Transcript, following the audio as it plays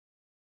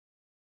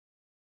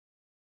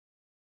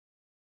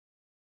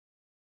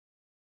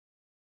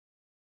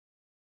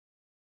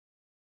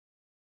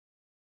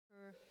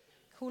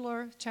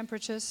cooler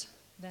temperatures,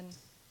 then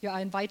you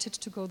are invited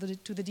to go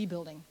to the D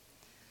building.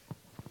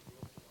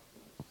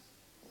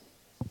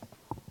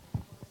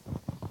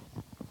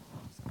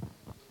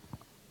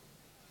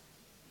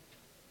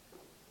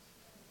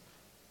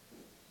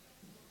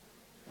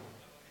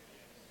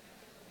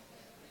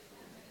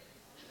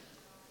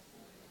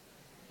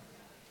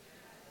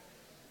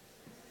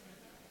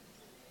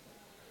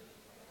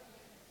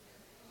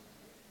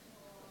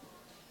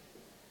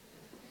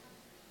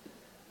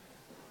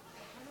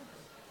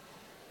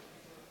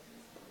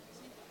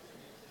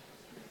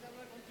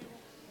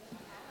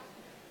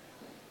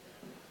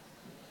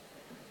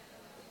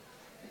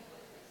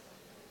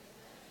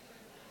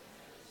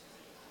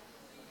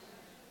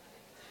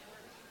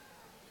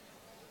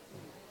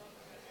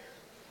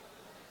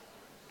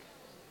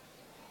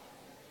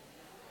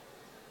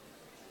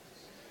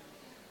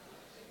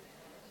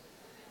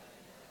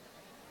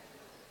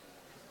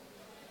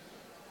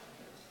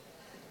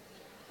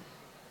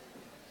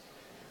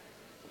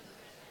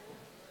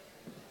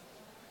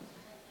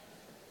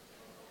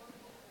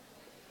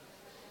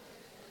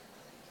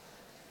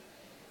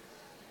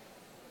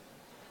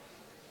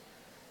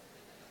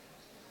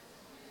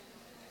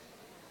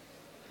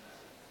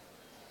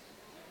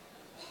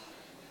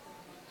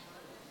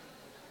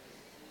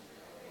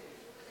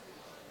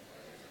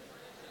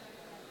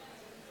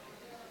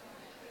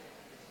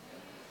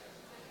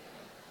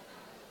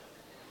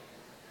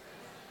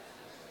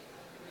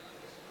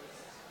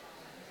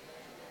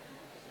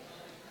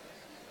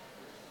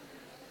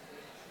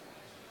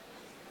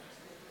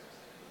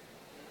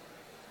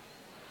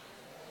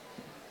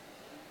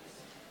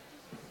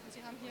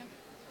 Sie haben hier,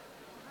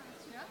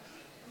 ja,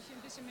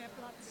 ein bisschen mehr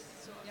Platz.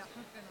 So, ja,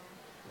 genau.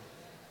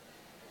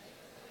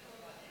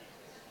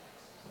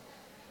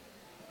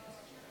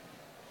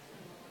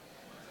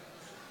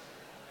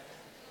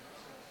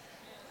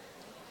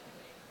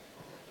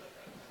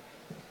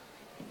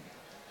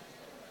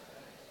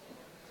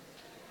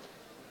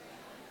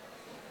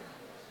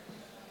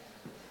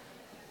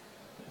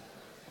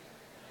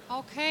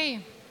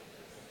 Okay.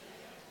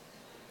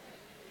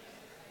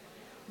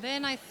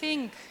 Then I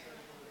think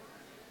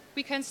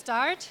we can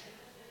start.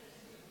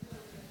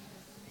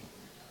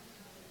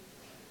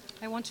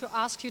 I want to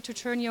ask you to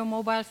turn your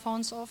mobile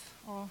phones off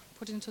or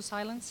put it into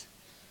silence.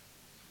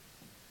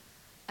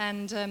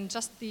 And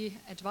just the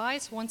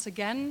advice, once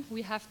again,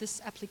 we have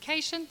this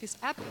application, this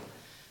app.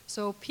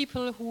 So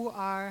people who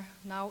are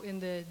now in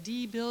the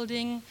D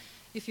building,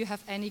 if you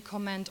have any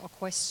comment or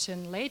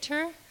question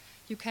later,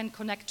 you can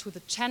connect to the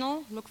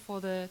channel, look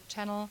for the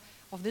channel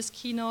of this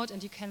keynote,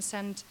 and you can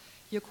send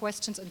your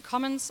questions and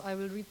comments. I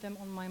will read them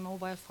on my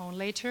mobile phone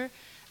later,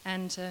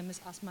 and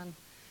Ms. Assmann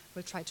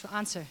will try to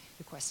answer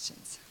your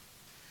questions.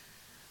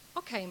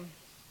 Okay.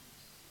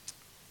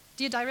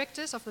 Dear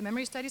directors of the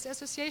Memory Studies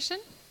Association,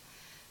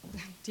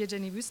 dear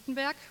Jenny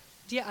Wüstenberg,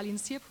 dear Aline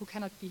Sierp, who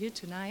cannot be here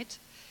tonight,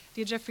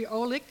 dear Jeffrey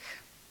Olick,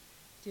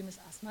 dear Ms.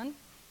 Assmann,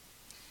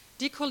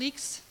 dear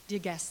colleagues, dear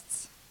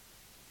guests.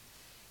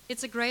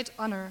 It's a great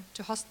honor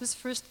to host this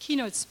first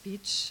keynote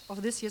speech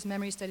of this year's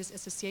Memory Studies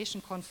Association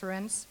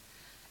conference,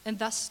 and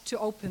thus to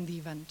open the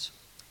event.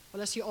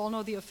 Well, as you all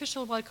know, the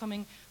official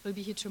welcoming will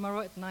be here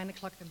tomorrow at 9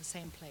 o'clock in the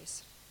same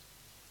place.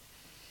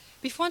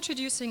 Before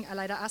introducing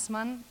Aleida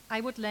Assmann,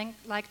 I would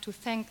like to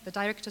thank the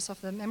directors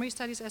of the Memory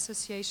Studies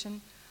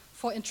Association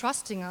for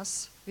entrusting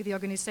us with the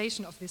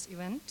organization of this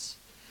event,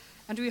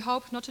 and we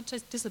hope not to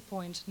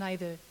disappoint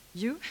neither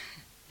you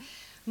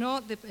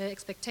nor the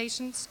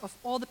expectations of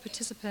all the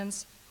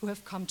participants who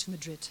have come to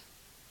Madrid.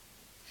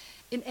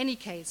 In any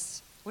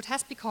case, what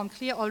has become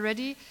clear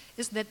already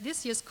is that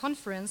this year's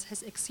conference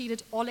has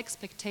exceeded all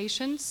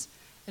expectations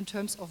in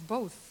terms of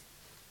both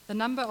the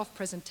number of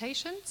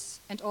presentations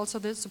and also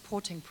the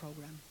supporting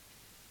program.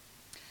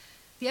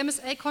 The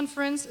MSA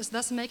conference is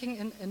thus making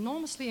an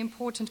enormously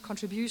important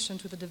contribution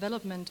to the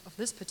development of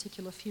this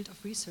particular field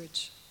of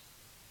research.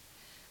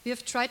 We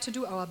have tried to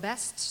do our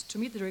best to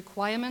meet the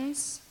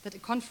requirements that a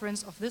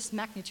conference of this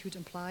magnitude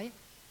imply,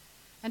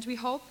 and we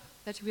hope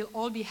that we will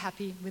all be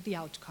happy with the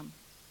outcome.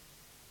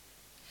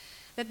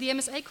 That the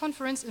MSA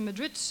conference in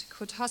Madrid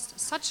could host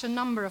such a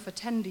number of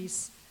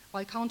attendees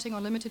while counting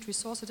on limited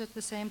resources at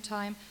the same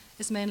time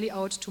is mainly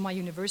owed to my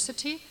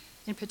university,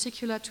 in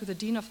particular to the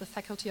Dean of the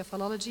Faculty of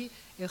Philology,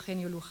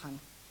 Eugenio Lujan.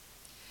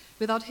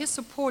 Without his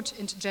support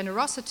and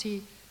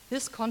generosity,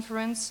 this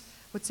conference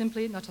would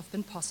simply not have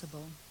been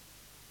possible.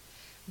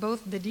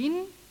 Both the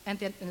Dean and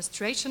the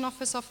Administration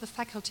Office of the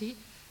faculty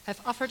have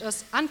offered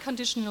us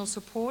unconditional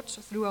support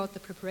throughout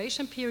the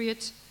preparation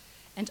period,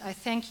 and I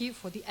thank you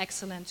for the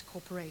excellent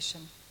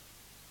cooperation.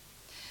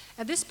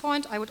 At this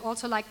point, I would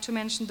also like to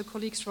mention the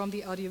colleagues from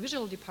the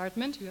audiovisual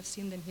department, you have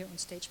seen them here on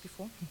stage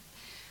before,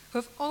 who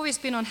have always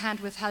been on hand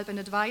with help and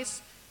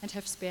advice and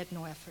have spared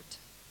no effort.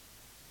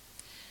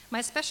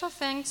 My special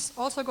thanks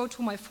also go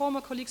to my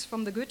former colleagues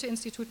from the Goethe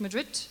Institute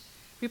Madrid,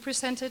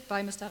 represented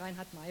by Mr.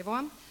 Reinhard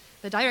Maywar,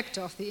 the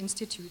director of the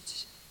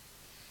institute.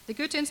 The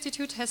Goethe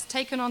Institute has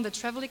taken on the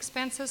travel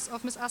expenses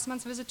of Ms.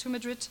 Assmann's visit to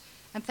Madrid,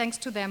 and thanks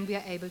to them we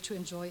are able to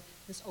enjoy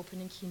this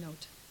opening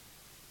keynote.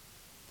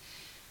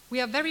 We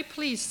are very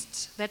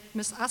pleased that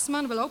Ms.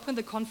 Assmann will open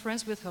the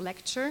conference with her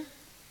lecture,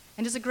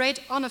 and it is a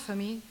great honor for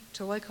me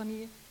to welcome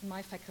you in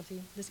my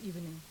faculty this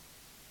evening.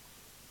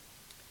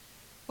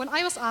 When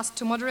I was asked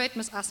to moderate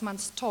Ms.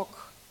 Assmann's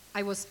talk,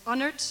 I was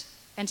honored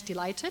and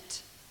delighted,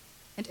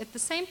 and at the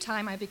same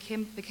time I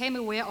became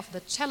aware of the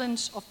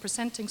challenge of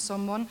presenting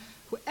someone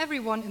who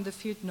everyone in the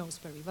field knows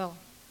very well.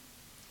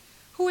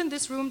 Who in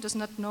this room does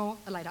not know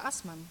Aleida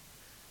Assmann,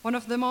 one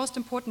of the most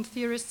important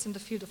theorists in the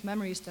field of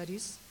memory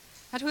studies,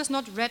 and who has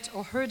not read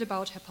or heard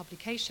about her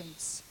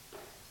publications?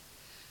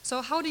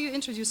 So how do you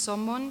introduce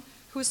someone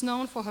who is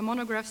known for her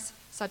monographs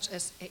such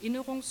as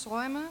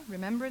Erinnerungsräume,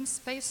 Remembrance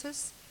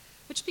Spaces,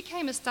 which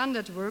became a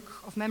standard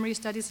work of memory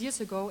studies years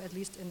ago, at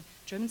least in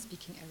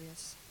German-speaking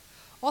areas,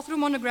 or through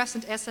monographs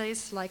and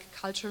essays like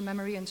Cultural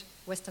Memory and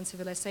Western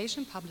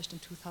Civilization, published in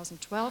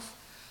 2012,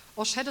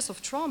 or Shadows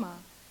of Trauma,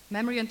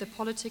 Memory and the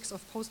Politics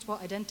of Post-War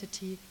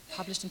Identity,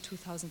 published in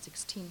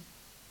 2016.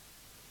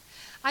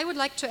 I would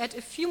like to add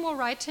a few more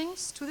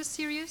writings to this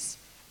series,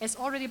 as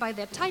already by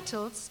their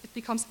titles it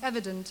becomes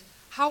evident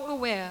how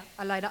aware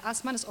Aleida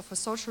Assmann is of her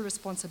social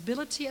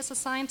responsibility as a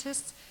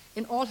scientist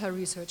in all her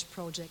research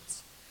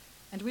projects,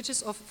 and which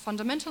is of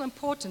fundamental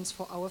importance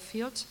for our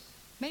field,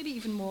 maybe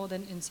even more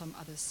than in some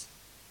others.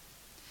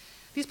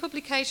 These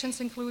publications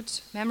include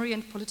Memory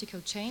and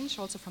Political Change,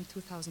 also from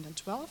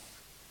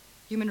 2012,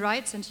 Human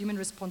Rights and Human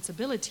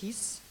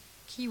Responsibilities,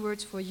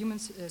 Keywords for Human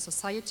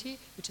Society,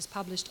 which is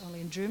published only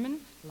in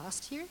German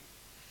last year,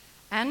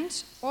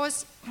 and Or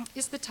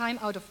is the Time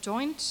Out of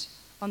Joint,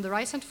 on the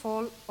Rise and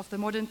Fall of the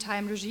Modern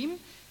Time Regime,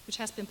 which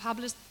has been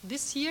published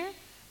this year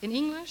in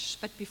English,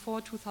 but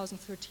before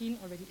 2013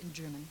 already in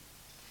German.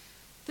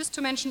 This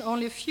to mention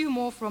only a few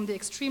more from the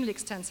extremely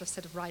extensive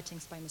set of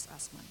writings by Ms.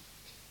 Assmann.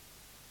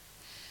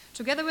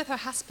 Together with her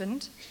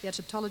husband, the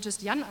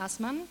Egyptologist Jan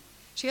Assmann,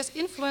 she has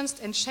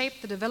influenced and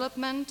shaped the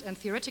development and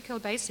theoretical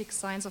basic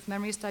science of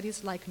memory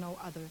studies like no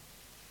other,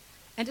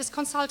 and is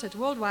consulted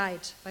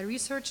worldwide by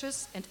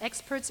researchers and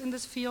experts in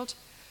this field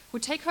who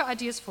take her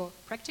ideas for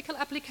practical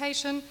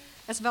application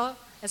as well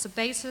as a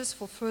basis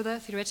for further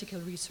theoretical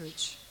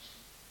research.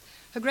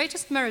 Her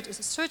greatest merit is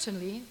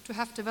certainly to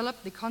have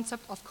developed the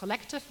concept of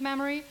collective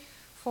memory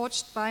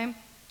forged by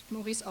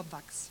Maurice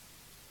Obwachs.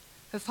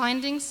 Her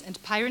findings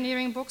and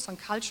pioneering books on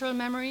cultural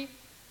memory,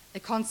 a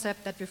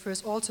concept that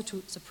refers also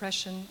to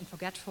suppression and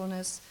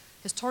forgetfulness,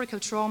 historical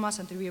traumas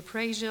and the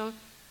reappraisal,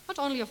 not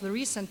only of the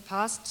recent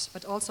past,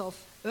 but also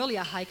of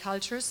earlier high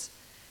cultures,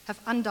 have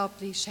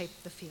undoubtedly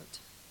shaped the field.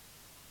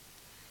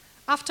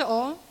 After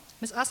all,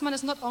 Ms. Assmann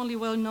is not only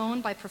well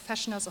known by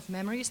professionals of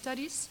memory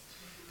studies,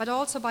 but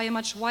also by a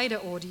much wider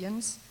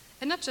audience,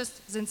 and not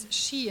just since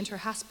she and her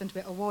husband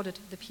were awarded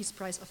the Peace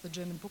Prize of the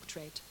German book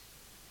trade.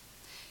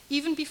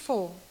 Even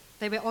before,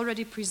 they were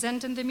already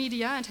present in the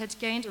media and had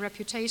gained a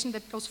reputation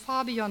that goes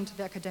far beyond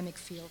the academic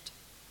field.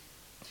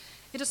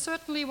 It is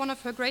certainly one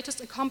of her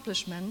greatest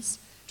accomplishments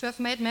to have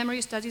made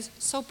memory studies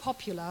so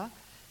popular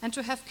and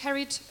to have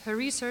carried her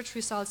research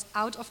results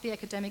out of the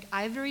academic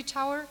ivory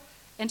tower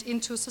and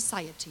into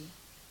society.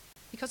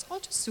 Because all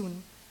too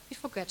soon, we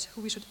forget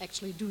who we should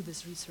actually do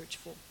this research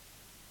for.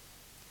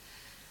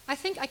 I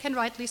think I can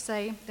rightly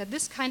say that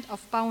this kind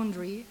of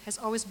boundary has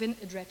always been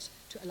a dread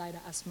to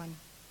Aleida Assmann,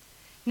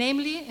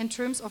 namely in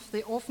terms of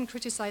the often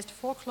criticized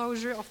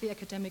foreclosure of the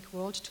academic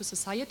world to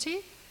society,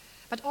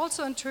 but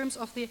also in terms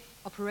of the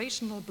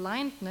operational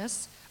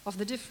blindness of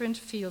the different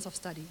fields of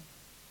study.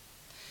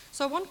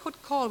 So one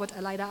could call what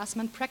Aleida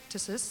Assmann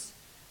practices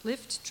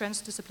lived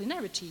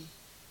transdisciplinarity,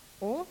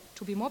 or,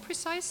 to be more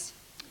precise,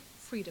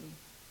 freedom.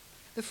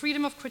 The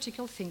freedom of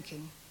critical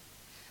thinking.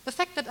 The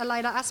fact that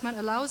Aleida Assmann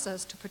allows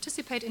us to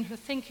participate in her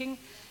thinking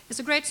is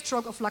a great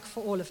stroke of luck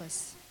for all of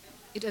us.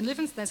 It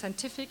enlivens the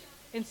scientific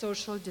and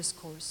social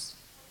discourse.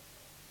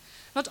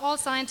 Not all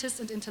scientists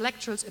and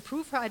intellectuals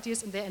approve her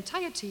ideas in their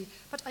entirety,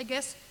 but I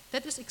guess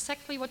that is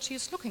exactly what she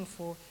is looking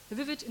for, a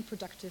vivid and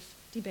productive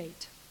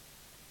debate.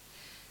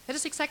 That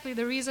is exactly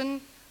the reason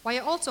why I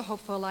also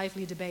hope for a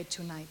lively debate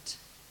tonight.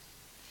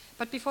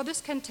 But before this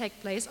can take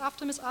place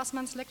after Ms.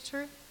 Assmann's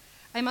lecture,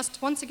 I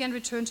must once again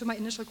return to my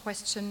initial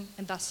question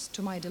and thus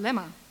to my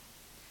dilemma.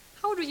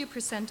 How do you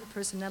present a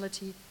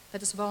personality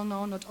that is well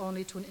known not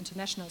only to an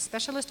international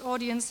specialist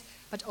audience,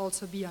 but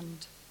also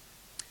beyond?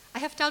 I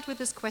have dealt with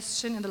this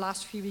question in the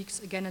last few weeks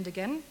again and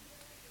again,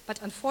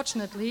 but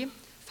unfortunately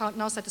found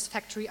no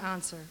satisfactory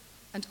answer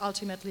and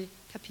ultimately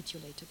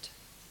capitulated.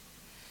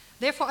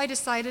 Therefore, I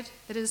decided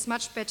that it is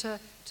much better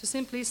to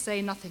simply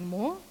say nothing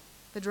more,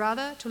 but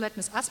rather to let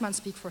Ms. Assmann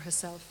speak for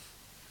herself.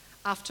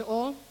 After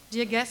all,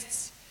 dear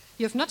guests,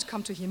 you have not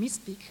come to hear me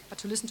speak, but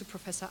to listen to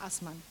Professor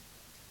Assmann.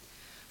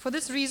 For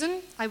this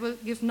reason, I will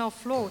give no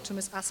floor to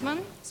Ms.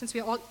 Assmann, since we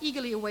are all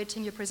eagerly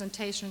awaiting your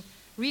presentation,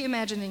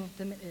 Reimagining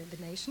the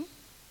Nation,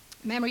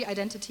 Memory,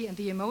 Identity, and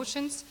the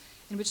Emotions,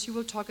 in which you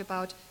will talk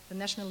about the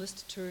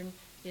nationalist turn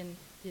in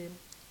the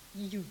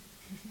EU.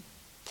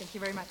 Thank you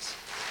very much.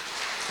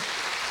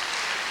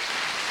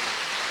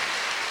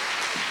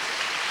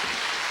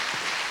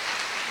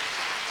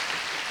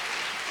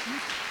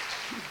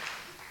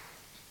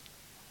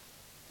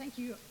 Thank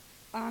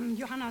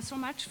Johanna, so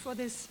much for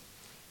this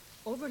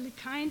overly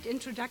kind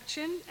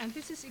introduction, and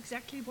this is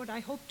exactly what I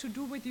hope to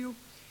do with you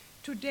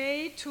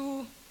today,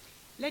 to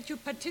let you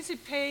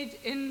participate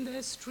in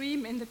the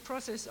stream, in the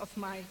process of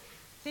my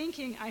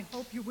thinking. I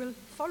hope you will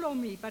follow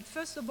me. But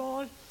first of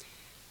all,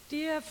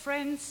 dear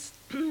friends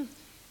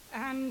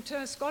and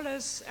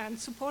scholars and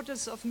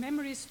supporters of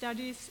memory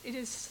studies, it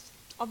is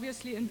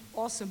obviously an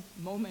awesome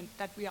moment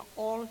that we are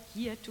all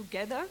here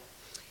together.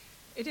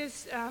 It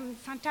is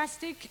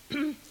fantastic.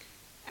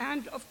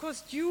 And of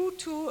course, due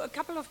to a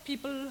couple of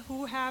people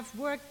who have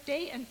worked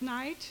day and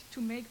night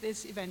to make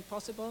this event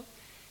possible,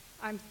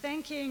 I'm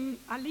thanking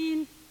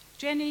Aline,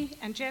 Jenny,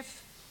 and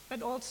Jeff,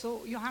 but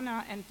also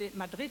Johanna and the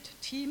Madrid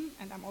team,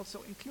 and I'm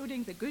also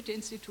including the Goethe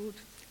Institute,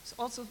 who's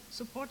also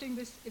supporting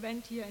this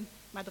event here in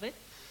Madrid.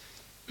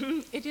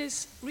 It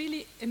is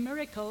really a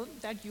miracle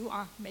that you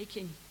are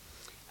making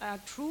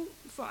true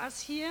for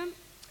us here,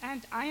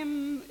 and I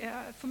am,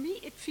 for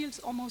me, it feels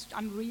almost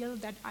unreal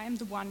that I am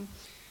the one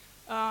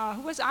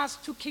who was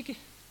asked to kick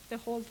the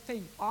whole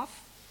thing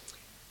off.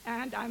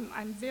 And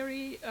I'm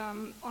very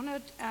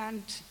honored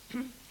and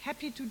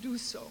happy to do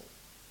so.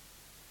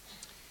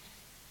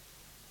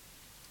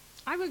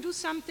 I will do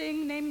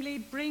something, namely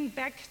bring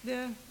back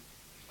the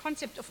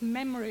concept of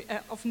memory,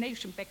 of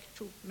nation back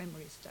to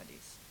memory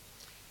studies.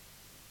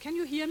 Can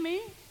you hear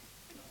me?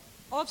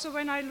 Also,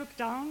 when I look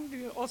down, do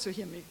you also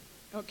hear me?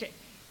 Okay.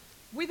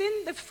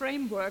 Within the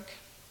framework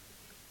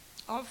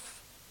of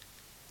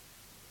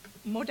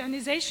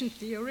modernization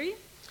theory,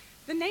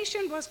 the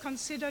nation was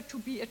considered to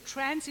be a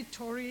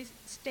transitory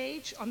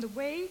stage on the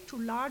way to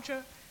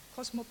larger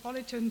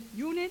cosmopolitan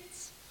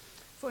units,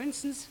 for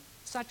instance,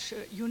 such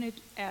a unit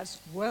as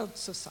world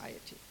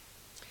society.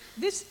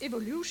 This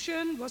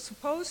evolution was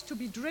supposed to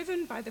be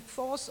driven by the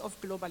force of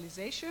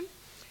globalization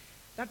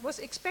that was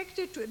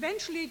expected to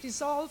eventually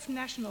dissolve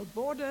national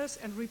borders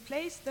and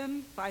replace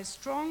them by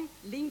strong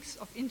links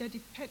of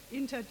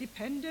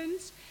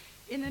interdependence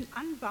in an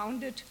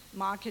unbounded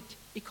market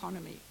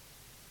economy.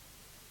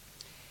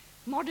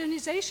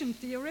 Modernization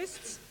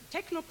theorists,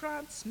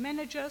 technocrats,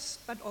 managers,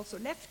 but also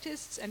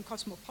leftists and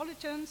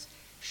cosmopolitans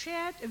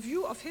shared a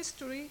view of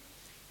history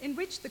in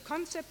which the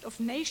concept of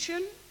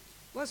nation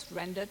was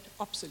rendered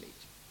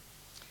obsolete.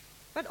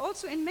 But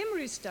also in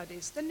memory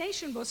studies, the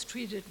nation was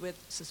treated with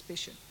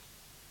suspicion.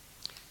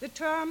 The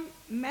term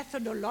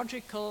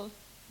methodological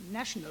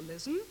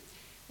nationalism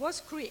was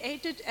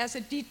created as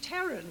a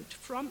deterrent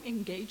from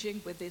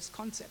engaging with this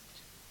concept.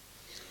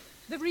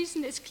 The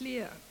reason is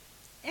clear.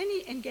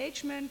 Any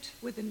engagement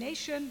with the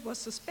nation was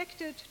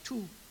suspected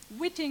to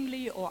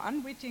wittingly or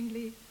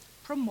unwittingly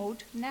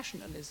promote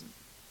nationalism.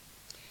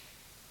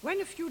 When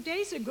a few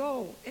days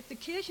ago at the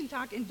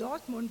Kirchentag in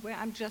Dortmund, where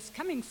I'm just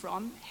coming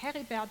from,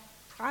 Heribert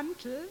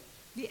Prantl,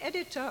 the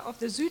editor of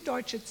the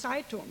Süddeutsche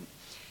Zeitung,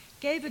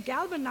 gave a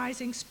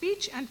galvanizing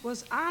speech and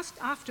was asked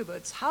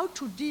afterwards how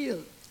to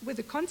deal with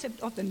the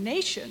concept of the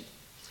nation,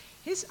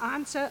 his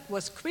answer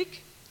was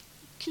quick,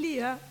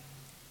 clear,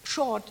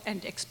 short,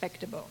 and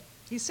expectable.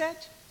 He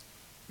said,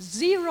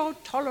 "Zero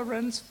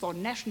tolerance for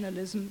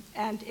nationalism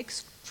and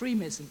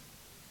extremism."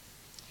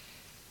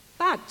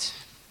 But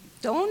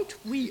don't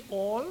we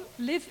all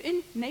live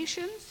in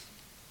nations?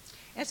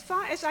 As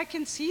far as I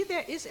can see,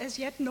 there is as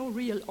yet no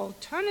real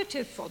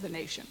alternative for the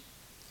nation.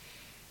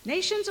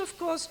 Nations, of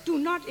course, do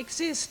not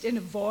exist in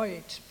a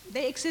void.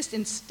 They exist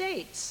in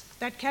states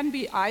that can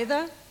be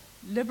either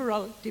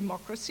liberal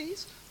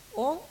democracies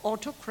or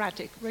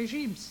autocratic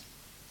regimes.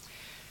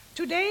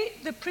 Today,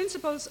 the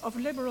principles of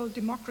liberal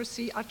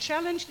democracy are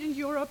challenged in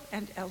Europe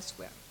and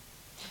elsewhere.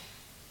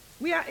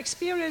 We are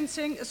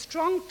experiencing a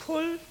strong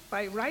pull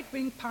by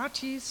right-wing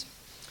parties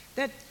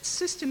that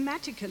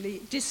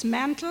systematically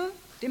dismantle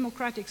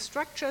democratic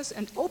structures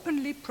and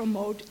openly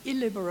promote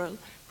illiberal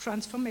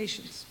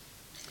transformations.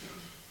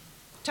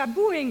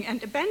 Tabooing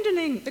and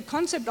abandoning the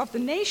concept of the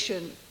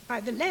nation by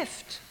the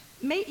left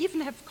may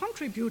even have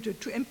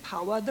contributed to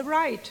empower the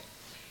right,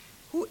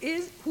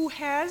 who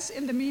has,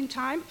 in the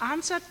meantime,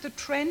 answered the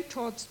trend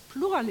towards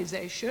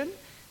pluralization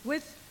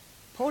with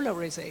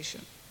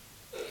polarization.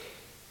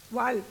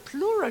 While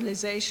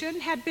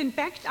pluralization had been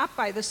backed up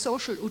by the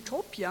social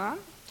utopia,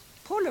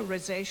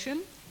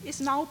 polarization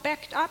is now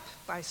backed up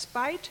by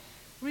spite,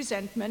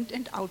 resentment,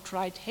 and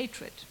outright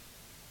hatred.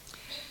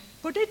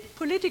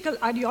 Political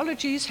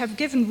ideologies have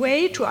given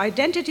way to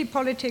identity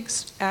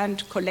politics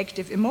and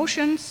collective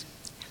emotions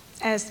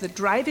as the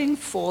driving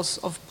force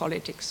of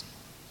politics.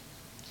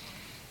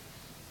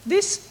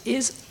 This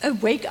is a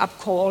wake-up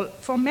call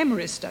for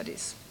memory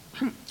studies.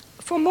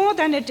 For more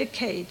than a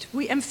decade,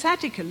 we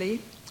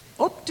emphatically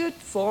opted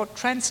for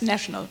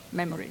transnational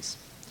memories.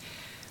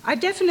 I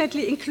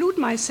definitely include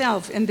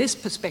myself in this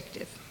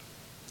perspective.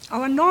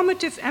 Our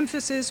normative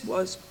emphasis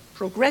was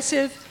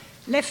progressive,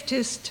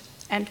 leftist,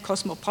 and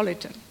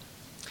cosmopolitan.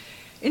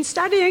 In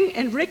studying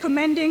and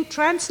recommending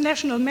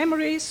transnational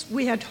memories,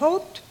 we had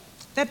hoped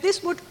that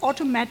this would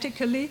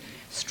automatically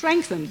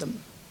strengthen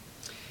them.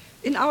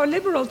 In our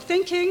liberal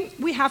thinking,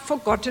 we have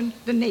forgotten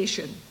the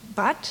nation,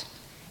 but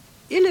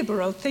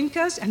illiberal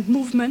thinkers and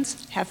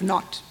movements have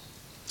not.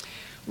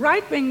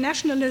 Right-wing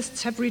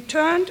nationalists have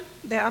returned.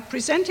 They are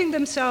presenting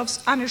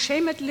themselves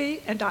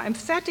unashamedly and are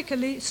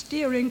emphatically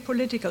steering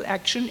political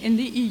action in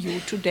the EU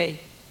today.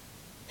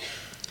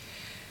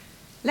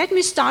 Let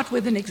me start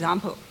with an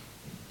example.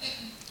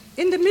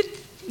 In the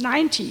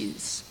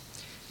mid-90s,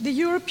 the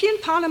European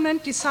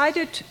Parliament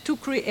decided to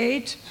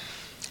create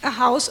a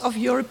House of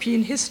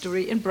European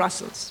History in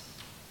Brussels.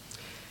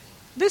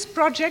 This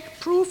project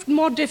proved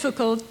more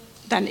difficult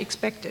than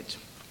expected.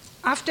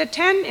 After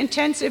 10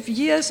 intensive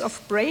years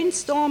of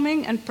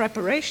brainstorming and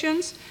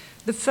preparations,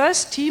 the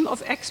first team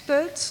of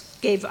experts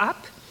gave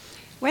up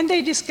when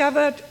they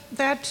discovered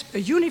that a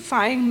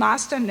unifying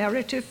master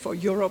narrative for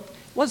Europe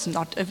was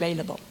not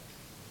available.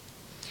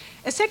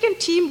 A second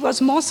team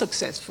was more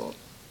successful.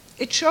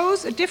 It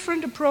chose a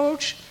different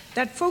approach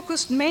that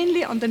focused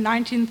mainly on the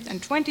 19th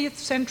and 20th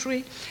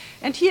century,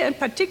 and here in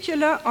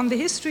particular on the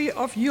history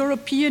of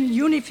European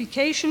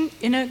unification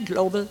in a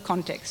global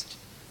context.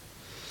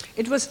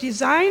 It was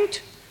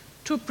designed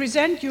to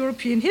present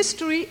European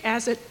history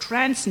as a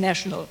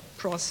transnational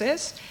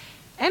process,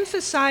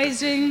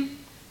 emphasizing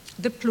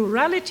the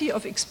plurality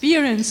of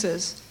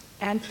experiences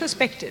and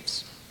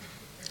perspectives.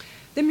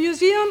 The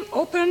museum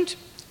opened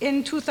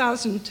in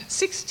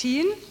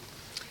 2016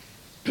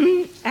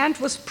 and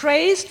was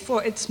praised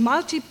for its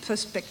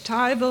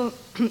multi-perspectival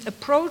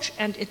approach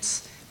and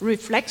its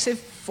reflexive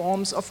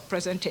forms of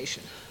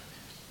presentation.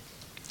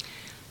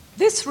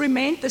 This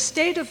remained the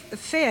state of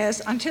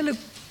affairs until a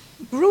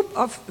group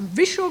of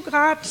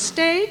Visegrad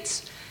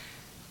states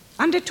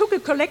undertook a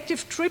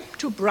collective trip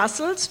to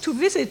Brussels to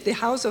visit the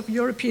House of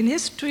European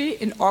History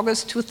in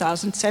August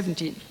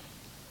 2017.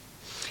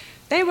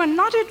 They were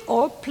not at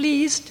all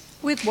pleased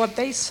with what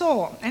they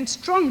saw and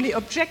strongly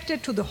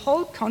objected to the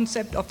whole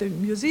concept of the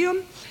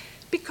museum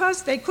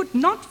because they could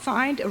not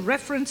find a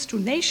reference to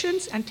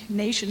nations and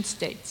nation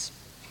states.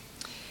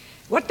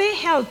 What they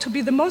held to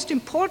be the most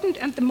important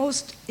and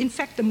in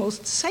fact the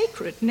most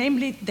sacred,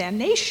 namely their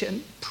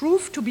nation,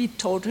 proved to be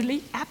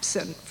totally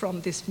absent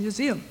from this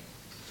museum.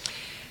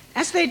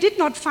 As they did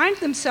not find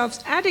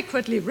themselves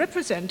adequately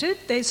represented,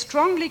 they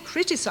strongly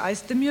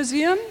criticized the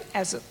museum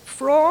as a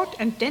fraud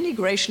and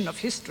denigration of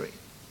history.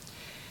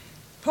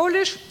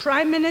 Polish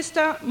Prime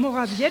Minister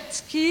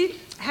Morawiecki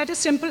had a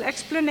simple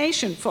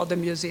explanation for the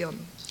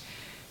museum.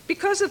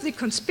 Because of the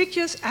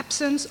conspicuous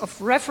absence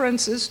of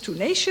references to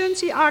nations,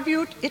 he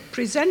argued, it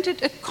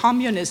presented a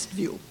communist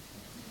view.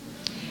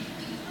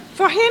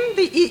 For him,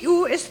 the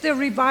EU is the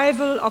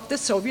revival of the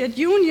Soviet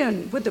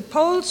Union, with the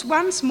Poles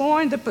once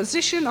more in the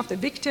position of the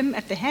victim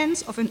at the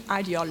hands of an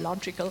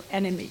ideological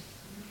enemy.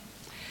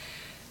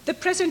 The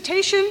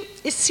presentation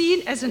is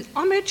seen as an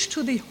homage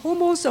to the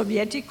Homo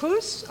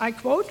Sovieticus, I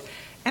quote,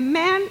 a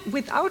man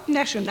without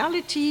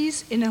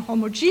nationalities in a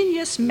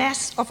homogeneous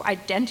mass of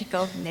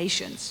identical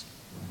nations.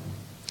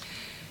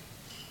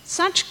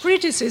 Such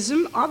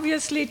criticism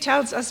obviously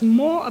tells us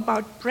more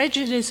about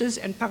prejudices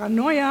and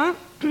paranoia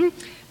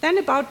than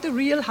about the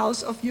real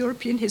House of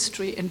European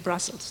History in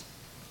Brussels.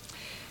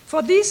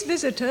 For these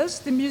visitors,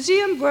 the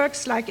museum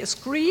works like a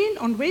screen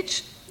on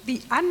which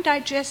the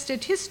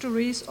undigested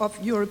histories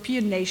of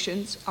European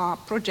nations are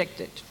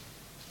projected.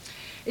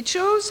 It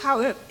shows how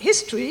a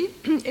history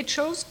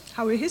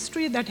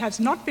that has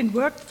not been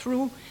worked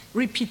through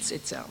repeats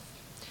itself.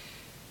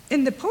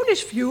 In the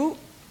Polish view,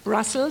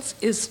 Brussels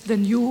is the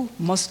new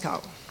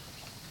Moscow.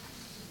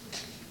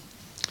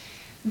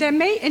 There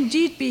may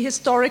indeed be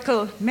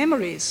historical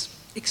memories,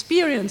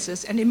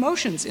 experiences, and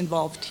emotions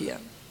involved here.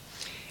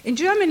 In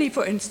Germany,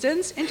 for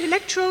instance,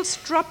 intellectuals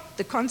dropped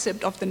the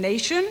concept of the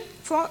nation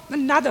for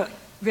another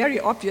very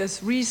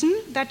obvious reason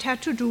that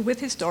had to do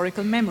with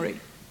historical memory.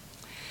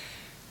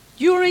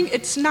 During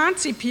its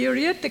Nazi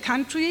period, the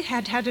country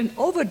had had an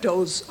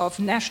overdose of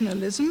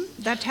nationalism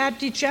that had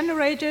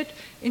degenerated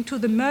into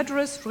the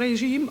murderous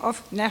regime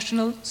of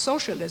National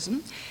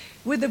Socialism,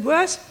 with the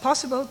worst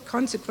possible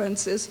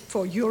consequences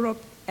for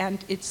Europe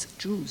and its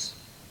Jews.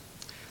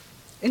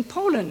 In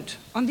Poland,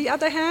 on the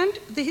other hand,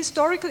 the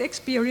historical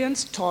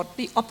experience taught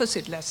the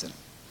opposite lesson.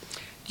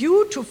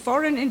 Due to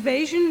foreign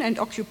invasion and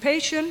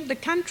occupation, the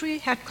country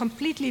had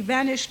completely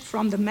vanished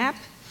from the map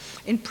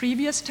in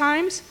previous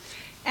times,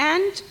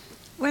 and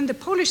when the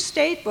Polish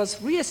state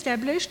was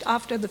re-established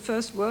after the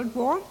First World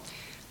War,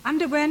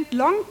 underwent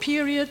long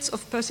periods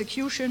of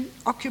persecution,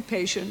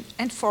 occupation,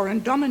 and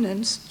foreign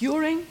dominance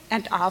during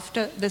and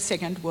after the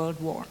Second World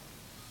War.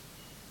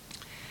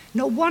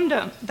 No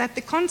wonder that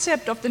the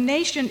concept of the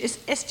nation is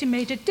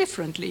estimated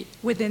differently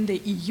within the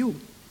EU.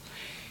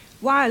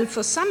 While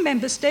for some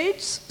member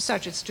states,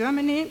 such as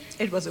Germany,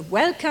 it was a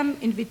welcome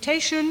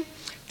invitation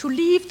to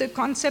leave the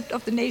concept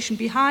of the nation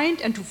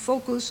behind and to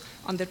focus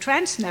on the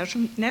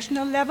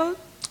transnational level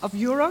of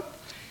Europe.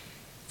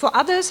 For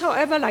others,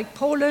 however, like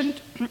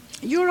Poland,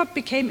 Europe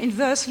became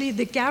inversely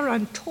the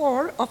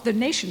guarantor of the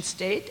nation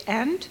state,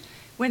 and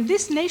when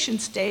this nation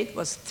state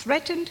was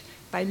threatened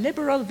by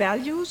liberal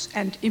values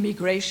and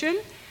immigration,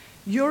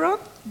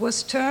 Europe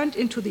was turned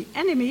into the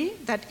enemy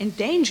that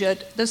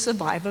endangered the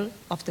survival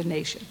of the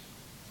nation.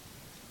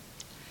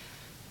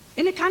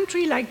 In a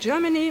country like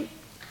Germany,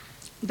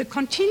 the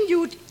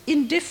continued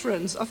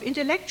indifference of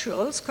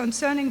intellectuals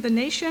concerning the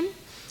nation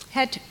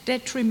had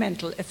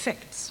detrimental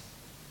effects.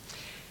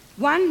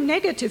 One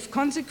negative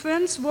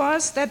consequence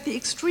was that the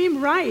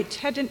extreme right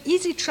had an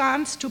easy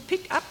chance to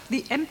pick up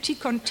the empty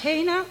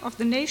container of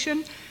the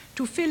nation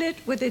to fill it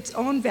with its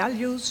own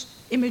values,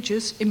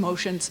 images,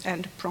 emotions,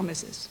 and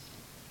promises.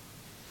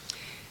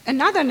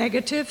 Another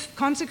negative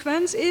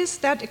consequence is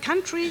that a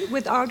country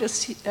without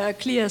a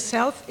clear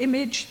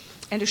self-image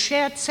and a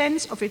shared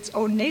sense of its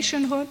own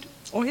nationhood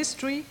or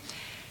history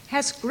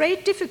has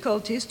great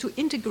difficulties to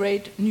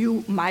integrate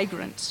new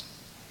migrants.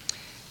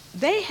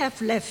 They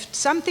have left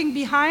something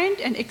behind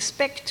and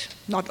expect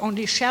not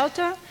only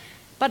shelter,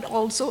 but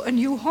also a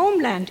new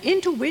homeland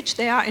into which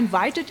they are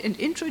invited and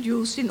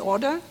introduced in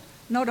order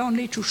not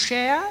only to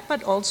share,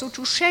 but also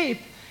to shape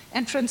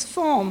and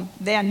transform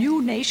their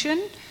new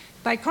nation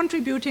by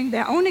contributing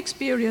their own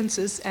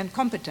experiences and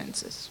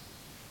competences.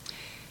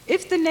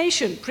 If the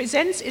nation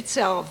presents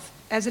itself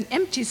as an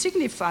empty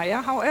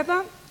signifier,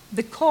 however,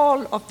 the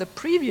call of the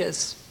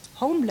previous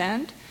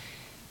homeland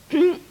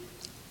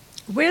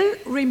will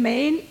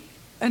remain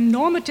a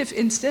normative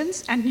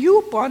instance, and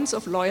new bonds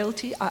of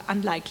loyalty are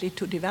unlikely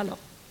to develop.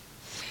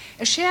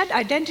 A shared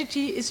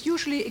identity is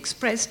usually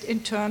expressed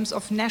in terms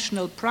of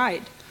national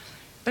pride,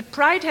 but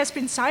pride has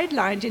been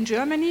sidelined in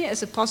Germany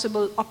as a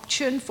possible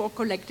option for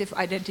collective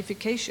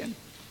identification.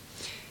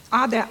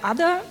 Are there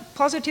other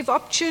positive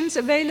options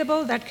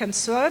available that can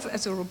serve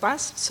as a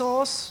robust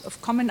source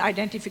of common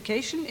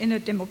identification in a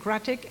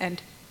democratic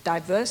and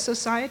diverse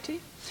society?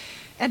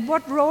 And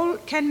what role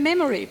can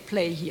memory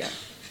play here?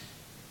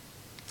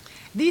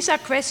 These are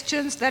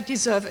questions that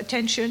deserve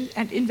attention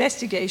and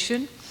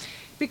investigation,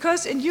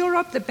 because in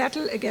Europe the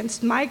battle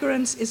against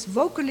migrants is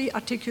vocally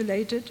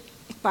articulated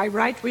by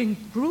right-wing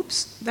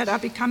groups that are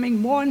becoming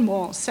more and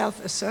more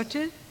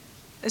self-assertive,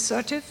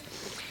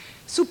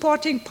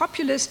 supporting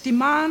populist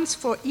demands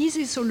for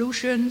easy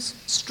solutions,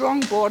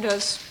 strong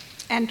borders,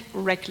 and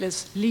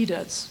reckless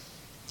leaders.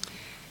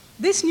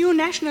 This new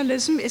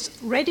nationalism is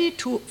ready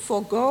to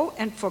forego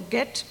and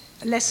forget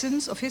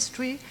lessons of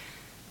history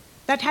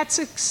that had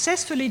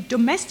successfully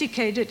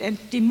domesticated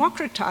and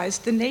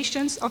democratized the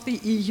nations of the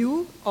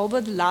EU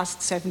over the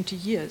last 70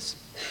 years.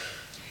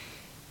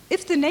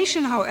 If the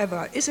nation,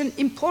 however, is an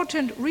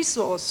important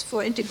resource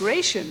for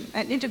integration,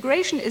 and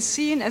integration is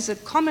seen as a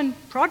common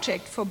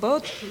project for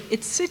both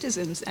its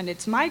citizens and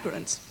its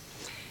migrants,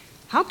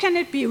 how can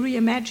it be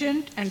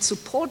reimagined and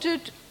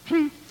supported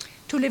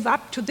to live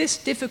up to this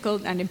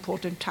difficult and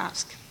important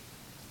task?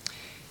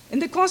 In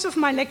the course of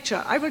my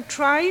lecture, I will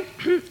try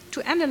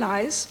to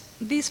analyze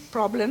these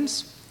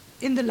problems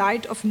in the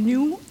light of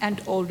new and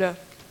older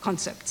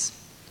concepts.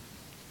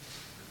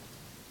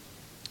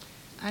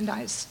 And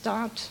I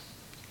start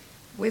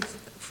with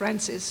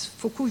Francis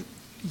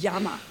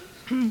Fukuyama.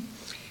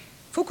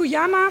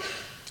 Fukuyama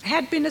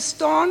had been a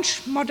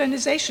staunch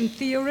modernization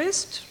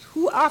theorist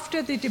who,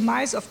 after the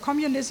demise of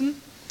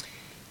communism,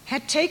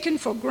 had taken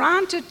for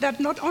granted that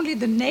not only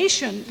the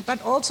nation,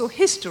 but also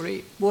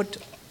history would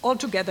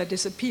altogether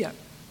disappear.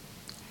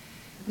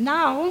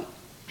 Now,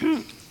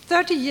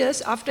 30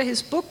 years after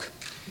his book,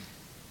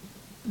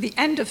 The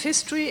End of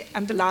History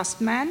and the Last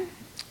Man,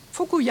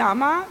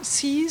 Fukuyama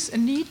sees a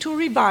need to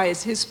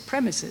revise his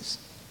premises.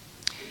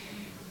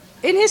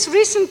 In his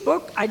recent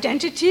book,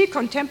 Identity,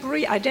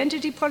 Contemporary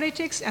Identity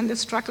Politics and the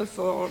Struggle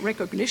for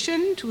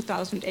Recognition,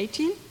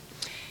 2018,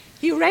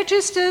 he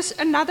registers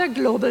another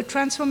global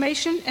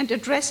transformation and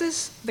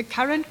addresses the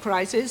current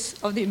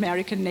crisis of the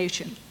American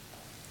nation.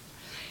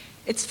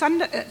 Its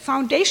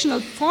foundational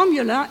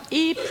formula,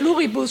 e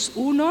pluribus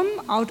unum,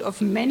 out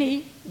of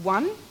many,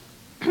 one,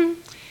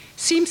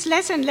 seems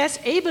less and less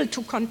able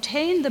to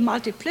contain the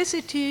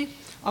multiplicity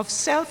of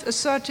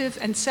self-assertive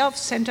and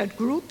self-centered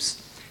groups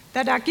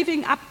that are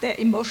giving up their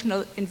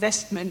emotional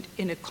investment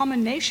in a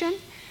common nation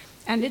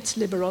and its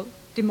liberal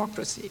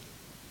democracy.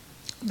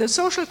 The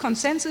social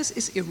consensus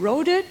is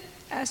eroded,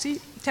 as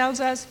he tells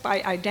us,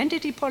 by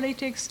identity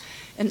politics,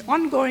 an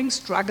ongoing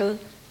struggle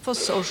for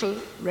social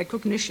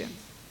recognition.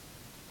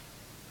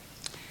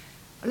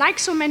 Like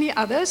so many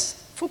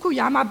others,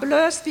 Fukuyama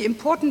blurs the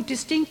important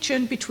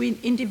distinction between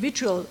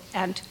individual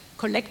and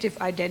collective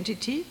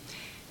identity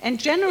and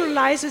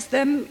generalizes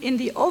them in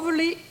the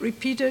overly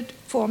repeated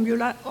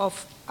formula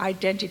of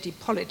identity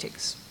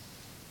politics.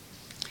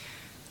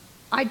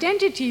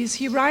 Identities,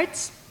 he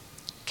writes,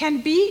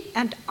 can be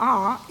and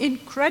are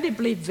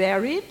incredibly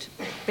varied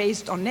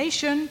based on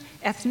nation,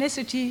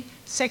 ethnicity,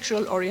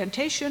 sexual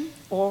orientation,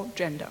 or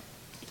gender.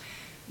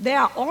 They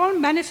are all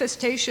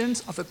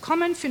manifestations of a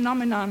common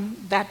phenomenon,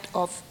 that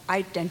of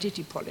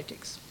identity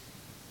politics.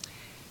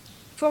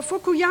 For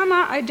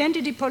Fukuyama,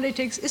 identity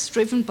politics is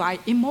driven by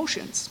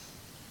emotions.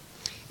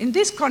 In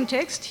this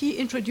context, he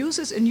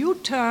introduces a new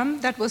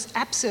term that was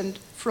absent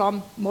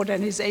from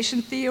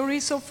modernization theory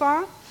so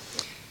far,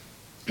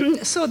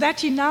 that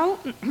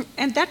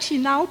he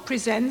now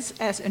presents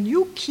as a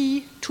new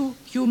key to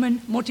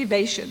human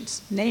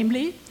motivations,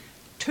 namely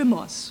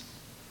thymos.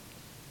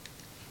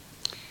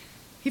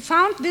 He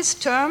found this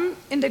term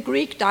in the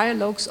Greek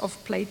dialogues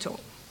of Plato.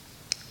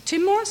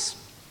 Timos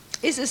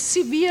is a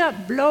severe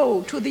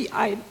blow to the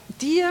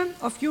idea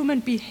of human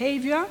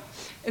behavior,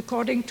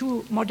 according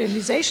to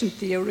modernization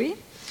theory,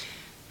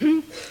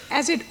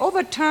 as it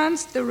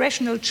overturns the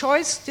rational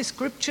choice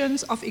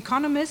descriptions of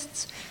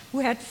economists who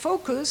had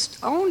focused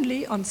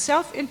only on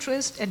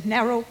self-interest and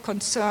narrow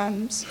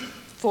concerns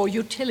for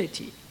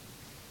utility.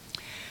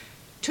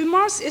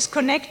 Timos is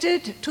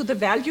connected to the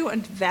value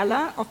and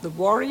valor of the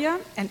warrior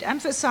and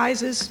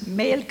emphasizes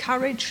male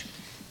courage,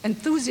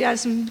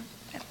 enthusiasm,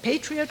 and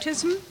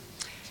patriotism,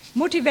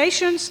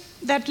 motivations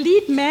that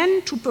lead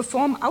men to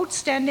perform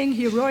outstanding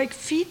heroic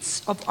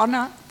feats of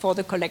honor for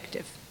the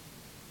collective.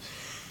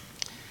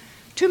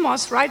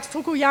 Timos, writes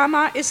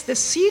Fukuyama, is the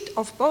seat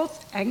of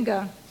both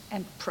anger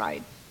and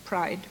pride.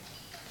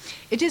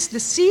 It is the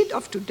seat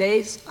of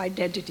today's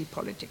identity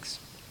politics.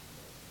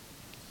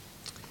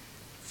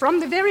 From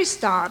the very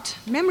start,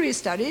 memory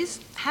studies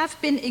have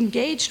been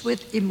engaged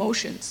with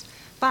emotions,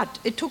 but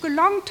it took a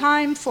long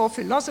time for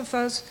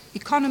philosophers,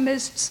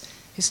 economists,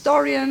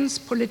 historians,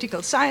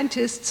 political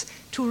scientists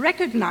to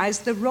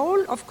recognize the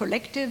role of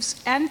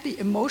collectives and the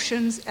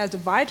emotions as a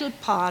vital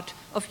part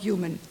of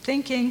human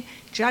thinking,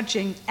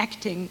 judging,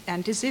 acting,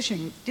 and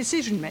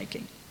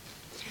decision-making.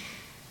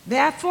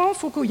 Therefore,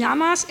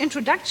 Fukuyama's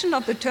introduction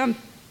of the term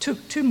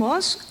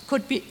Timos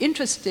could be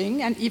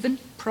interesting and even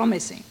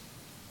promising.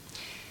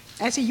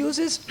 As he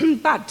uses,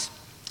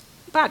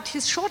 but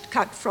his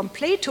shortcut from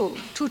Plato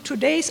to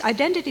today's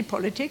identity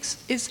politics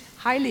is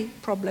highly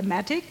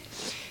problematic,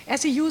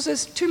 as he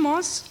uses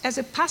Timos as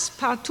a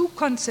passe-partout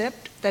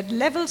concept that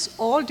levels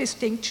all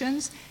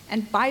distinctions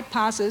and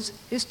bypasses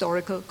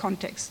historical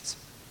contexts.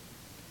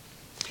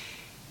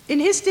 In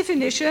his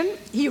definition,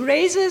 he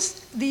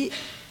raises the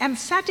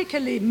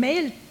emphatically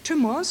male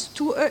Timos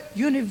to a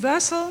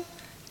universal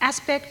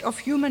aspect of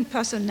human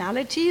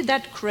personality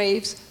that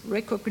craves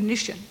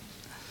recognition.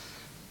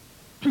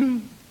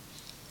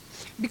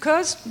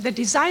 Because the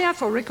desire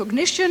for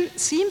recognition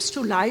seems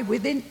to lie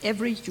within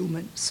every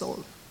human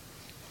soul.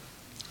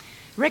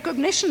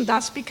 Recognition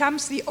thus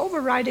becomes the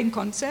overriding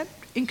concept,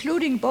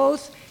 including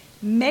both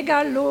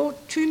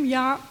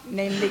megalothymia,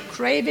 namely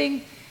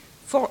craving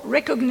for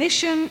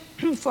recognition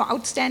for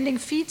outstanding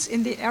feats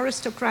in the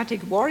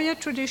aristocratic warrior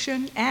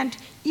tradition, and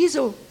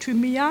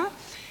isothymia,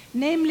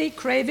 namely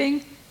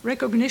craving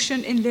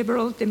recognition in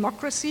liberal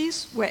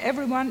democracies where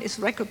everyone is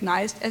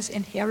recognized as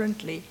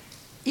inherently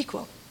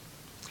equal.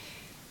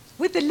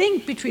 With the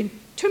link between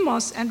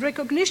Timos and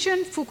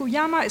recognition,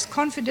 Fukuyama is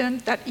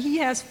confident that he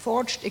has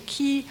forged a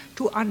key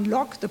to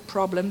unlock the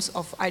problems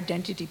of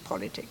identity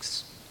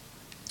politics.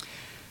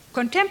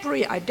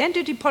 Contemporary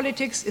identity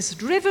politics is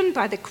driven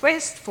by the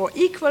quest for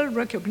equal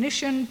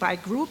recognition by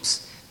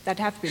groups that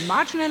have been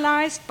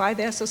marginalized by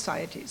their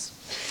societies.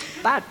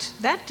 But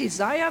that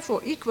desire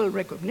for equal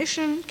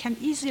recognition can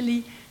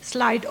easily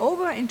slide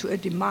over into a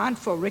demand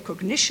for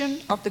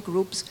recognition of the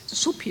group's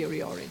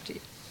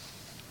superiority.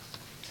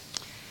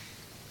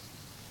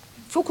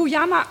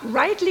 Fukuyama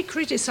rightly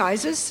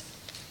criticizes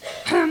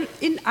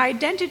in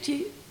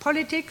identity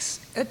politics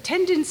a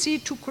tendency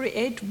to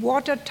create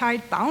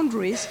watertight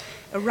boundaries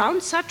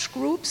around such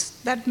groups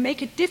that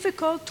make it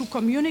difficult to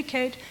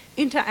communicate,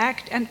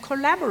 interact, and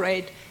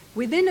collaborate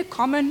within a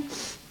common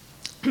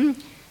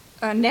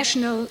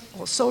national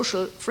or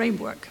social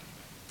framework.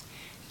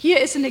 Here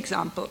is an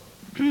example.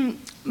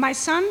 My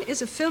son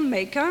is a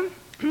filmmaker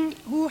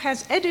who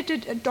has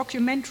edited a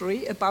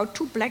documentary about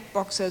two black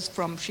boxers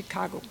from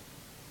Chicago.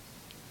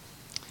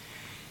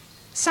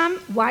 Some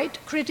white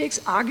critics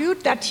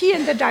argued that he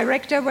and the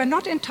director were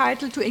not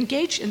entitled to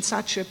engage in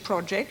such a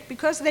project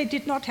because they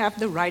did not have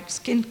the right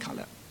skin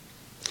color,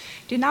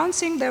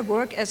 denouncing their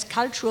work as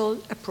cultural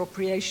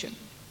appropriation.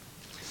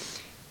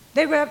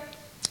 They were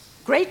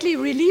greatly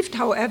relieved,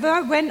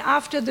 however, when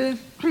after the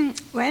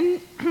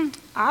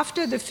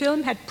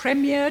film had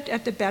premiered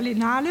at the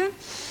Berlinale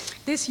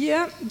this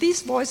year,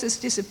 these voices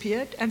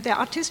disappeared and their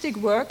artistic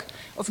work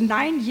of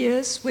 9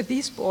 years with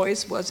these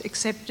boys was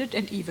accepted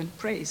and even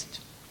praised.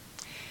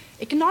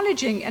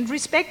 Acknowledging and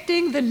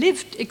respecting the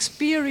lived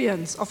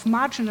experience of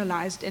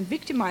marginalized and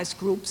victimized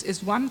groups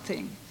is one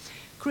thing.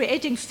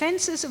 Creating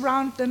fences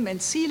around them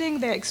and sealing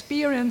their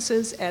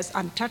experiences as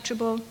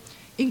untouchable,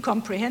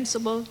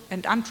 incomprehensible,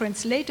 and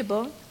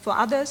untranslatable for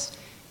others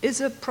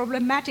is a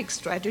problematic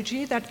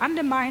strategy that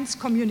undermines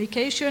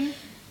communication,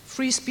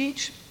 free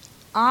speech,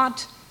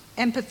 art,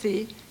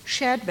 empathy,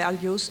 shared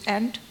values,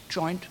 and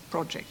joint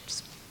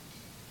projects.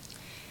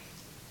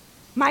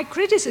 My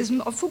criticism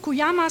of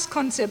Fukuyama's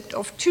concept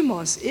of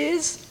Timos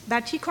is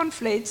that he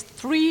conflates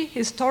three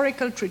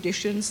historical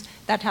traditions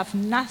that have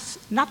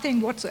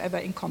nothing whatsoever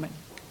in common.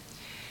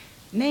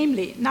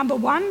 Namely, number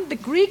one, the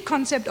Greek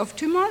concept of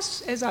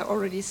Timos, as I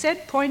already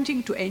said,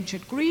 pointing to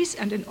ancient Greece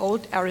and an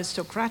old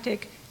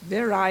aristocratic,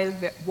 virile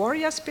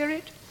warrior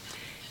spirit.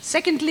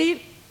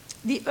 Secondly,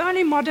 the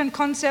early modern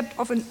concept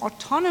of an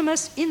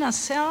autonomous inner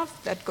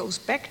self that goes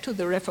back to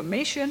the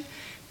Reformation,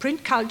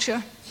 print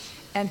culture,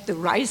 and the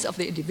rise of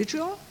the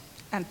individual.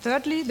 And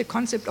thirdly, the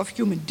concept of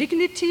human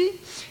dignity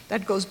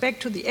that goes back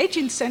to the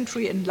 18th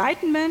century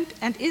Enlightenment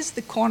and is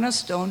the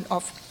cornerstone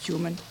of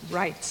human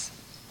rights.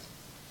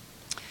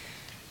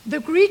 The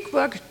Greek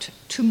word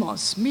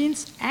thumos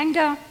means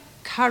anger,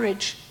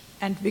 courage,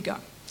 and vigor.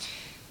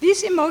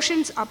 These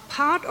emotions are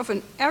part of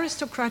an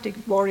aristocratic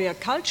warrior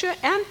culture,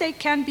 and they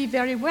can be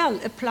very well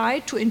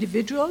applied to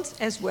individuals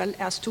as well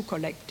as to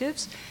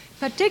collectives,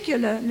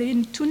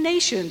 particularly to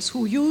nations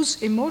who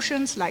use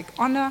emotions like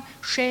honor,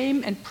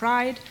 shame, and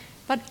pride,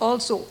 but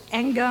also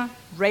anger,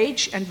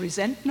 rage, and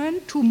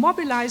resentment to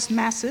mobilize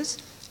masses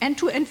and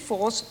to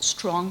enforce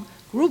strong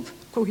group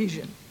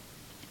cohesion.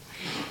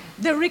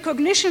 The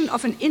recognition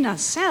of an inner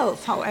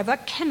self, however,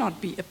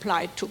 cannot be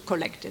applied to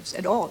collectives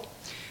at all.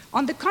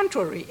 On the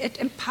contrary, it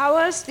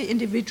empowers the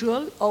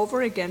individual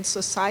over against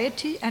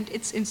society and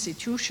its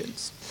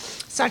institutions,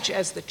 such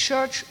as the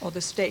church or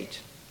the state.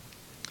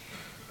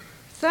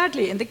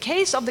 Thirdly, in the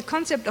case of the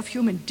concept of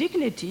human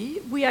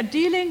dignity, we are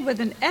dealing with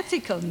an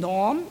ethical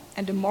norm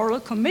and a moral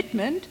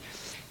commitment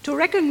to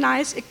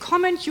recognize a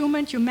common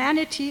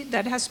humanity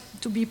that has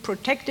to be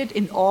protected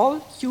in all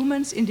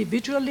humans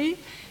individually,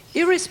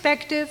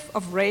 irrespective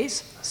of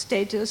race,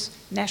 status,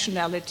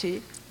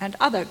 nationality, and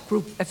other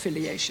group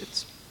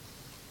affiliations.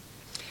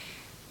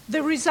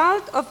 The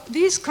result of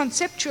these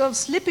conceptual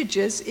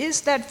slippages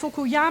is that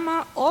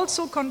Fukuyama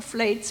also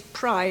conflates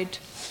pride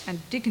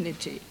and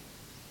dignity.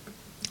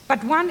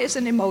 But one is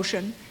an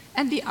emotion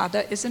and the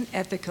other is an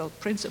ethical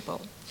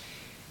principle.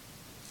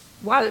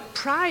 While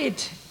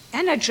pride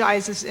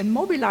energizes and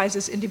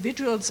mobilizes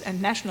individuals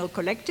and national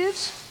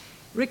collectives,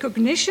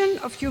 recognition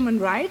of human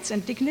rights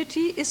and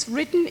dignity is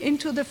written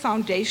into the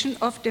foundation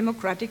of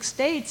democratic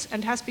states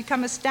and has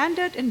become a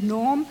standard and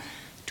norm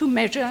to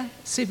measure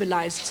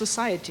civilized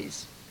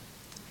societies,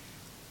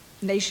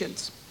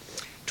 nations.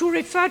 To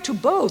refer to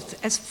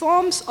both as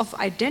forms of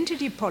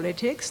identity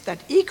politics that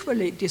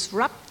equally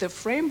disrupt the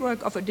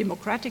framework of a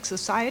democratic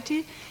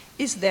society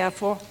is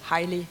therefore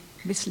highly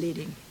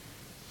misleading.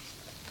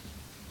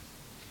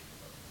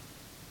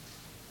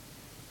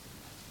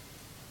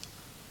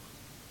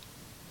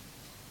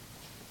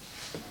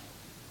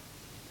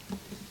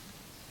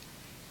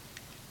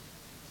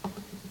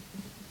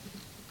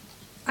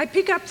 I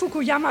pick up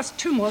Fukuyama's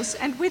thumos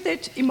and with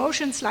it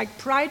emotions like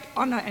pride,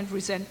 honor, and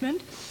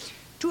resentment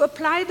to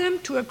apply them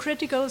to a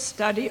critical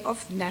study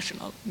of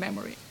national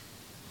memory.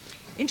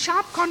 In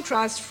sharp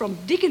contrast from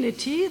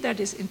dignity that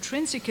is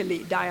intrinsically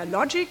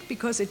dialogic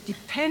because it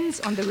depends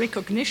on the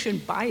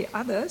recognition by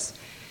others,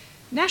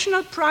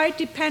 national pride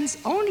depends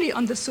only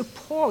on the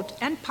support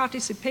and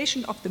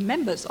participation of the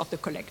members of the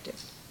collective.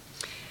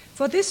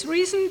 For this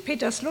reason,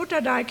 Peter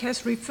Sloterdijk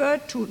has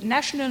referred to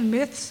national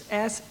myths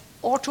as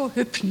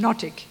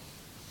auto-hypnotic.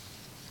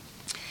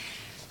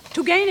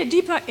 To gain a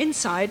deeper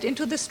insight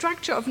into the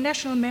structure of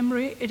national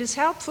memory, it is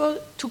helpful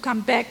to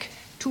come back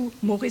to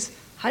Maurice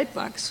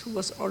Halbwachs, who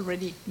was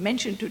already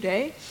mentioned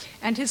today,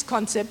 and his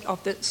concept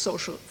of the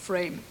social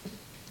frame.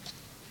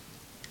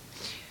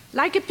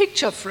 Like a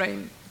picture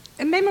frame,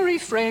 a memory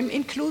frame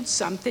includes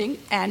something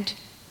and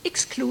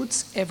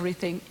excludes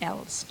everything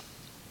else.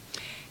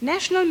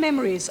 National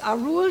memories are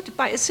ruled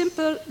by a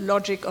simple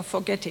logic of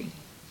forgetting.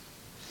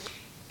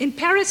 In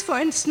Paris, for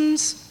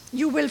instance,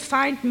 you will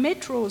find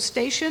metro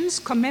stations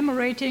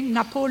commemorating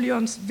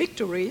Napoleon's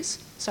victories,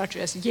 such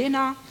as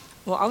Jena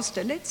or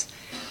Austerlitz,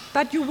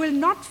 but you will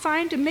not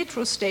find a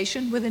metro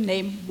station with the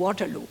name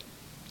Waterloo.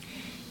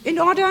 In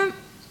order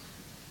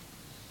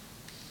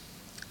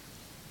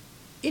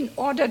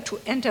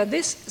to enter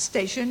this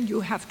station, you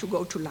have to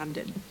go to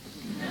London.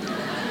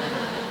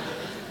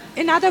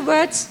 In other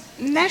words,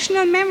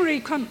 national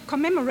memory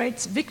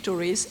commemorates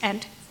victories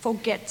and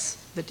forgets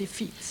the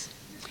defeats.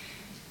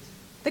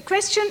 The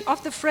question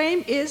of the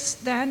frame is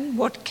then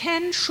what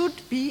can,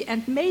 should be,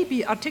 and may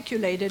be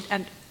articulated,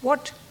 and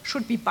what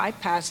should be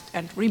bypassed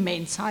and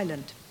remain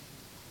silent.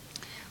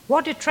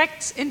 What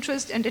attracts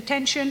interest and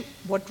attention,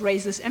 what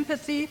raises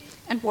empathy,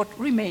 and what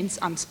remains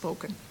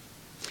unspoken.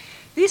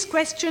 These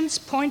questions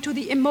point to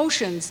the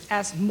emotions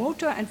as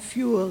motor and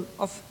fuel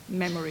of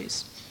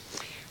memories.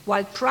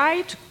 While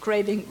pride,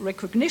 craving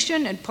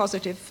recognition, and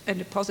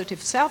a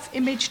positive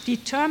self-image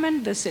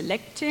determine the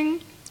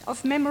selecting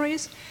of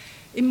memories,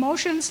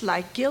 emotions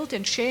like guilt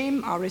and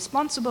shame are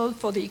responsible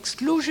for the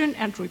exclusion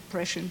and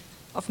repression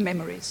of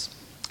memories.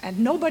 And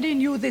nobody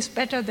knew this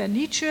better than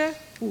Nietzsche,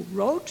 who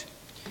wrote,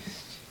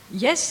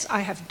 "Yes,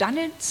 I have done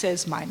it,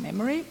 says my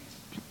memory.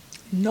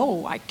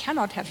 No, I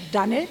cannot have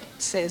done it,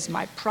 says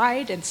my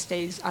pride and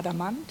stays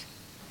adamant.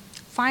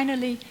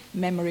 Finally,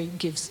 memory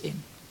gives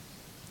in."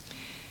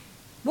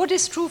 What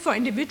is true for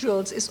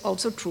individuals is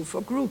also true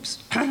for groups.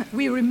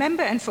 We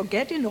remember and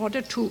forget in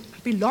order to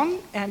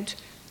belong and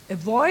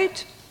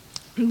avoid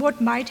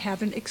what might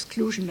have an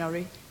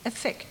exclusionary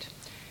effect.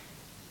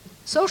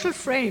 Social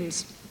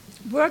frames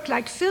work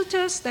like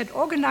filters that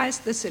organize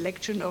the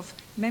selection of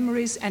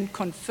memories and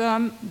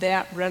confirm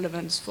their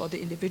relevance for the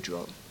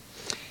individual.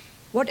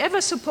 Whatever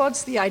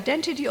supports the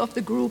identity of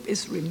the group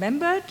is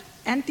remembered,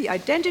 and the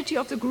identity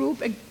of the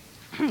group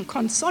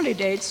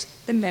consolidates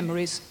the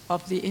memories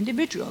of the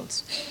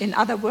individuals. In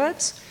other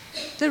words,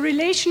 the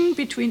relation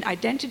between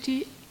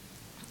identity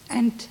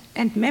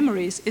and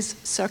memories is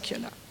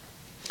circular.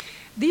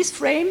 These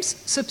frames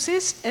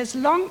subsist as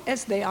long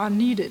as they are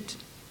needed,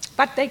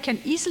 but they can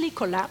easily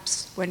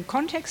collapse when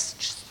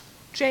contexts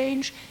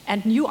change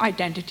and new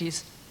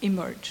identities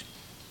emerge.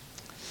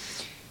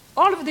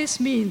 All of this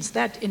means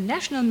that in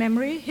national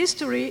memory,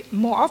 history,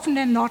 more often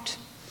than not,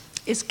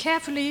 is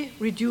carefully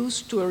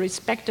reduced to a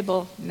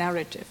respectable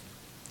narrative.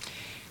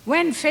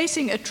 When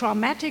facing a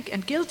traumatic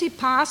and guilty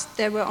past,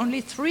 there were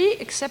only 3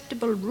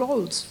 acceptable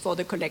roles for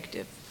the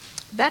collective: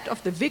 that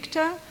of the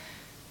victor,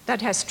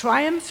 that has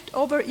triumphed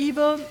over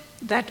evil,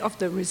 that of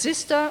the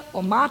resistor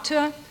or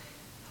martyr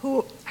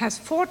who has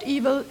fought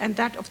evil, and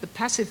that of the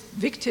passive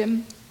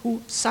victim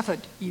who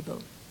suffered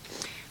evil.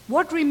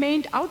 What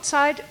remained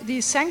outside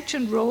these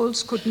sanctioned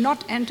roles could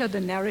not enter the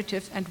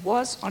narrative and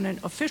was, on an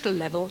official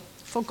level,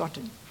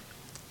 forgotten.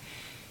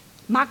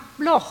 Marc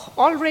Bloch,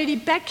 already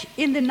back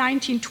in the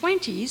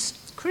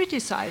 1920s,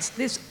 criticized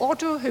this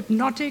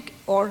auto-hypnotic,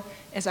 or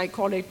as I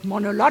call it,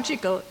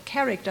 monological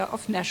character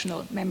of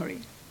national memory.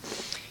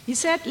 He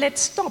said,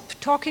 let's stop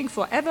talking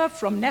forever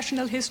from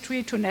national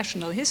history to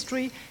national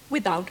history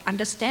without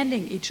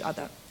understanding each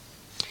other.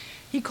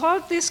 He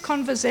called this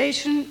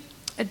conversation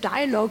a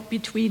dialogue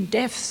between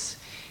deafs,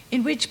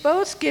 in which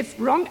both give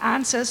wrong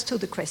answers to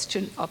the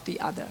question of the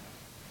other.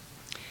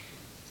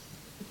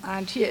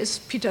 And here is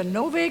Peter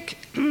Novick,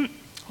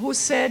 who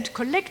said,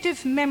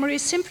 collective memory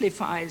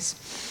simplifies.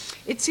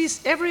 It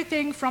sees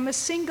everything from a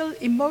single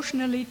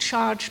emotionally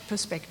charged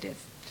perspective.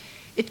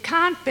 It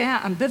can't bear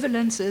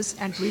ambivalences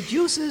and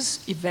reduces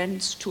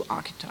events to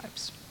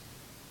archetypes.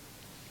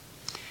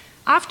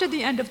 After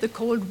the end of the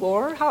Cold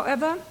War,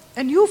 however,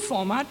 a new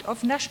format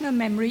of national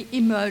memory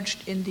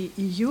emerged in the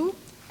EU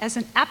as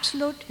an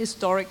absolute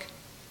historic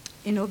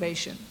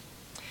innovation.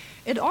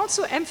 It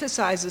also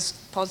emphasizes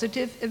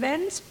positive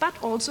events, but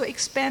also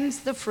expands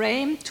the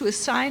frame to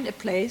assign a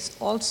place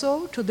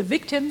also to the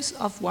victims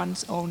of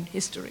one's own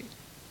history.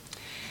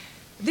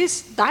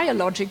 This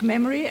dialogic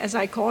memory, as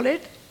I call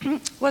it,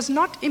 was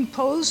not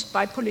imposed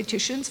by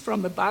politicians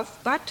from above,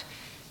 but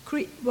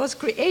was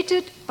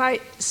created by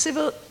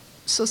civil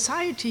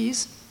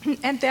societies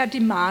and their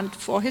demand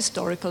for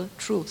historical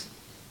truth.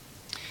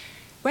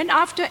 When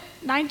after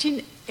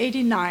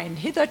 1989,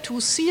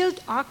 hitherto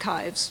sealed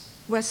archives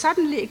were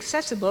suddenly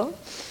accessible,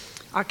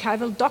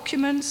 archival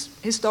documents,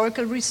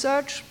 historical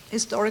research,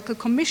 historical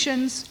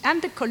commissions,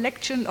 and the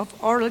collection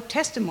of oral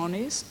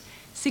testimonies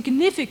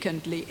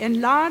significantly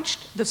enlarged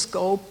the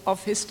scope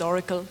of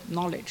historical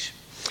knowledge,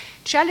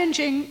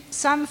 challenging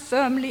some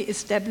firmly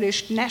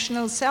established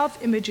national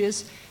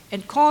self-images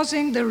and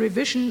causing the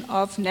revision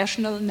of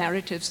national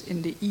narratives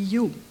in the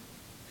EU.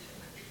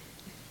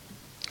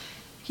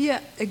 Here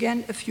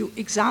again a few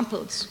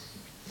examples.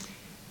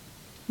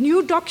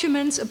 New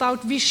documents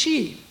about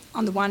Vichy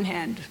on the one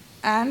hand,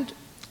 and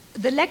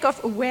the lack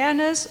of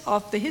awareness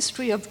of the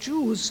history of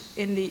Jews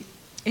in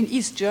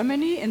East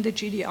Germany, in the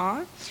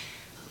GDR,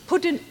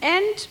 put an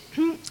end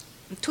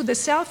to the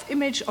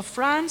self-image of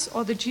France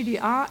or the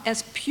GDR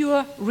as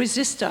pure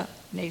resistor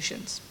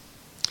nations.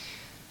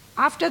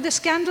 After the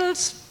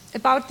scandals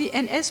about the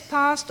NS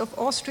past of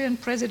Austrian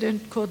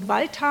President Kurt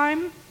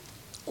Waldheim,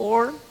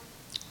 or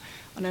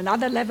on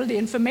another level, the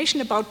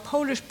information about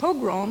Polish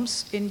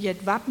pogroms in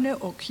Jedwabne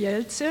or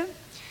Kielce,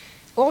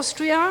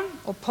 Austria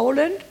or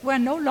Poland were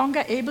no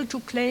longer able to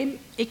claim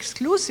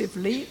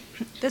exclusively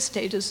the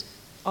status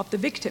of the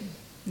victim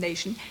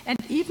nation, and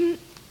even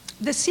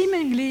the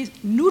seemingly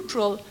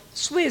neutral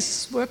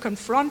Swiss were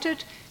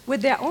confronted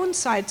with their own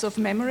sites of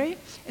memory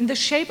in the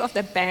shape of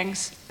their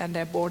banks and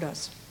their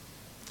borders.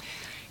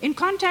 In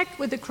contact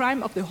with the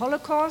crime of the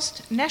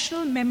Holocaust,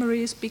 national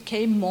memories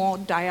became more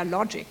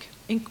dialogic,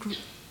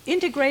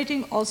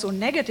 integrating also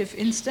negative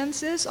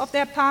instances of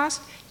their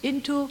past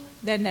into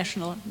their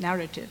national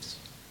narratives.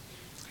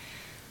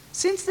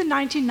 Since the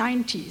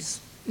 1990s,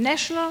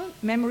 national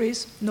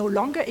memories no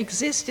longer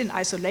exist in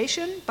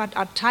isolation, but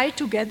are tied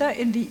together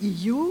in the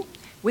EU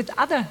with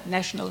other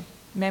national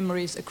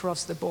memories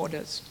across the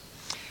borders.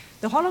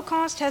 The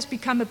Holocaust has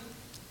become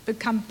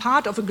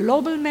part of a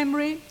global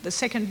memory, the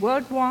Second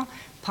World War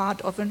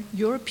part of an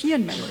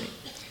European memory.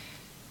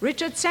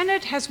 Richard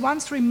Sennett has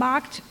once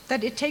remarked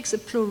that it takes a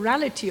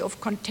plurality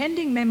of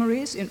contending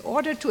memories in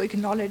order to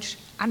acknowledge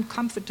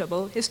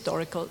uncomfortable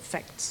historical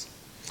facts.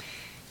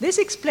 This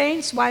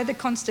explains why the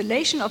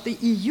constellation of the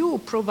EU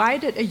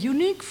provided a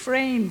unique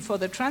frame for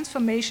the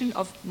transformation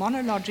of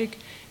monologic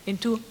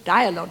into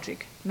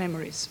dialogic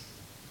memories.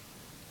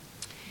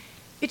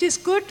 It is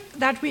good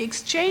that we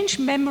exchange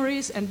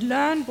memories and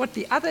learn what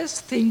the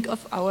others think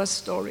of our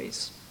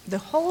stories. The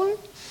whole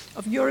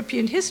of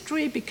European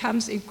history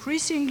becomes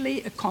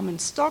increasingly a common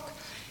stock,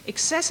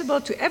 accessible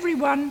to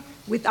everyone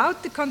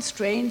without the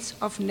constraints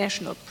of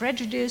national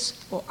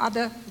prejudice or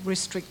other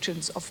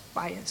restrictions of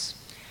bias.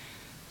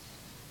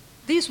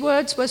 These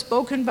words were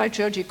spoken by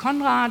Georgi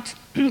Konrad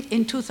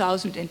in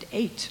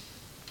 2008.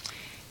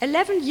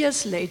 11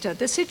 years later,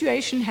 the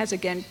situation has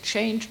again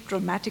changed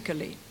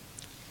dramatically.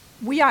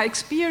 We are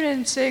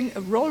experiencing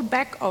a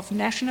rollback of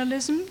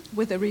nationalism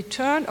with a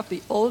return of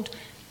the old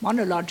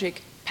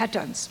monologic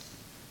patterns.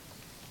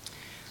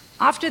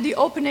 After the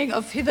opening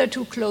of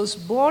hitherto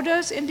closed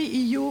borders in the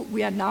EU,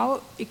 we are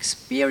now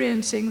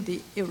experiencing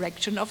the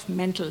erection of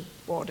mental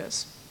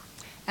borders.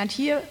 And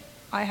here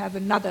I have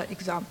another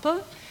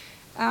example.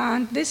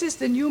 And this is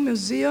the new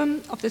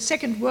Museum of the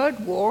Second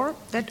World War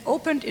that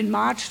opened in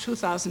March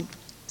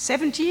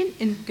 2017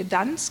 in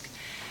Gdansk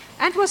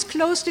and was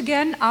closed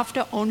again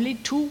after only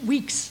 2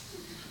 weeks.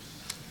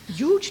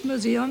 Huge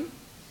museum,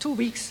 2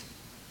 weeks.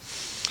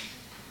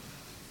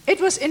 It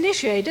was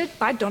initiated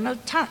by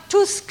Donald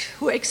Tusk,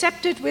 who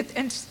accepted with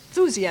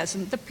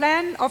enthusiasm the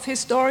plan of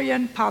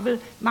historian Pavel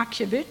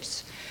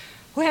Markiewicz,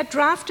 who had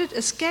drafted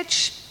a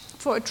sketch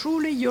for a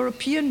truly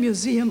European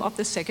museum of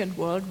the Second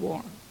World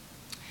War.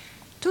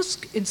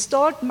 Tusk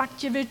installed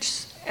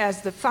Markiewicz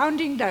as the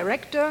founding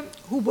director,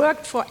 who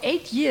worked for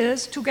 8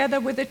 years together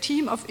with a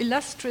team of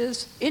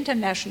illustrious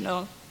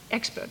international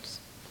experts.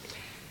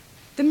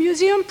 The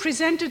museum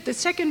presented the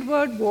Second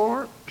World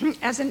War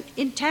as an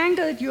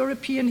entangled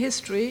European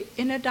history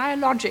in a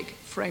dialogic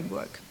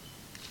framework,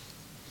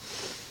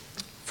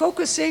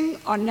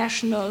 focusing on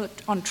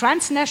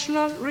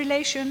transnational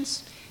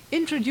relations,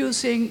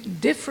 introducing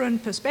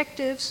different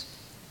perspectives,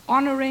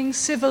 honoring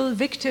civil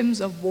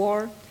victims of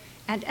war,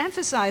 and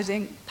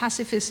emphasizing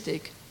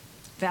pacifistic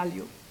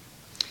value.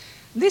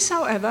 This,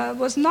 however,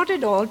 was not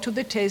at all to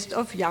the taste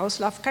of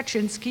Jaroslaw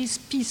Kaczynski's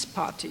Peace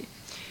Party.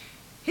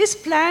 His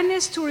plan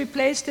is to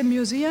replace the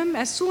museum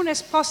as soon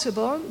as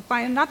possible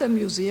by another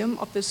museum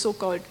of the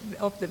so-called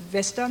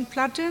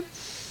Westernplatte,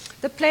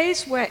 the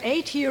place where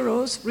 8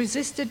 heroes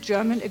resisted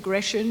German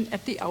aggression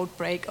at the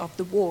outbreak of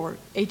the war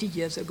 80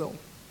 years ago.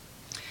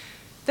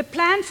 The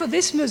plan for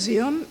this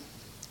museum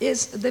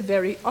is the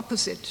very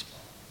opposite.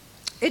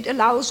 It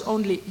allows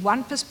only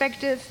one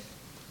perspective,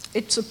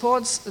 it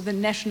supports the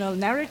national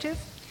narrative,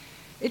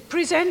 it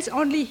presents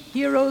only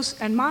heroes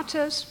and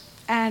martyrs,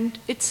 and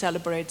it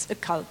celebrates a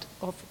cult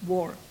of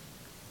war.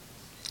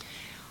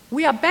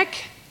 We are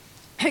back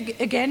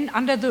again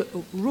under the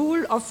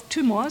rule of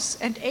tumors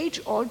and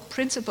age-old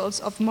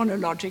principles of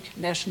monologic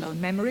national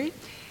memory,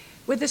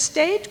 with the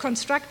state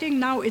constructing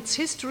now its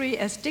history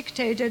as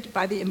dictated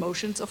by the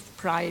emotions of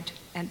pride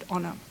and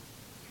honor.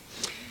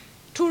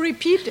 To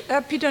repeat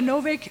Peter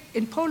Nowak,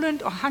 in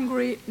Poland or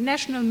Hungary,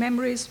 national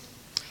memories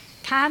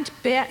can't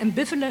bear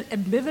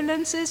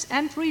ambivalences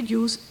and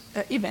reduce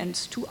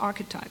events to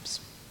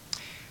archetypes.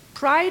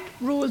 Pride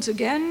rules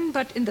again,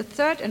 but in the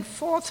third and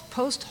fourth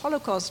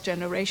post-Holocaust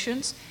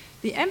generations,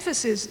 the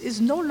emphasis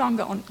is no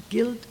longer on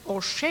guilt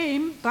or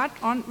shame, but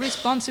on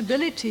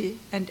responsibility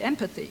and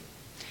empathy.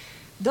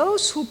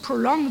 Those who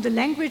prolong the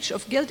language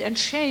of guilt and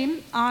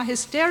shame are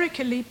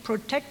hysterically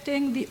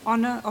protecting the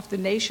honor of the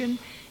nation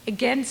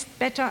against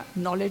better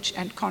knowledge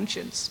and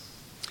conscience.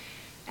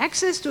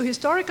 Access to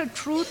historical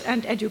truth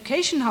and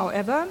education,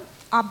 however,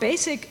 are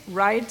basic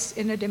rights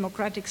in a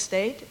democratic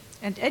state,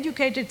 and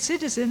educated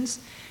citizens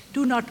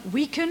do not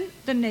weaken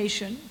the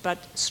nation, but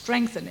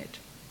strengthen it.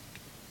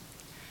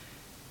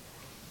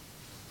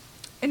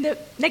 In the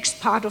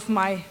next part of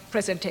my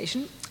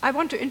presentation, I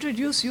want to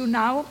introduce you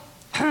now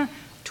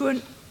to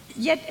an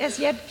as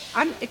yet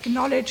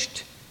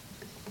unacknowledged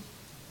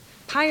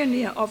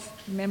pioneer of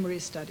memory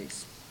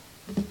studies.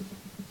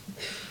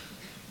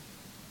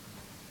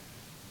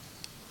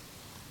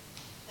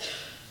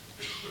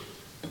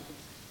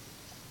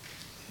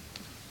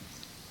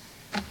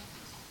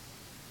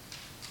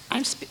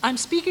 I'm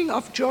speaking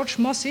of George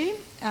Mosse,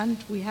 and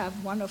we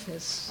have one of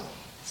his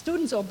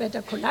students, or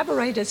better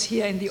collaborators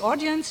here in the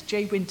audience,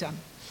 Jay Winter,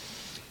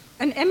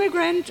 an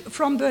immigrant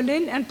from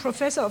Berlin and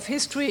professor of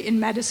history in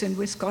Madison,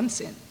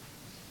 Wisconsin.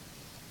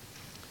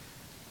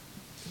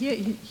 Here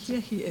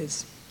he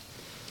is.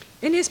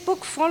 In his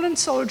book, Fallen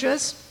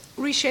Soldiers,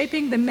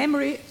 Reshaping the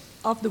Memory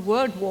of the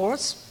World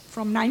Wars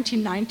from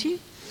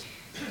 1990,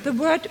 the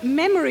word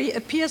memory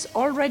appears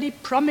already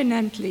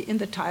prominently in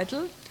the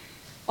title,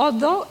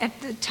 although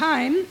at the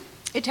time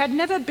it had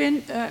neither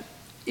been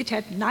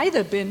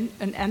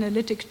an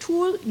analytic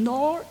tool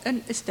nor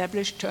an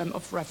established term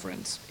of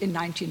reference in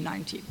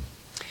 1990.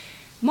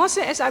 Mosse,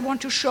 as I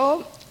want to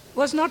show,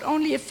 was not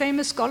only a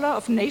famous scholar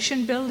of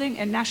nation building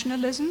and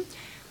nationalism,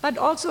 but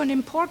also an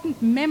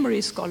important memory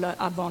scholar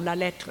avant la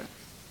lettre.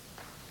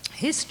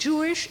 His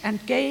Jewish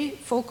and gay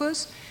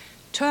focus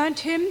turned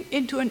him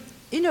into an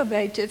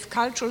innovative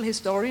cultural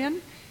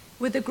historian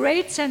with a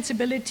great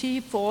sensibility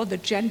for the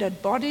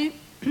gendered body,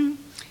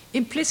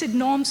 implicit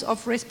norms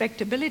of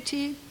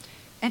respectability,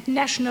 and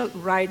national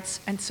rights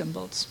and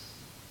symbols.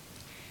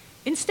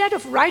 Instead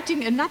of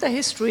writing another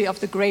history of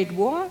the Great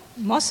War,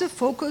 Mosse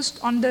focused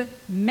on the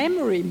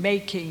memory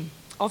making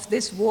of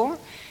this war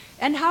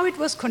and how it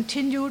was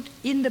continued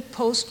in the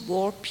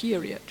post-war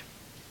period.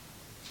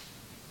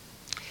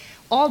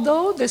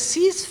 Although the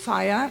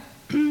ceasefire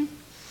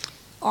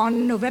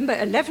on November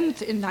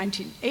 11th in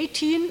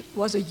 1918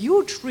 was a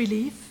huge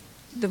relief,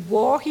 the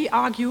war, he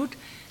argued,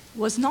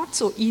 was not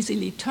so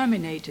easily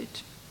terminated.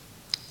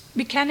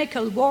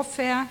 Mechanical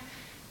warfare,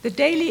 the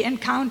daily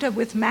encounter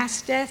with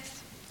mass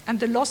death, and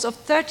the loss of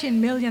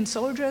 13 million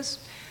soldiers,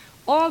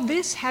 all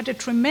this had a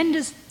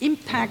tremendous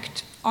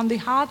impact on the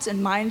hearts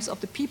and minds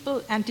of the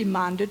people and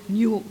demanded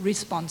new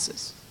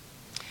responses.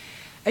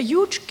 A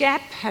huge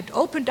gap had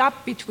opened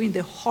up between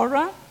the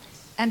horror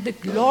and the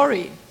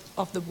glory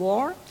of the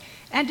war,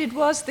 and it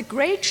was the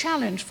great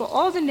challenge for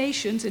all the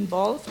nations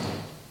involved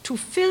to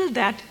fill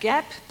that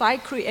gap by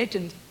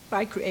creating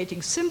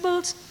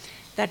symbols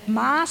that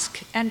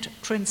mask and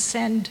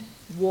transcend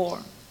war,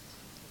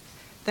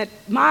 that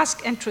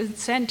mask and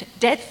transcend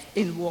death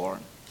in war,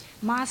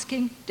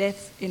 masking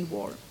death in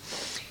war.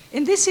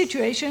 In this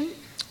situation,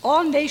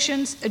 all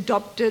nations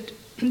adopted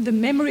the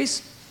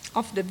memories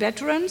of the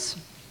veterans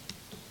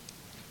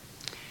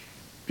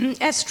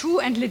as true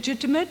and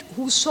legitimate,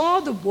 who saw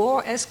the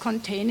war as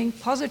containing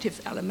positive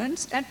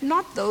elements and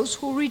not those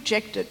who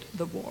rejected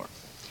the war.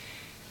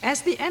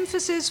 As the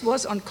emphasis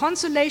was on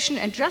consolation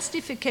and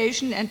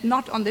justification and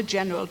not on the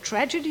general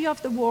tragedy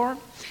of the war,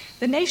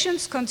 the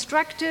nations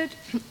constructed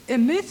a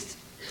myth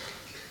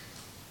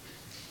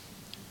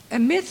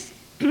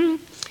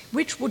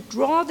which would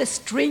draw the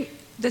sting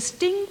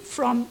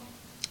from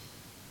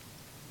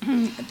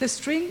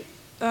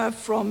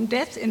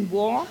death in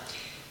war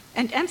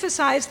and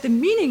emphasize the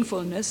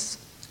meaningfulness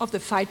of the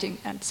fighting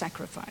and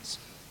sacrifice.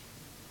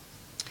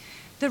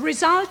 The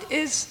result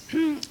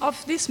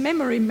of this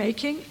memory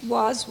making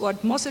was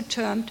what Mosse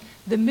termed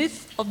the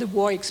myth of the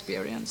war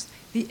experience,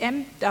 the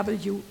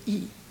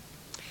MWE.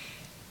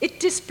 It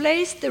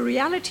displaced the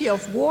reality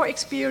of war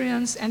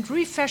experience and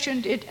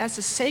refashioned it as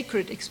a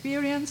sacred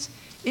experience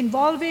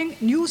involving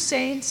new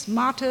saints,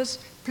 martyrs,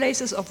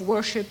 places of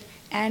worship,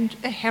 and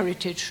a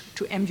heritage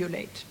to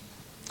emulate.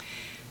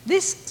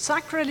 This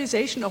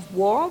sacralization of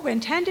war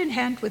went hand in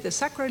hand with the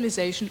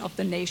sacralization of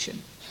the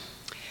nation.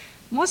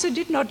 Mosse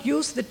did not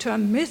use the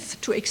term myth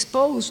to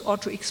expose or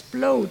to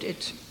explode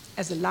it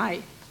as a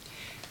lie.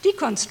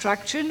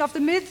 Deconstruction of the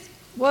myth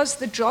was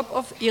the job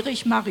of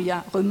Erich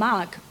Maria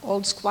Remarque,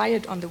 old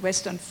squire on the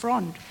Western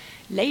Front,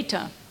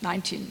 later,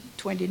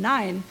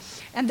 1929,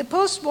 and the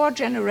post-war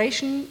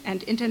generation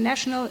and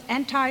international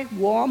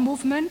anti-war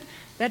movement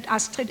that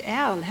Astrid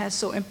Erl has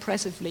so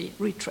impressively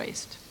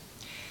retraced.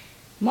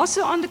 Mosse,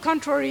 on the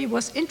contrary,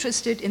 was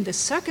interested in the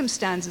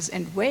circumstances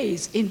and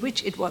ways in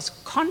which it was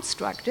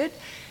constructed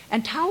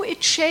and how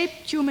it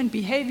shaped human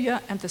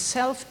behavior and the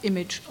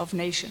self-image of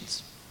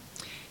nations.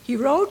 He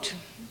wrote,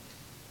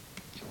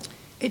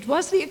 "It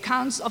was the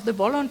accounts of the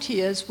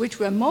volunteers which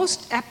were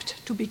most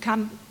apt to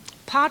become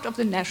part of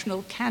the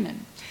national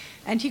canon,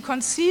 and he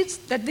concedes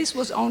that this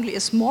was only a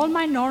small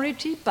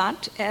minority,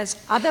 but as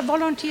other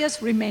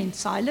volunteers remained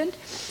silent,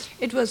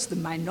 it was the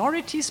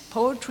minority's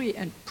poetry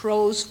and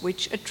prose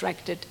which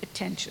attracted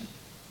attention."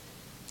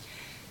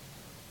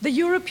 The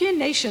European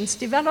nations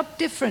developed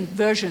different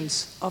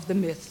versions of the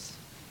myth.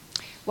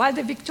 While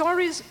the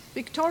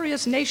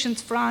victorious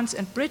nations France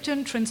and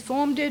Britain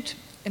transformed it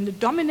in the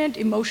dominant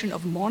emotion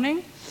of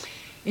mourning,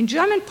 in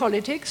German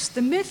politics,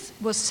 the myth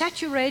was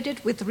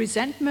saturated with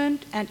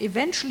resentment and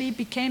eventually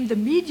became the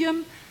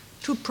medium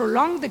to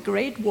prolong the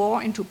Great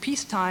War into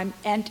peacetime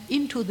and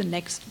into the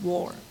next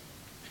war.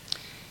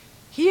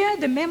 Here,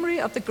 the memory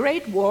of the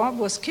Great War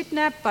was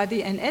kidnapped by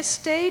the NS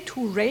state,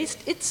 who raised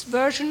its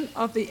version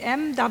of the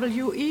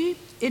MWE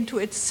into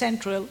its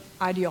central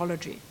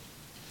ideology.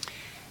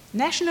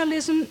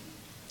 Nationalism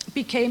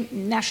became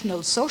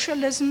National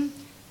Socialism,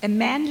 a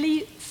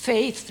manly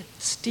faith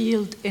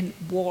steeled in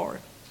war,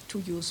 to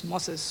use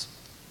Mosse's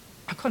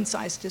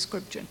concise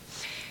description.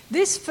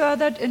 This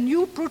furthered a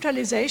new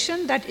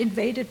brutalization that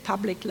invaded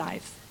public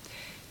life.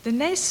 The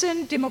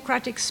nascent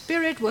democratic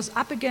spirit was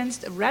up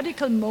against a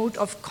radical mode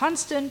of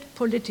constant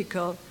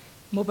political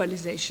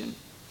mobilization.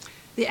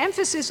 The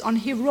emphasis on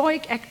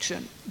heroic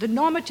action, the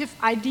normative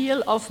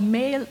ideal of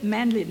male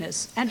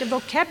manliness, and a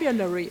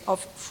vocabulary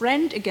of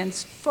friend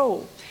against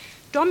foe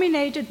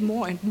dominated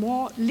more and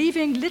more,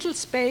 leaving little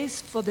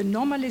space for the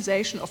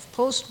normalization of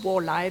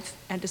post-war life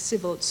and a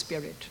civil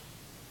spirit.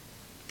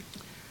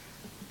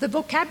 The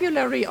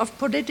vocabulary of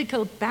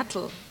political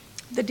battle,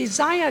 the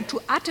desire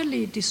to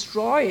utterly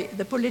destroy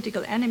the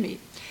political enemy,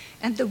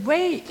 and the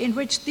way in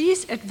which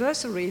these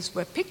adversaries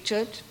were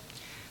pictured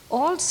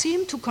all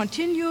seem to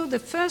continue the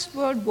First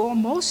World War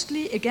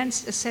mostly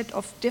against a set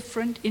of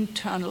different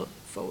internal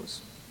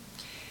foes.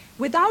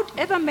 Without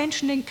ever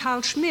mentioning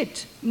Carl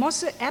Schmitt,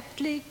 Mosse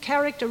aptly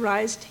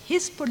characterized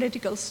his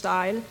political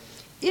style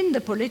in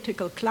the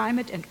political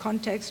climate and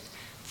context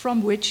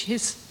from which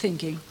his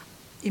thinking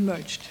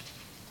emerged.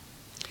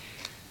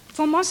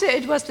 For Mosse,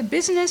 it was the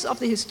business of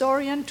the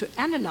historian to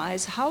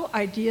analyze how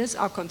ideas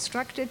are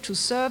constructed to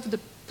serve the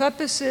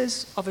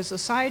purposes of a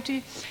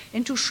society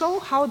and to show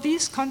how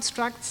these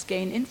constructs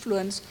gain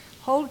influence,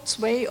 hold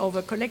sway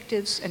over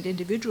collectives and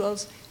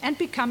individuals, and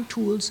become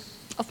tools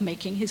of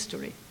making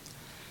history.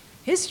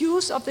 His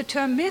use of the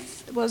term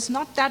myth was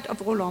not that of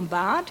Roland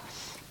Barthes,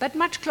 but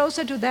much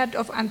closer to that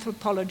of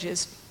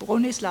anthropologist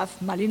Bronislaw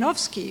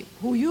Malinowski,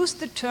 who used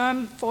the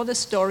term for the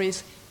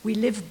stories we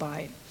live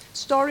by,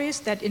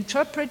 stories that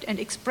interpret and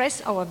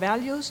express our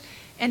values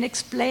and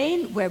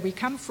explain where we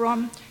come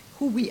from,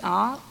 who we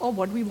are, or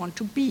what we want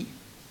to be.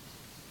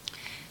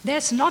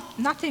 There's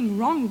nothing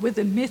wrong with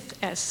the myth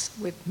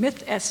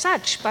as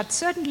such, but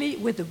certainly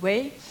with the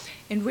way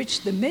in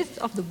which the myth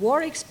of the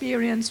war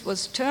experience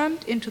was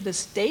turned into the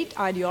state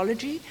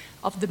ideology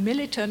of the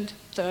militant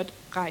Third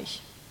Reich.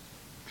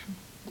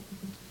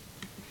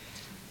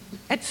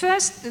 At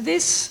first,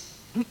 this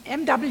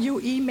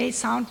MWE may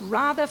sound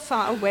rather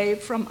far away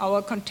from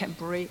our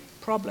contemporary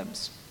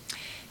problems.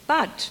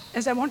 But,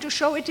 as I want to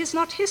show, it is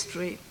not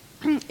history,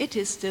 it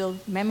is still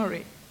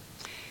memory.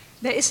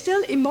 There is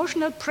still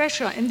emotional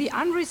pressure in the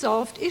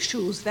unresolved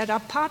issues that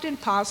are part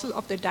and parcel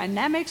of the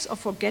dynamics of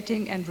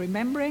forgetting and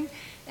remembering,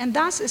 and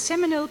thus a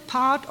seminal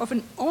part of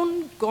an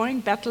ongoing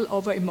battle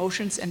over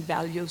emotions and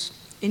values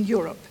in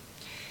Europe.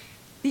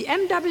 The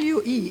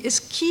MWE is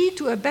key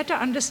to a better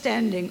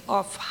understanding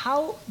of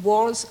how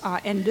wars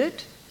are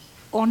ended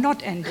or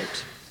not ended.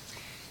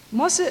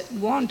 Mosse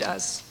warned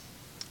us,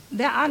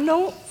 there are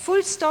no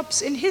full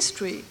stops in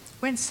history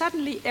when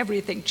suddenly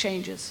everything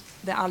changes.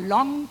 There are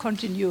long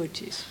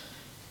continuities.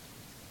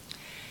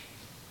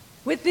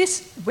 With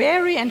this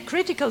wary and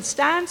critical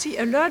stance, he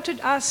alerted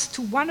us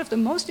to one of the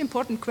most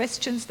important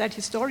questions that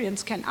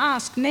historians can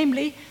ask,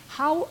 namely,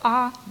 how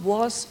are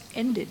wars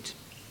ended?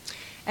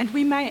 And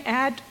we may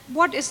add,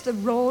 what is the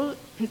role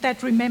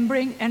that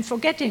remembering and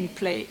forgetting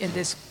play in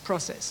this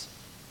process?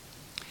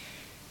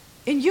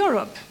 In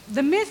Europe,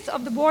 the myth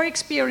of the war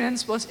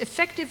experience was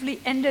effectively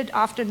ended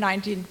after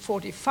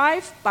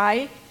 1945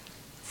 by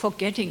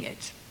forgetting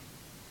it.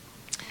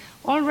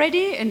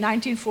 Already in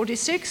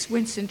 1946,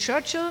 Winston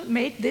Churchill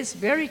made this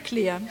very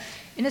clear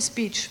in a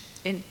speech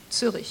in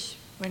Zurich,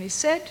 when he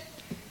said,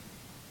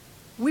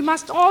 "We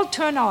must all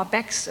turn our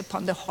backs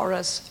upon the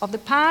horrors of the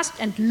past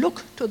and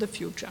look to the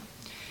future.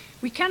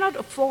 We cannot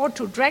afford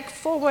to drag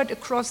forward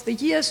across the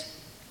years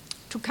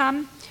to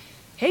come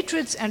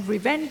hatreds and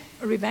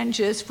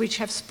revenges which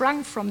have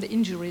sprung from the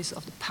injuries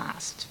of the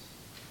past.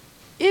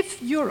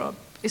 If Europe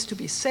is to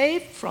be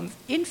saved from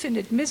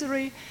infinite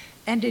misery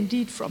and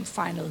indeed from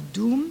final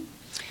doom,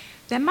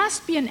 there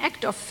must be an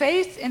act of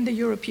faith in the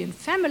European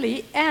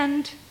family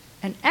and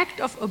an act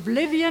of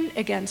oblivion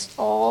against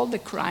all the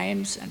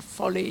crimes and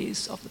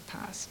follies of the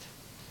past."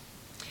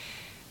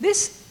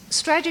 This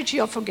strategy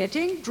of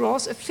forgetting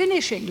draws a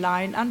finishing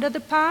line under the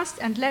past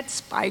and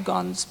lets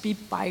bygones be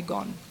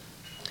bygone.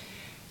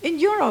 In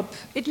Europe,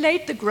 it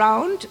laid the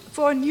ground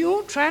for a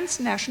new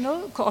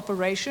transnational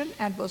cooperation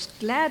and was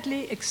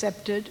gladly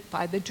accepted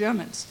by the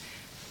Germans.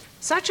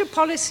 Such a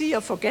policy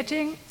of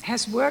forgetting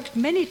has worked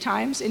many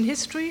times in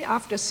history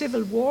after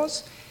civil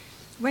wars,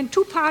 when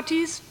two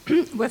parties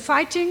were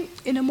fighting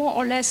in a more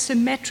or less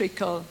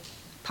symmetrical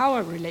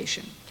power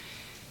relation.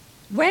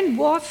 When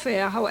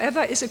warfare,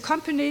 however, is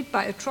accompanied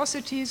by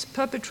atrocities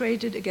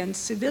perpetrated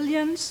against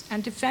civilians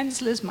and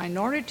defenseless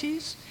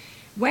minorities,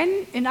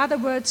 when, in other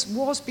words,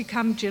 wars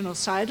become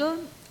genocidal,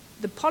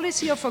 the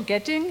policy of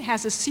forgetting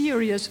has a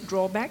serious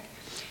drawback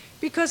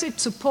because it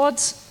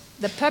supports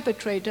the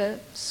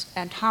perpetrators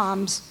and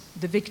harms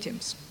the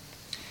victims.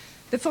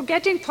 The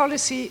forgetting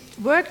policy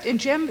worked in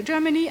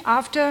Germany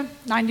after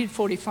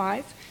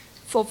 1945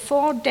 for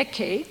 4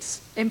 decades,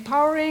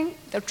 empowering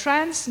the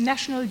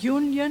transnational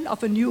union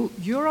of a new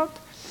Europe,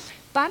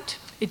 but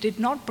it did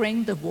not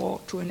bring the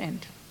war to an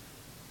end.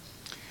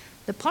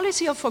 The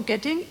policy of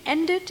forgetting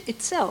ended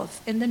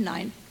itself in the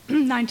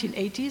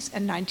 1980s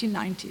and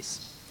 1990s.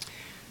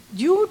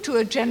 Due to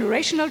a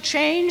generational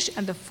change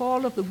and the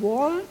fall of the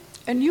wall,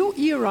 a new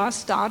era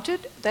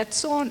started that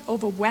saw an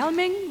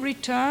overwhelming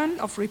return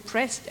of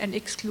repressed and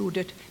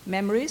excluded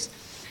memories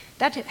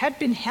that had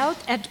been held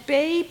at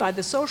bay by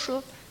the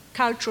social,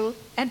 cultural,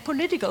 and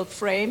political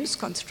frames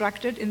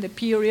constructed in the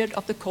period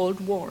of the Cold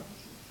War.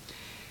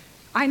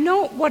 I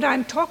know what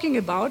I'm talking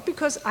about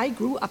because I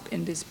grew up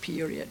in this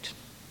period.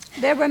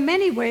 There were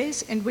many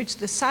ways in which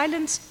the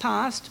silenced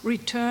past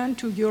returned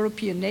to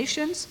European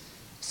nations,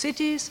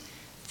 cities,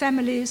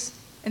 families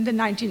in the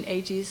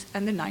 1980s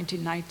and the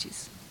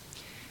 1990s.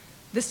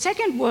 The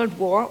Second World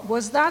War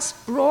was thus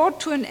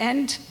brought to an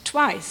end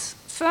twice,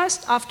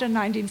 first after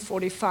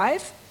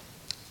 1945,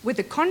 with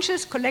the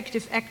conscious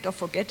collective act of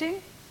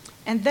forgetting,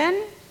 and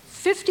then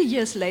 50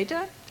 years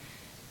later,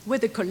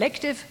 with the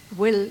collective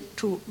will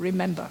to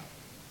remember.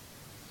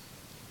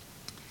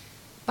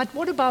 But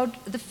what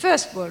about the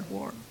First World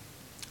War?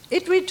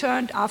 It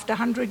returned after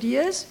 100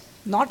 years,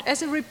 not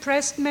as a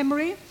repressed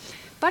memory,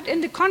 but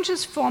in the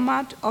conscious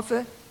format of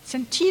a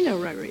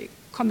centenary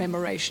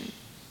commemoration.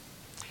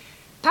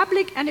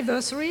 Public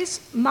anniversaries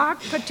mark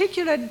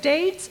particular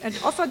dates and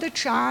offer the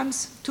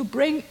chance to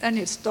bring an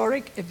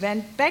historic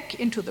event back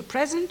into the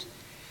present,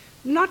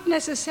 not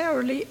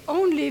necessarily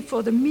only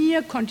for the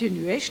mere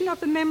continuation of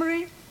the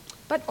memory,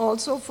 but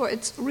also for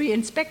its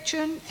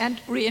reinspection and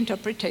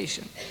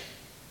reinterpretation.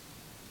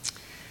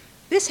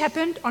 This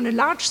happened on a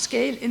large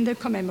scale in the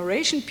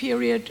commemoration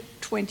period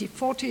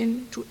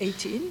 2014 to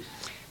 18,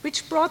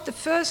 which brought the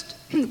First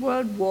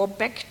World War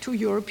back to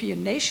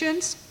European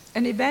nations,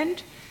 an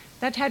event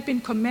that had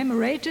been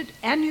commemorated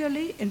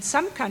annually in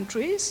some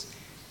countries,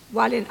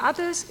 while in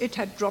others it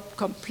had dropped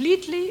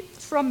completely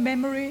from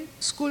memory,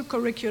 school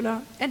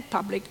curricula, and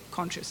public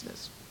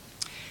consciousness.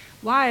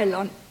 While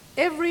on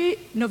every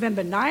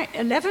November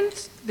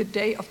 11th, the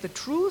day of the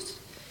truce,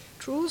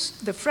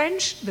 the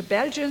French, the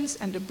Belgians,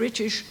 and the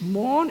British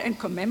mourn and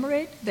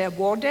commemorate their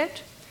war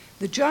dead,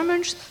 the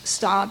Germans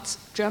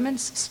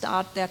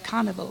start their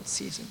carnival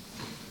season.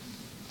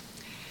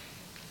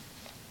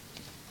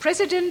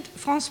 President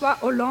François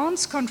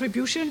Hollande's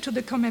contribution to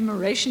the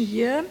commemoration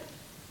year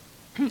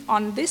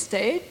on this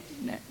day,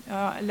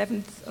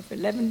 11th of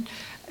 11,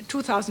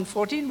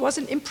 2014, was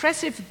an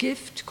impressive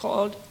gift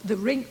called the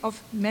Ring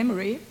of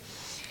Memory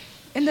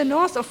in the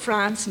north of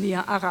France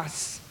near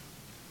Arras.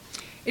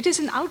 It is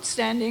an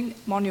outstanding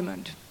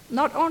monument,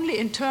 not only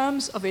in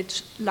terms of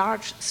its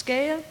large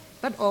scale,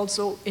 but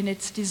also in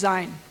its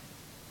design.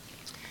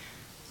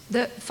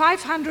 The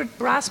 500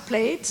 brass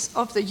plates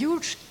of the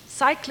huge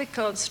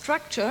cyclical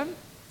structure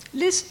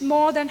list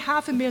more than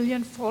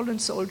 500,000 fallen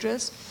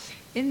soldiers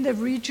in the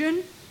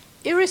region,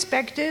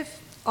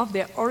 irrespective of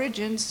their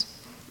origins,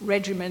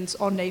 regiments,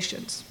 or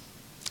nations,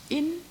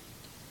 in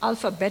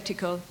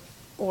alphabetical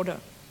order.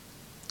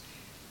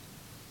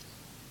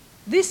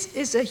 This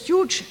is a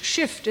huge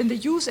shift in the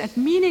use and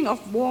meaning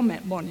of war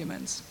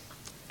monuments.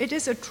 It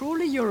is a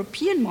truly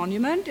European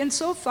monument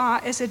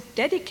insofar as it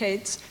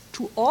dedicates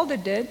to all the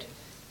dead.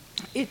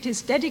 It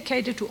is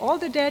dedicated to all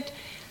the dead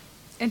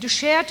and to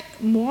shared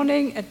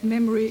mourning and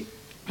memory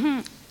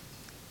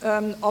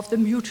of the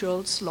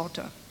mutual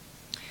slaughter.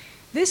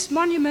 This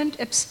monument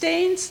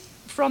abstains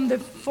from the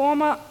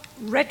former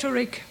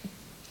rhetoric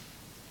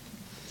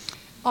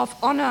of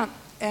honor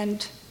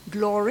and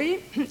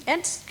glory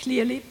and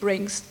clearly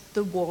brings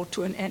the war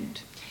to an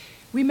end.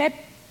 We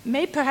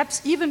may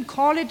perhaps even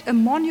call it a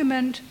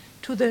monument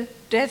to the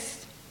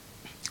death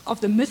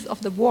of the myth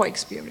of the war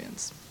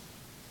experience.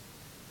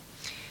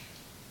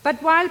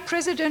 But while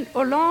President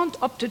Hollande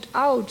opted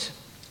out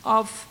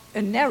of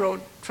a narrow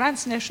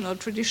transnational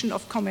tradition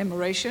of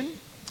commemoration,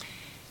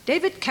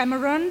 David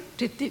Cameron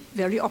did the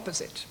very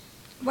opposite.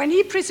 When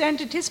he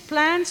presented his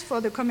plans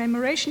for the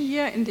commemoration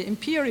year in the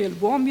Imperial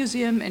War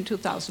Museum in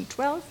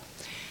 2012,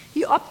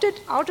 he opted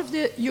out of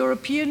the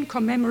European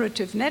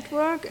Commemorative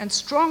Network and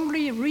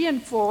strongly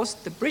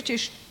reinforced the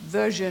British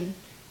version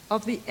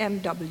of the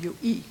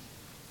MWE.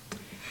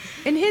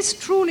 In his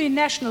truly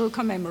national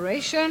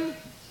commemoration,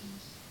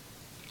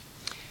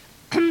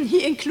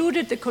 he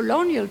included the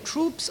colonial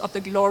troops of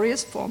the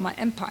glorious former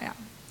empire.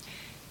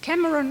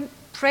 Cameron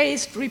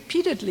praised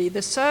repeatedly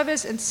the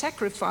service and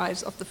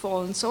sacrifice of the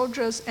fallen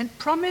soldiers and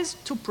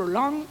promised to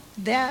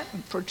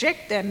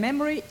project their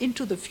memory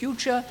into the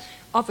future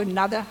of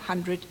another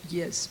 100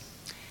 years.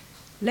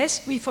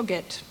 Lest we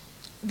forget,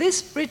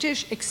 this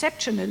British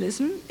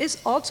exceptionalism is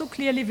also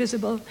clearly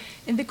visible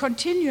in the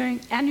continuing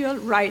annual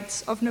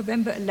rites of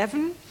November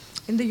 11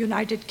 in the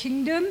United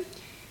Kingdom,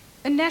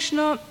 a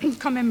national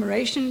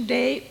commemoration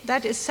day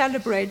that is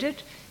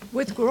celebrated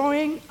with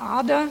growing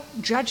ardor,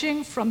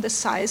 judging from the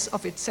size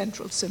of its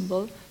central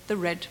symbol, the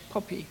red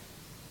poppy.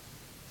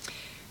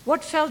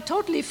 What fell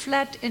totally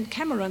flat in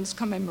Cameron's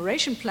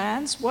commemoration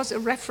plans was a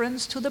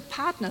reference to the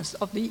partners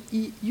of the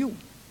EU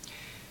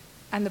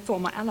and the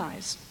former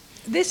allies.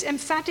 This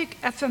emphatic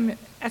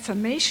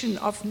affirmation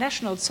of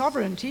national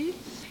sovereignty,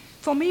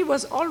 for me,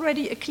 was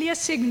already a clear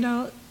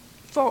signal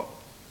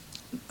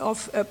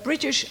of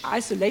British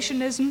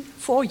isolationism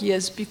 4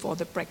 years before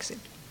the Brexit.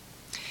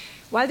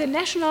 While the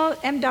national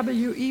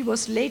MWE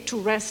was laid to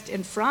rest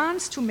in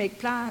France to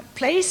make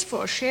place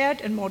for a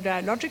shared and more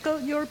dialogical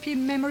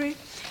European memory,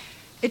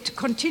 it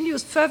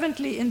continues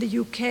fervently in the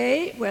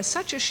UK, where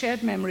such a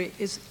shared memory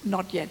is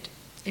not yet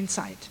in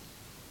sight.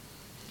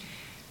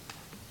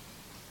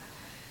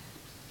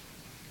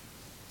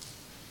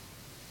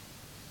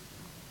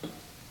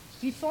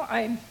 Before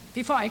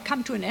I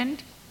come to an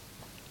end,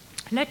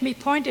 let me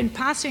point in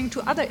passing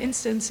to other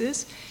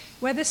instances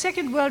where the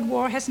Second World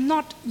War has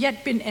not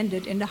yet been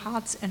ended in the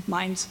hearts and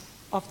minds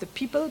of the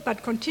people,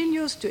 but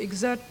continues to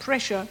exert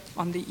pressure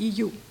on the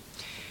EU.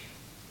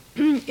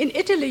 In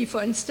Italy,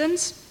 for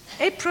instance,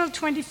 April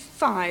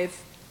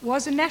 25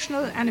 was a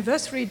national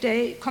anniversary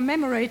day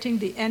commemorating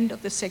the end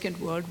of the Second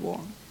World War.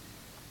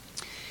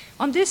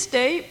 On this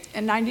day,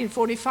 in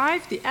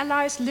 1945, the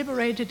Allies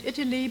liberated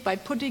Italy by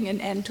putting an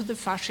end to the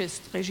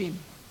fascist regime.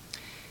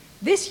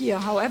 This year,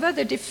 however,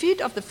 the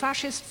defeat of the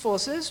fascist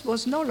forces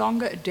was no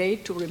longer a day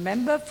to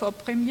remember for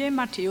Premier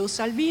Matteo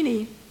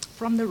Salvini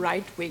from the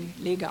right-wing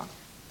Lega.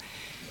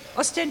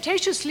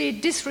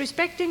 Ostentatiously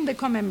disrespecting the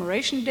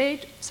commemoration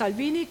date,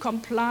 Salvini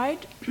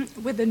complied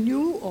with a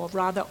new, or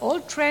rather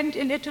old, trend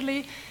in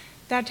Italy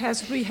that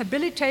has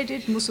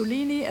rehabilitated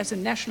Mussolini as a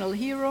national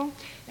hero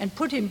and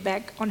put him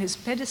back on his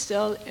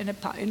pedestal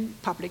in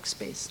public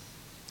space.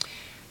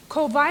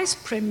 Co-vice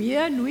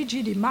premier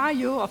Luigi Di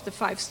Maio of the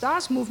Five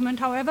Stars movement,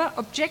 however,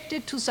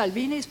 objected to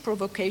Salvini's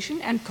provocation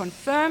and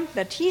confirmed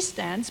that he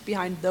stands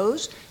behind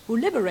those who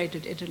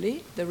liberated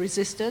Italy, the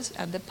resistors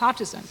and the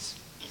partisans.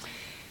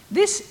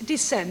 This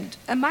dissent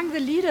among the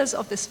leaders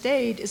of the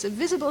state is a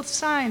visible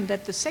sign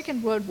that the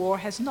Second World War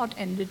has not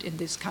ended in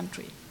this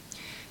country.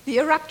 The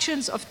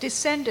eruptions of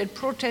dissent and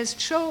protest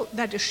show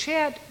that a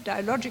shared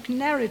dialogic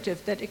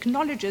narrative that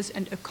acknowledges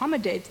and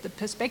accommodates the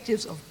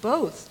perspectives of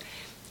both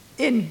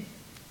in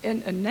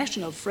a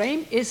national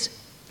frame is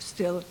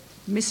still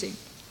missing.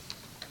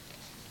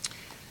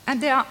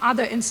 And there are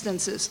other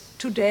instances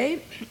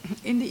today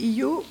in the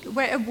EU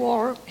where a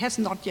war has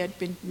not yet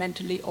been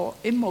mentally or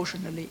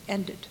emotionally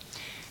ended.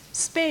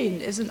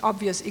 Spain is an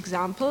obvious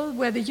example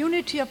where the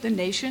unity of the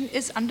nation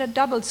is under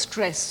double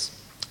stress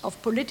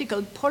of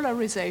political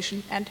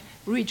polarization and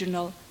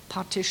regional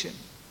partition.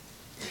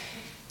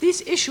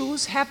 These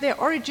issues have their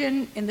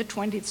origin in the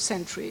 20th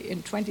century,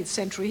 in 20th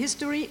century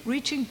history,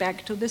 reaching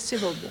back to the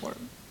Civil War.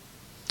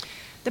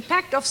 The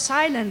Pact of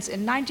Silence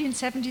in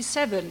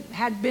 1977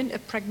 had been a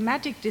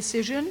pragmatic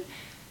decision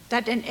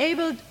that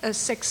enabled a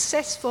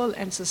successful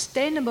and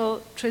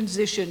sustainable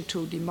transition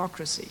to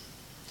democracy.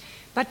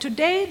 But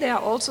today there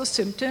are also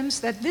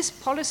symptoms that this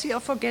policy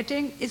of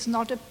forgetting is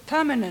not a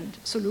permanent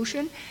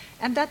solution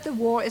and that the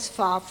war is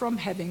far from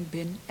having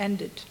been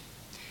ended.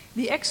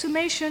 The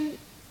exhumation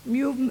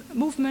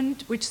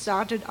movement, which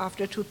started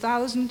after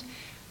 2000,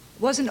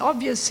 was an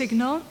obvious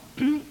signal,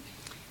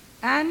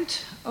 and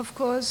of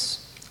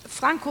course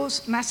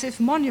Franco's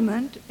massive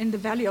monument in the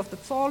Valley of the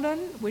Fallen,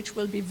 which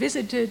will be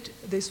visited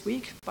this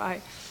week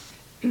by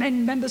many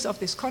members of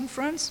this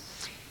conference,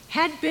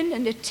 had been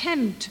an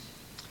attempt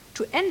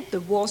to end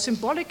the war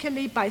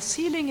symbolically by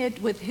sealing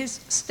it with his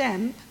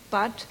stamp,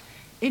 but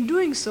in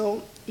doing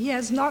so, he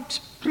has not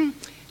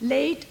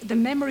laid the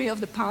memory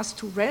of the past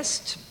to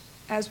rest,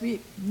 as we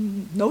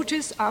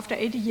notice after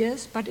 80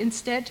 years, but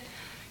instead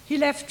he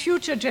left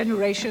future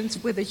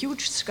generations with a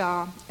huge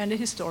scar and a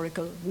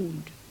historical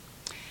wound.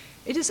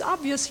 It is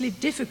obviously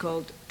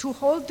difficult to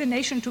hold the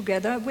nation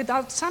together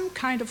without some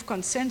kind of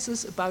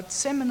consensus about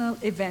seminal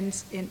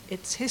events in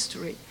its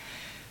history.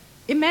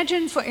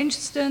 Imagine, for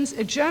instance,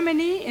 a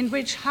Germany in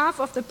which half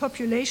of the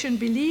population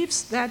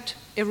believes that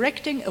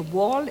erecting a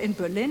wall in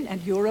Berlin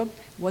and Europe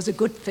was a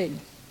good thing.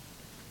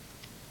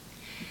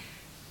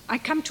 I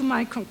come to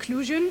my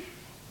conclusion.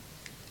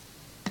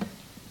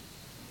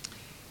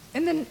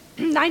 In the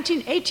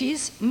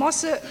 1980s,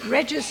 Mosse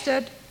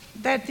registered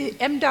that the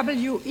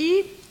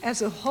MWE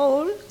as a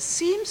whole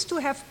seems to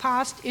have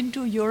passed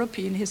into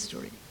European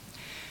history.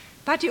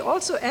 But he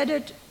also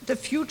added, the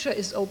future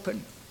is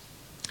open.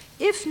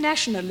 If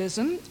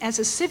nationalism as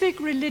a civic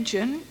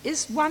religion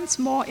is once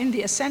more in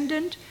the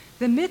ascendant,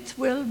 the myth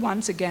will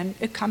once again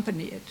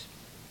accompany it.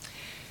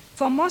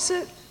 For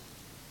Mosse,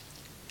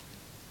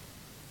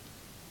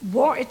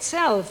 war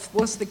itself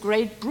was the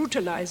great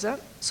brutalizer,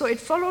 so it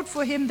followed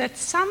for him that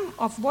some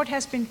of what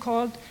has been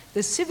called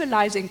the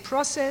civilizing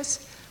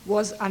process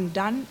was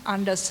undone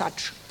under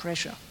such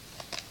pressure.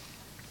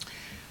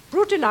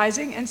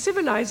 Brutalizing and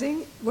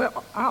civilizing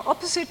are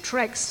opposite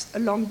tracks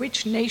along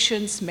which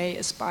nations may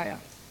aspire.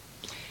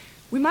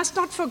 We must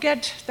not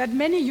forget that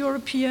many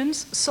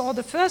Europeans saw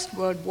the First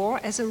World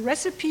War as a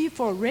recipe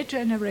for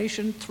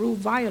regeneration through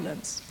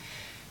violence.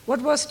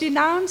 What was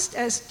denounced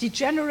as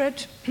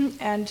degenerate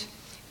and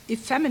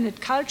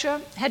effeminate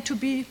culture had to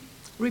be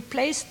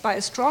replaced by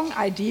a strong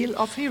ideal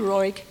of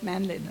heroic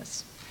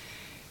manliness.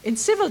 In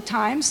civil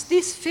times,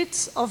 these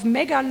fits of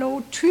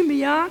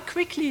megalothymia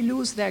quickly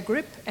lose their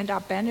grip and are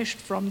banished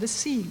from the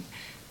scene.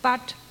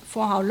 But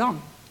for how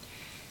long?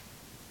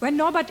 When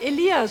Norbert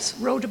Elias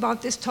wrote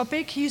about this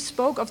topic, he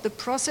spoke of the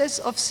process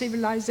of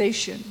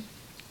civilization.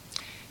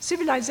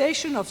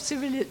 Civilization of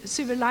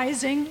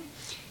civilizing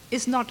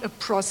is not a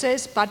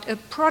process, but a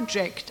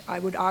project, I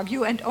would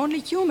argue, and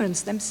only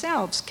humans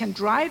themselves can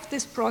drive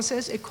this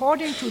process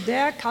according to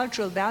their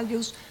cultural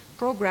values,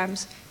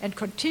 programs, and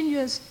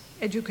continuous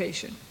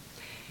education.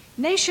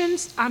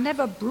 Nations are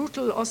never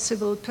brutal or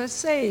civil per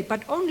se,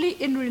 but only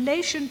in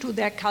relation to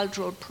their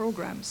cultural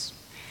programs.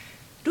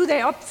 Do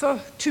they opt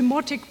for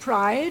tumotic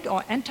pride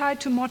or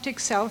anti-tumotic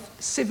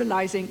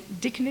self-civilizing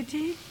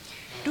dignity?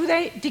 Do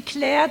they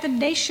declare the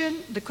nation,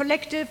 the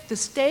collective, the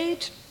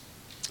state,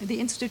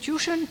 the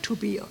institution to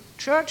be a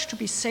church, to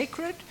be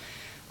sacred?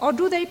 Or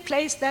do they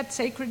place that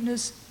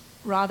sacredness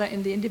rather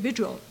in the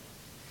individual?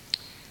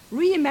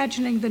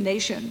 Reimagining the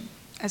nation,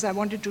 as I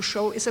wanted to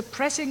show, is a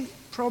pressing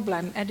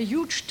problem and a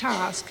huge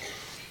task,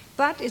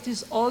 but it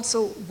is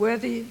also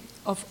worthy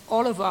of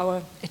all of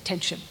our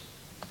attention.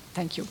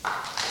 Thank you.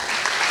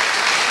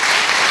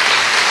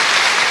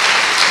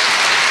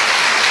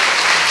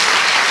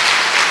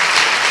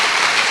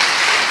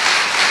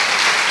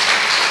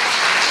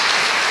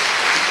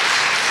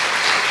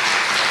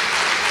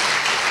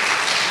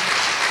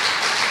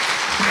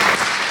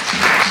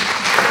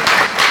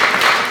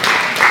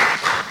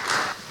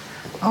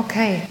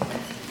 Okay,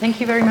 thank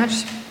you very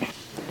much,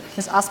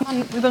 Ms.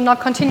 Assmann. We will now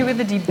continue with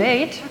the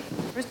debate.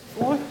 First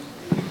of all,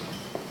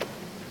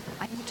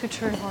 I need to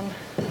turn on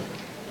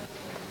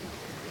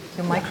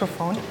your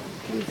microphone,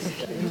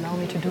 if you allow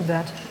me to do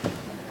that.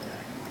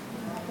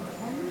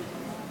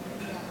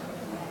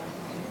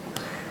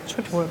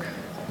 Should work.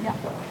 Yeah.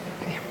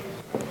 Okay.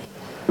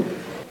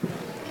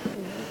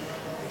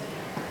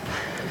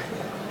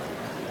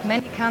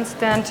 many can't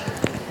stand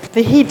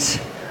the heat,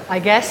 I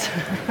guess.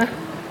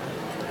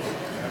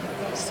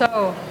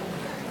 So,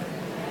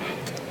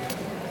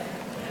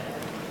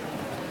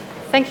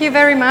 thank you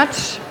very much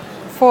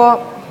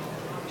for...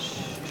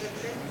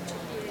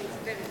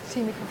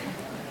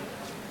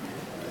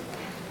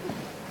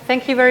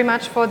 Thank you very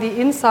much for the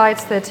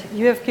insights that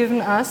you have given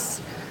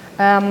us,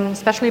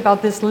 especially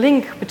about this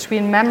link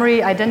between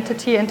memory,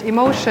 identity, and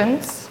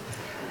emotions.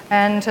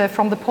 And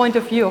from the point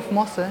of view of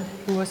Mosse,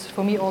 who was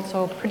for me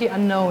also pretty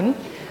unknown.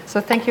 So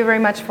thank you very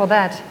much for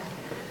that.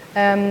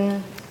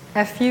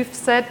 As you've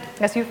said,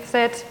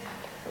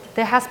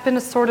 there has been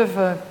a sort of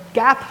a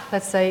gap,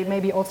 let's say,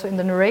 maybe also in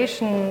the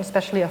narration,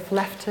 especially of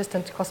leftist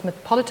and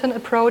cosmopolitan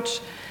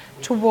approach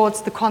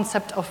towards the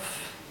concept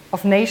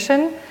of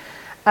nation.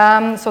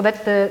 So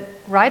that the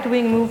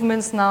right-wing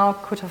movements now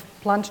could have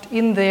plunged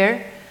in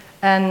there,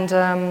 and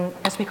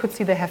as we could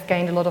see, they have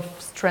gained a lot of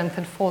strength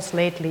and force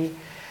lately.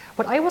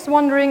 What I was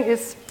wondering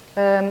is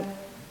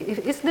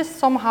this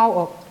somehow,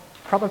 or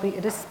probably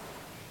it is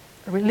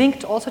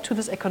linked also to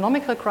this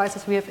economical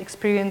crisis we have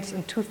experienced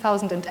in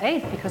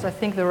 2008, because I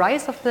think the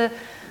rise of the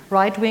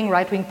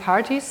right-wing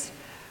parties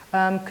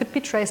could be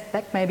traced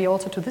back maybe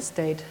also to this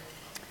date.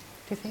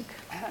 Do you think?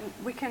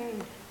 We can.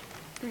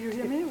 Do you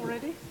hear me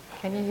already?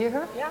 Can you hear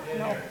her? Yeah.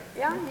 No.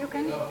 Yeah, you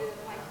can.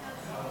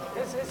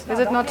 Is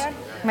it not?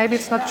 Maybe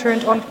it's not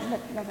turned on.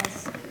 Let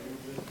us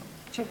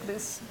check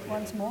this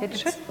once more. It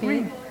should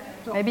be.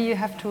 So maybe you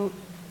have to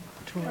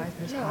raise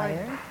this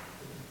higher.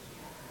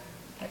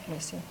 Let me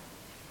see.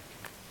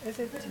 Is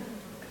it?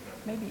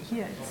 Maybe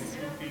here.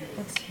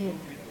 It's here.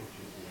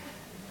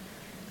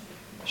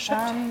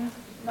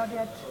 Not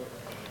yet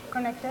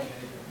connected.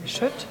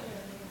 Should?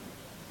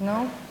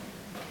 No?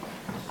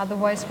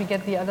 Otherwise we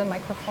get the other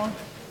microphone.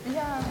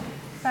 Yeah,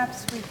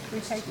 perhaps we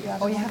take the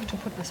other. Oh, you have to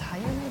put this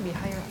higher, maybe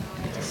higher.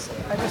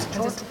 I just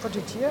thought to put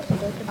it here,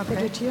 but I can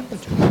put it here.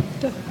 But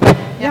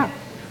yeah.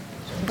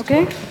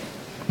 Okay.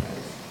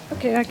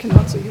 Okay, I can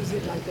also use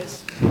it like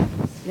this.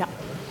 Yeah.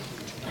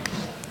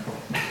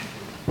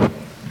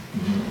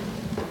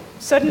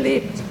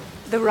 Certainly,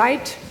 the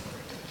right-wing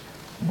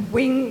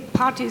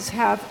parties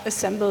have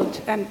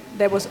assembled, and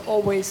there was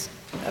always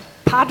a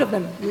part of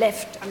them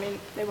left. I mean,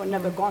 they were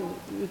never gone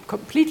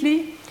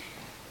completely.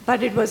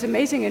 But it was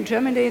amazing in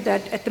Germany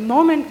that at the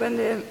moment when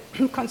the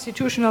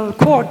Constitutional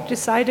Court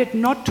decided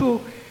not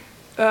to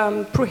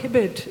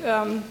prohibit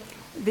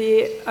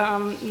the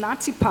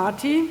Nazi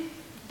party,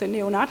 the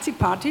neo-Nazi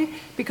party,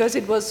 because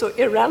it was so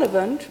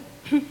irrelevant,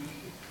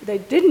 they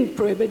didn't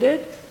prohibit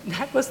it.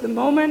 That was the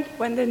moment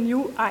when the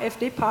new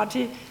AfD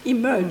party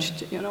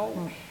emerged, you know,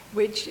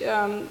 which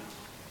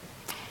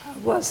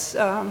was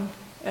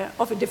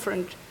of a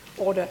different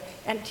order.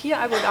 And here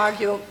I would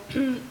argue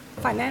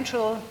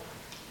financial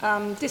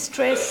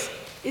distress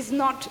is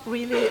not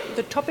really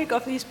the topic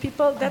of these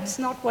people. That's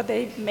not what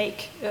they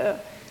make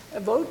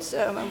votes,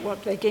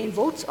 what they gain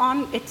votes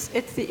on.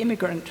 It's the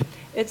immigrant.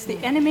 It's the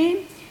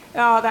enemy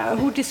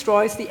who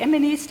destroys the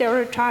enemy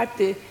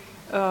stereotype,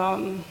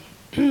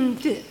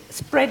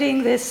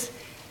 spreading this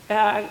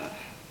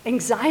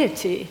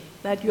anxiety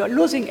that you are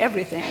losing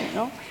everything, you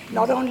know?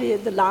 Not only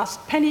the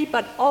last penny,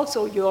 but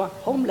also your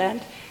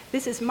homeland.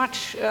 This is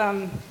much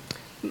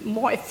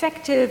more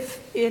effective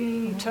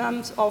in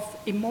terms of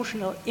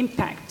emotional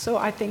impact. So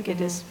I think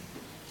it is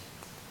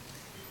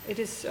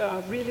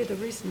really the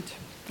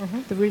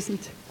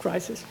recent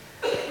crisis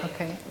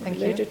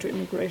related to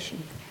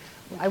immigration.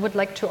 I would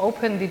like to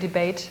open the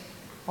debate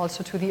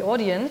also to the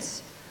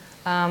audience.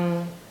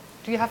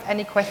 Do you have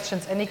any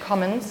questions, any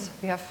comments?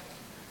 We have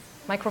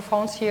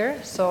microphones here,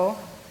 so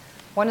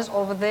one is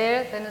over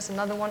there, then there's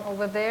another one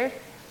over there.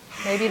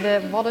 Maybe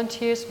the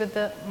volunteers with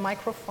the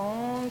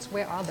microphones,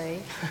 where are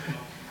they?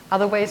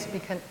 Otherwise we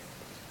can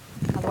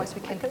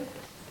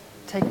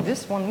take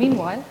this one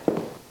meanwhile.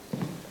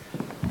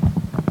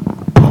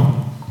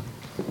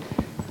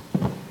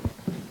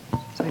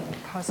 So I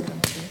pass it on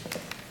to you.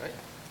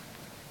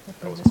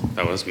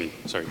 That was me,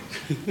 sorry.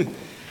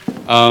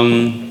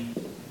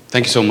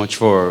 Thank you so much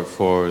for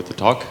the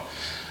talk.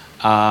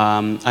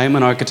 I am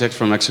an architect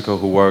from Mexico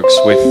who works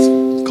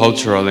with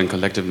cultural and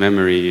collective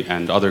memory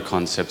and other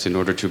concepts in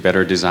order to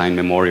better design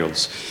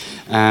memorials.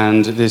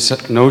 And this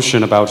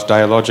notion about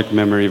dialogic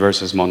memory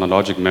versus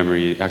monologic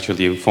memory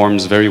actually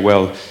informs very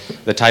well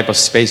the type of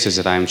spaces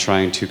that I'm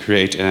trying to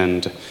create.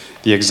 And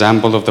the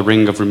example of the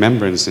Ring of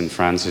Remembrance in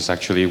France is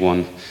actually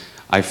one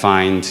I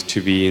find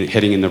to be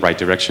heading in the right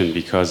direction,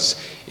 because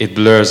it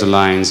blurs the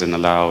lines and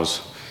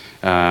allows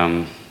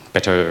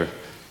better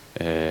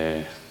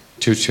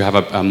to have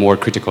a more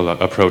critical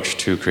approach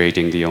to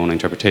creating the own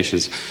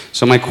interpretations.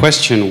 So my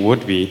question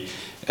would be,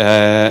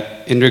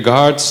 in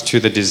regards to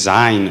the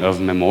design of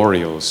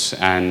memorials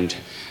and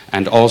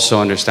also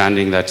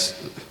understanding that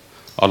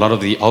a lot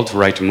of the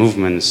alt-right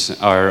movements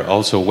are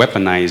also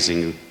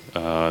weaponizing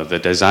the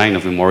design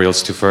of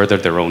memorials to further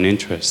their own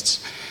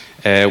interests.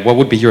 What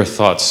would be your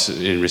thoughts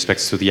in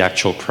respect to the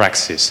actual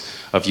praxis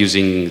of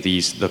using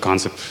the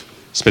concept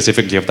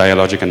specifically of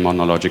dialogic and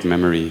monologic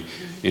memory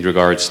in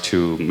regards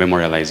to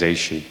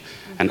memorialization?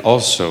 And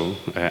also,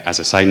 as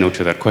a side note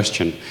to that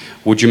question,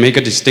 would you make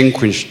a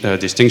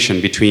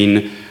distinction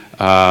between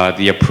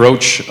the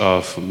approach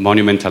of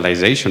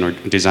monumentalization or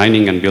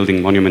designing and building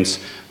monuments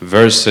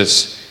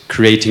versus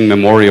creating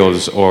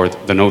memorials or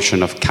the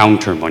notion of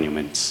counter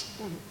monuments?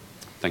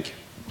 Thank you.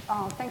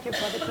 Thank you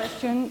for the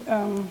question.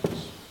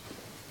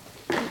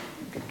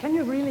 Can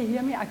you really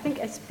hear me? I think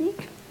I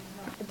speak.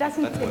 It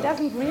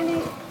doesn't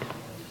really.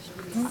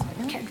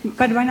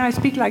 But when I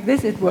speak like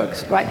this, it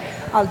works, right?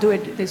 I'll do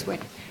it this way.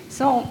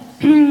 So,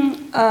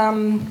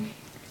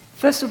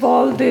 first of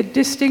all, the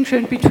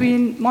distinction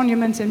between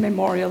monuments and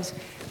memorials.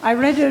 I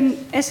read an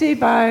essay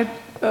by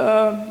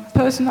a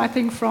person, I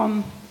think,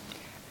 from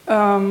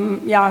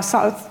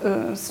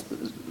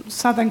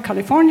Southern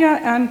California,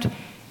 and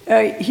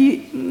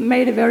he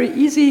made a very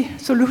easy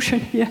solution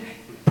here,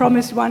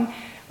 promised one,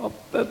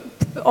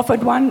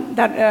 offered one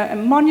that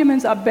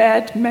monuments are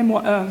bad,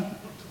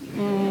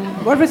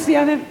 what was the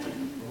other?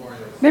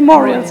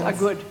 Memorials are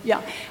good,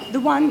 yeah. The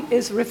one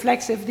is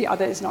reflexive, the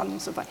other is not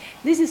so fine.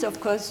 This is,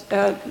 of course,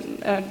 a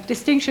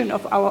distinction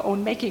of our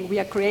own making. We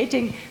are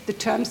creating the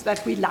terms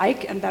that we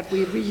like and that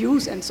we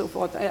reuse and so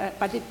forth,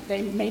 but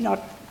they may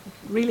not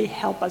really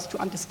help us to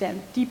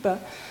understand deeper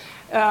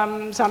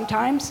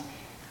sometimes.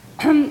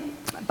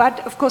 But,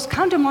 of course,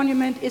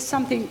 counter-monument is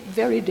something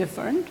very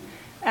different,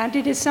 and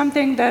it is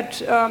something that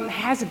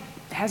has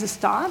a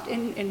start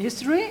in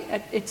history.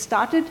 It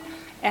started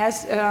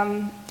as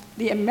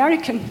the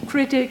American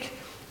critic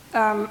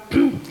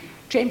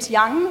James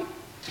Young,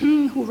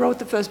 who wrote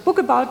the first book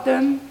about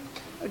them.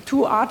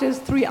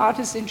 Three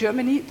artists in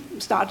Germany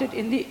started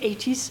in the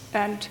 80s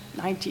and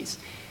 90s.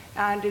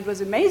 And it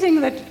was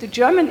amazing that the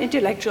German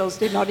intellectuals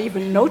did not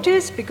even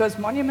notice, because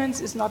monuments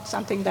is not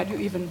something that you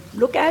even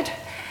look at.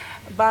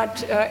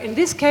 But in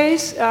this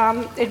case,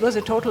 it was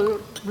a total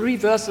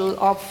reversal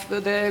of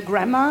the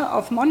grammar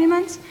of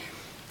monuments.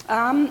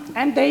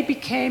 And they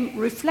became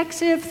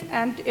reflexive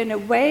and, in a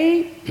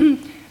way,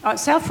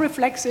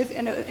 self-reflexive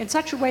in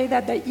such a way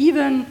that they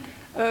even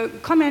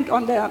comment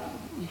on their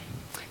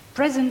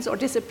presence or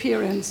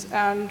disappearance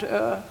and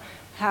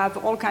have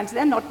all kinds.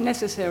 They're not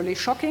necessarily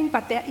shocking,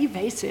 but they're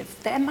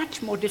evasive. They're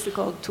much more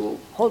difficult to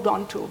hold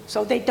on to.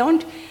 So they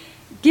don't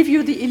give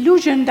you the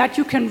illusion that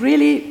you can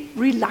really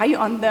rely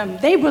on them.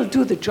 They will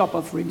do the job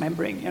of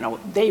remembering.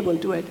 They will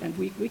do it, and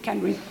we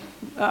can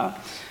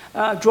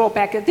draw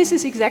back. This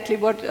is exactly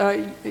what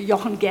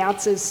Jochen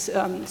Gertz's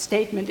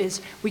statement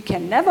is. We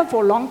can never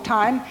for a long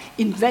time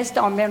invest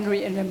our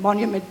memory in a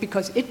monument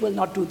because it will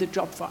not do the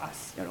job for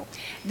us.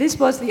 This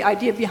was the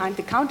idea behind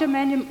the counter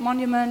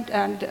monument,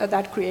 and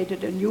that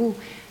created a new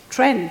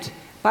trend.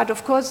 But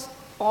of course,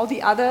 all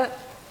the other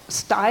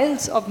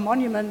styles of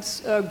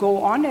monuments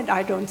go on, and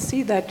I don't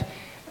see that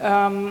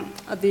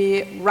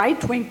the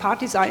right-wing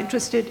parties are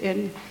interested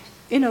in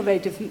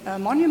innovative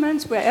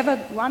monuments. Wherever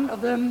one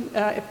of them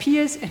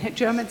appears in a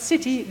German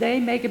city, they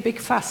make a big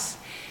fuss.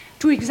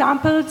 Two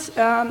examples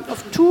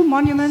of two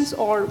monuments,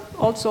 or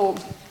also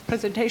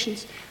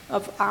presentations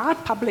of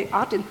public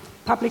art in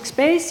public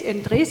space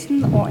in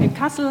Dresden or in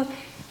Kassel,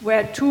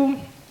 where two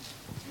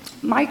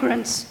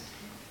migrants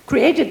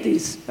created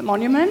these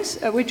monuments,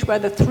 which were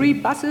the three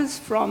buses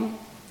from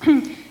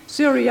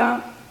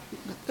Syria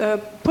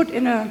put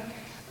in a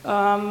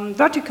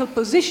vertical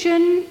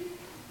position,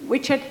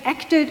 which had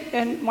acted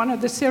in one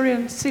of the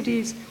Syrian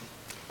cities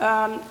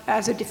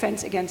as a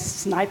defense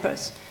against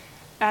snipers.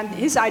 And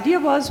his idea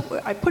was,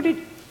 I put it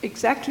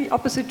exactly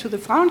opposite to the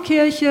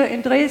Frauenkirche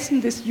in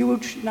Dresden, this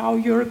huge now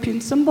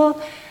European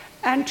symbol,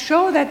 and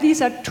show that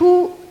these are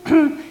two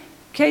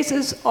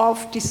cases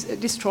of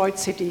destroyed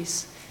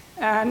cities.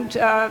 And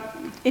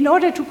in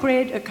order to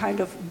create a kind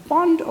of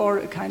bond or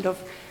a kind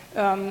of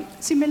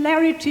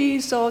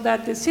similarity so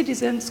that the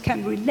citizens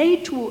can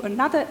relate to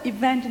another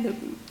event in the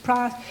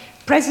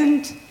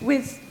present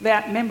with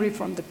their memory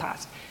from the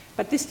past.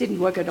 But this didn't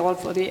work at all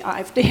for the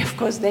AfD. Of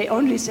course, they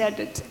only said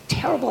it's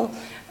terrible.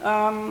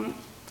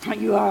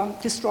 You are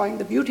destroying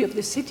the beauty of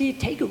the city.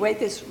 Take away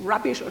this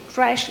rubbish or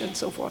trash and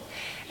so forth.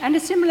 And a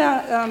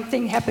similar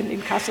thing happened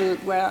in Kassel,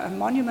 where a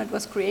monument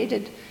was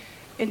created.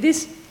 In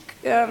this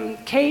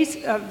case,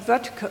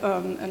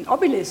 an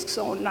obelisk,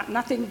 so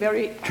nothing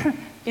very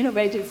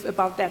innovative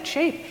about that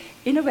shape.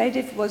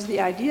 Innovative was the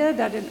idea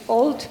that an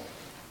old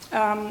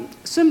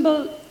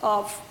symbol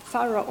of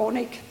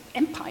pharaonic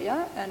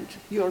empire and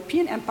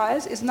European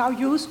empires is now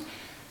used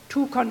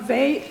to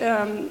convey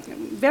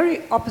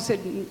very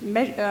opposite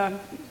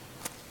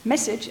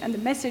message, and the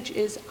message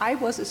is, I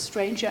was a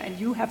stranger and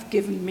you have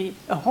given me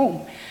a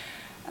home.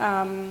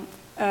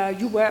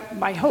 You were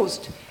my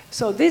host.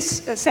 So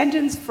this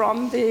sentence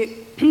from the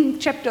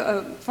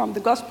chapter from the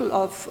Gospel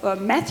of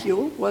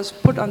Matthew was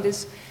put on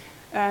this,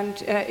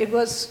 and it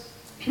was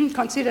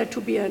considered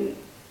to be an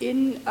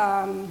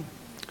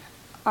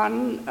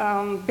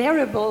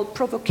unbearable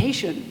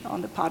provocation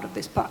on the part of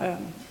this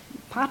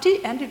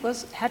party, and it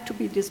had to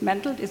be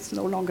dismantled. It's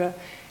no longer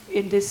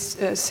in this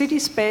city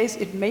space.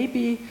 It may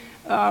be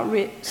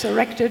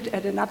resurrected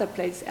at another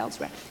place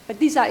elsewhere. But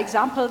these are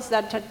examples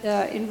that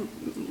in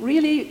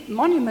really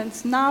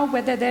monuments now,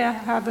 whether they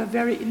have a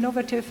very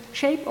innovative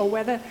shape or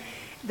whether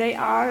they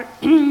are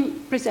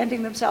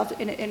presenting themselves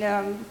in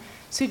a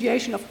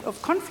situation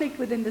of conflict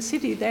within the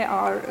city, they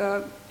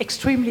are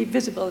extremely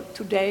visible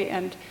today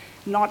and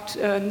not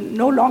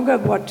no longer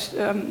what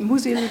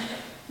Musil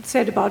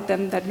said about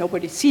them, that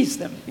nobody sees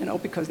them, you know,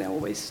 because they're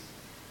always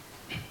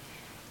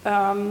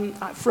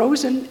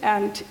frozen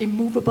and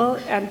immovable,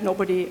 and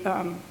nobody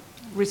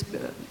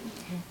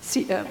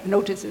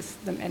notices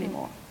them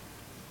anymore.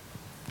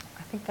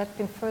 I think there have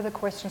been further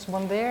questions,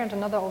 one there and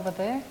another over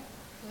there.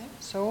 Yeah.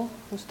 So,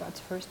 who starts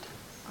first?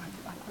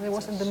 There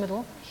was in the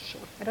middle.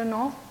 Sure. I don't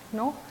know.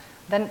 No?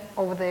 Then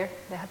over there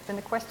had been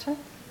a question.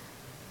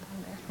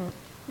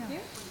 Yeah.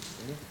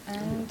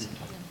 And,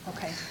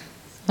 okay.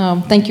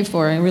 Thank you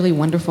for a really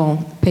wonderful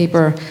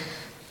paper.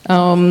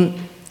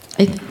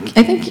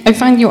 I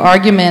find your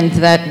argument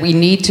that we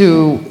need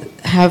to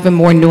have a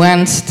more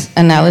nuanced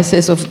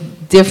analysis of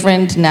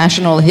different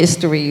national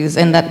histories,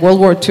 and that World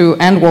War II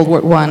and World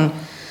War I,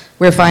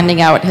 we're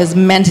finding out,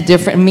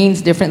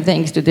 means different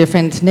things to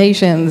different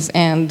nations,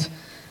 and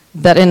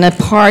that in a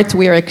part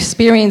we are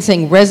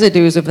experiencing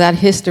residues of that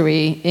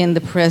history in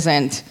the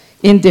present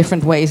in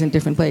different ways in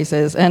different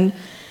places. And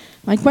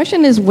my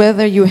question is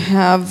whether you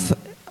have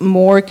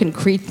more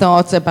concrete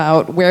thoughts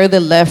about where the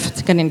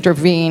left can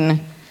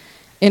intervene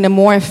in a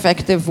more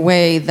effective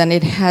way than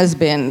it has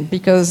been,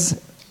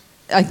 because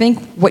I think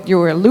what you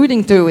were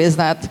alluding to is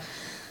that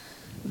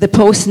the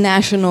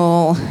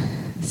post-national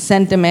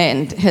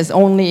sentiment has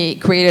only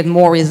created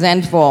more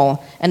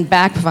resentful and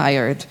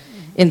backfired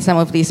in some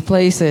of these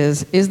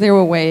places. Is there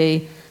a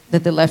way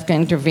that the left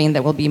can intervene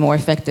that will be more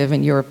effective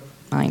in your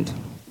mind?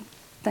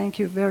 Thank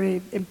you.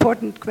 Very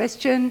important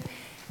question.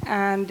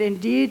 And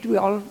indeed, we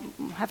all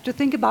have to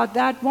think about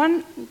that.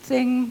 One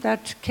thing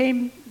that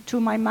came to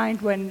my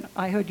mind when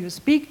I heard you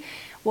speak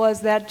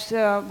was that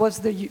was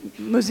the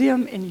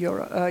museum in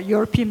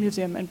European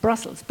Museum in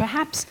Brussels.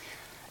 Perhaps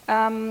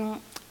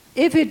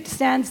if it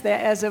stands there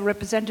as a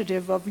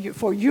representative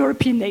for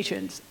European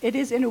nations, it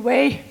is in a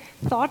way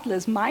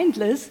thoughtless,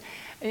 mindless,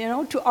 you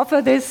know, to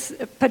offer this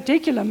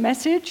particular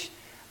message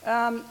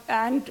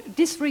and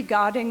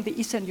disregarding the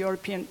Eastern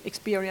European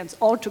experience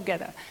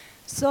altogether.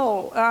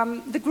 So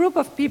the group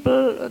of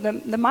people,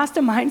 the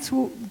masterminds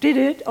who did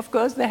it, of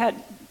course, they had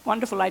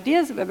wonderful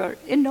ideas, they were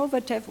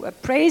innovative, were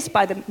praised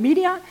by the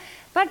media,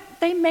 but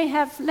they may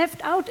have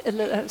left out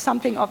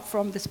something up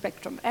from the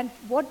spectrum. And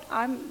what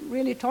I'm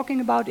really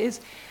talking about is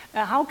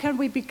how can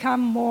we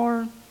become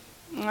more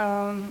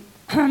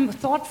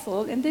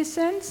thoughtful in this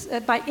sense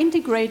by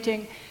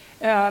integrating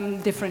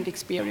different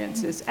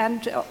experiences,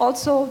 and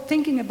also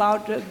thinking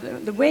about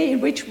the way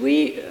in which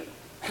we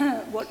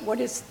what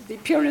is the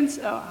appearance,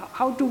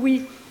 how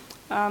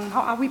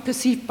are we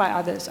perceived by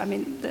others? I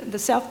mean, the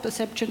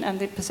self-perception and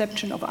the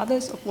perception of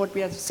others, of what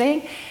we are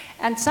saying.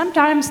 And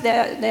sometimes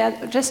there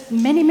are just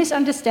many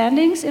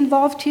misunderstandings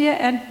involved here,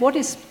 and what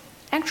is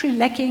actually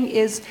lacking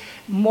is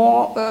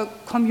more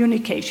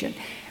communication.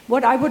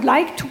 What I would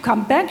like to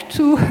come back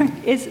to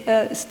is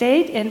a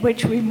state in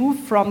which we move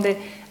from the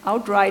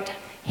outright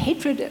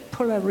hatred,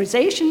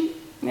 polarization,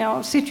 you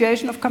know,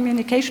 situation of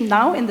communication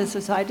now in the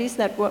societies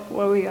that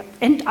where we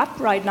end up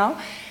right now,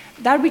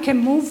 that we can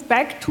move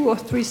back 2 or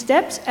 3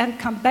 steps and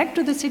come back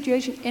to the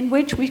situation in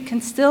which we can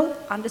still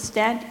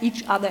understand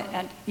each other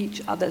and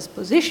each other's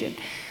position.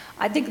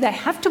 I think they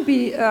have to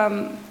be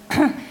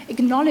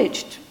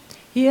acknowledged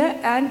here,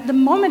 and the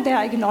moment they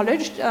are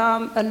acknowledged,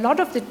 a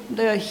lot of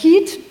the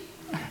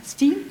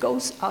steam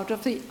goes out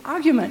of the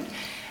argument.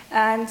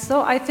 And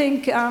so I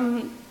think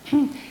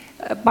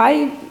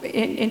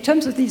in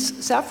terms of these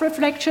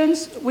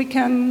self-reflections, we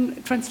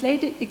can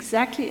translate it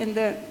exactly in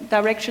the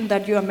direction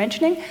that you are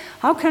mentioning.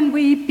 How can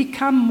we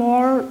become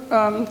more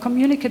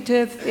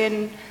communicative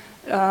in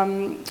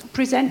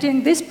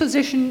presenting this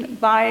position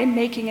by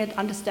making it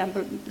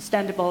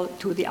understandable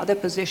to the other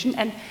position,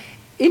 and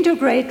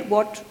integrate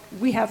what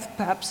we have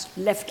perhaps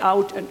left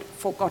out and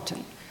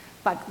forgotten,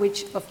 but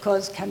which, of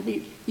course, can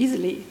be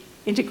easily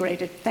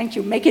integrated. Thank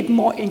you. Make it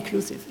more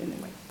inclusive in a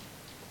way.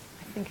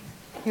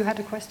 You had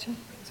a question?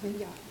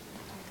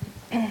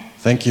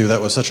 Thank you.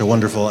 That was such a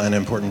wonderful and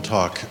important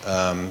talk.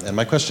 And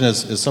my question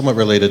is somewhat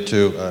related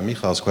to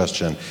Michal's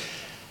question.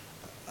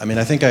 I mean,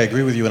 I think I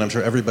agree with you, and I'm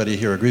sure everybody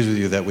here agrees with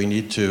you, that we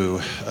need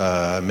to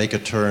make a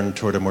turn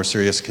toward a more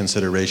serious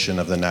consideration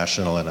of the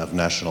national and of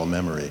national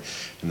memory.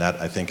 And that,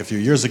 I think, a few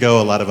years ago,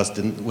 a lot of us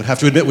would have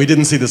to admit we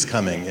didn't see this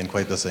coming in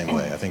quite the same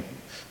way. I think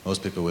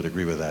Most people would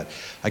agree with that.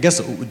 I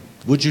guess,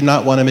 would you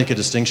not want to make a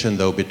distinction,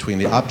 though, between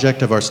the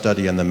object of our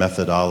study and the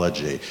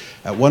methodology?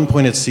 At one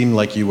point, it seemed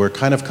like you were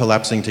kind of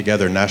collapsing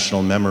together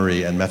national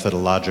memory and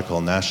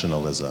methodological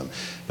nationalism.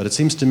 But it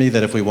seems to me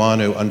that if we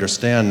want to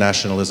understand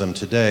nationalism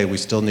today, we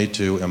still need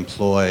to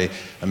employ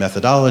a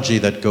methodology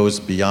that goes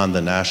beyond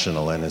the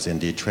national and is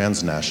indeed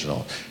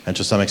transnational. And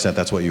to some extent,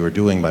 that's what you were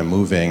doing by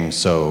moving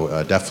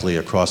so deftly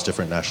across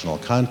different national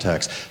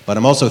contexts. But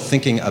I'm also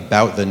thinking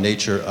about the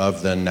nature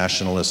of the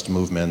nationalist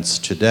movements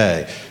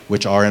today,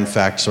 which are in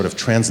fact sort of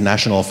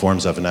transnational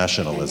forms of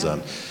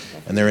nationalism.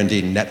 And they're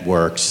indeed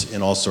networks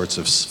in all sorts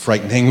of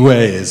frightening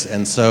ways.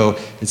 And so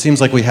it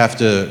seems like we have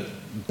to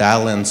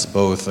balance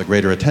both a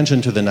greater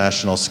attention to the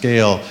national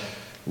scale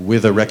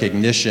with a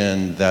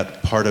recognition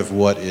that part of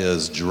what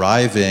is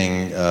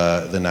driving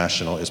the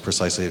national is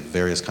precisely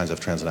various kinds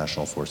of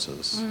transnational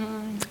forces.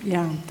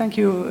 Yeah, thank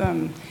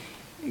you.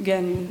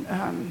 Again,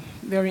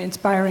 very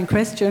inspiring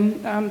question.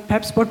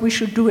 Perhaps what we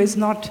should do is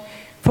not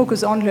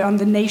focus only on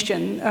the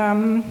nation,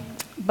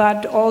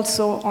 but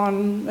also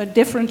on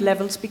different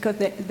levels, because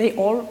they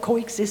all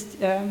coexist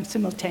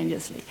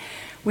simultaneously.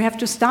 We have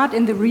to start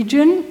in the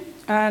region,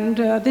 and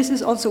this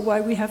is also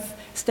why we have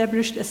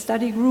established a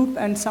study group,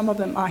 and some of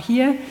them are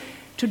here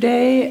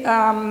today,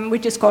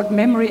 which is called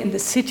Memory in the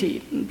City,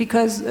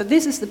 because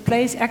this is the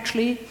place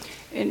actually,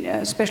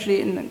 especially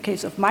in the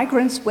case of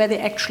migrants, where they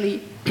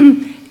actually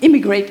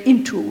immigrate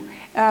into,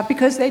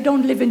 because they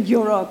don't live in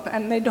Europe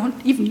and they don't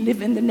even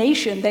live in the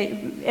nation.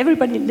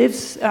 Everybody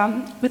lives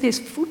with his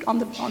foot on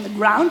the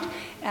ground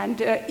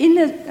and in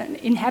an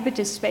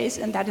inhabited space,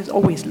 and that is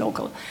always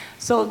local.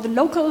 So the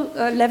local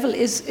level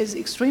is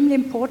extremely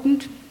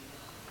important,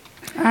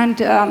 and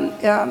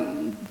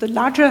the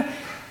larger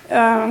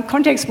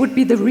context would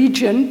be the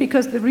region,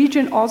 because the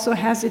region also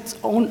has its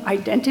own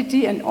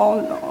identity and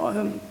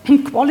all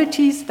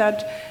qualities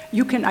that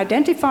you can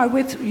identify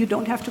with. You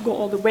don't have to go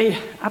all the way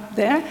up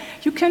there.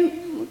 You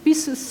can be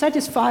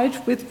satisfied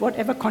with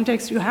whatever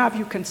context you have.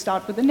 You can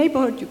start with the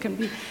neighborhood. You can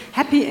be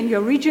happy in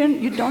your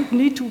region. You don't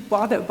need to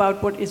bother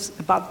about what is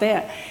about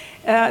there.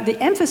 The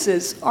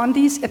emphasis on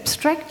these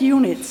abstract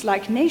units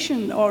like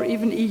nation or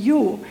even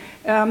EU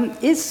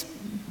is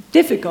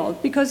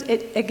difficult, because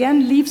it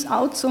again leaves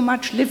out so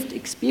much lived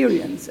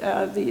experience,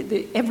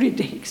 the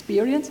everyday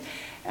experience,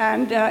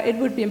 and it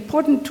would be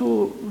important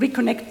to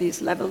reconnect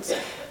these levels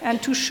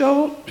and to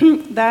show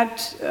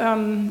that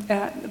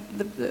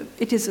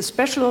it is a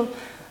special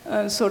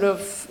sort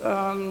of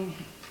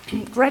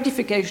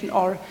gratification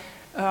or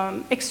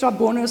extra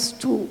bonus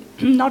to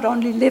not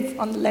only live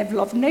on the level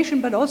of a nation,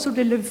 but also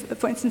to live,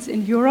 for instance,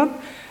 in Europe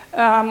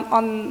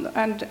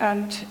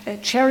and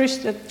cherish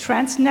the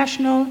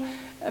transnational,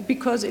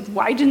 because it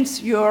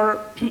widens your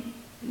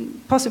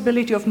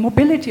possibility of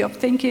mobility of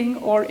thinking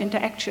or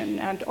interaction,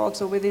 and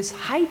also with this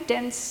high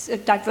dense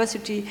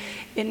diversity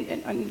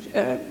in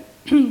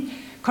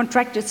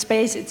contracted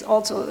space, it's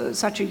also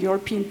such a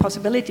European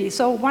possibility.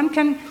 So one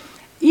can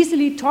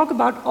easily talk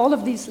about all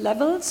of these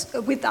levels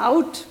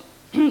without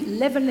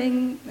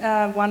leveling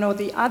one or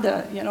the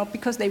other,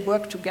 because they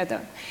work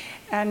together.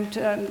 And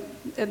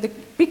the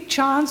big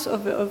chance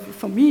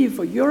for me,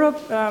 for Europe,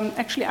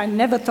 actually I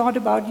never thought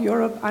about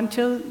Europe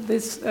until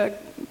this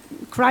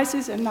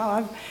crisis, and now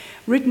I've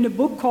written a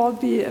book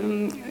called The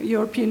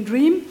European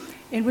Dream,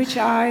 in which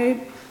I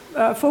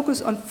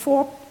focus on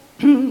 4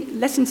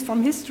 lessons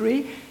from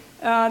history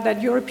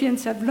that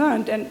Europeans have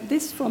learned. And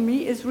this, for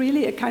me, is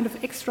really a kind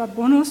of extra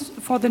bonus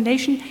for the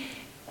nations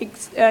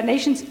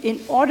in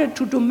order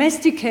to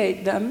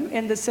domesticate them,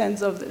 in the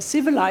sense of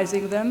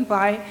civilizing them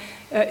by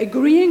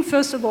agreeing,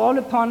 first of all,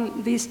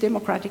 upon these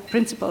democratic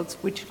principles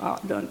which are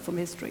learned from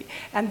history,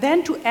 and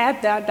then to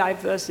add their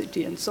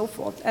diversity and so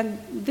forth. And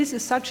this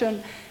is such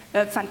a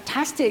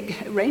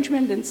fantastic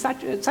arrangement and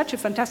such a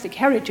fantastic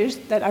heritage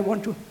that I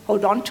want to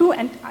hold on to,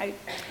 and I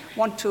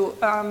want to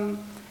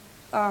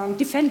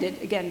defend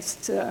it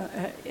against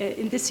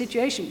in this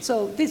situation.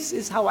 So this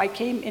is how I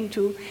came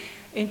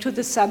into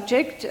the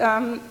subject,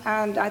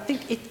 and I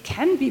think it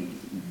can be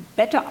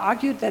better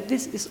argued that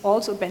this is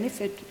also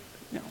benefit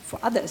for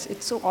others.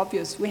 It's so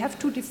obvious. We have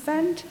to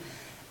defend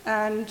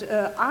and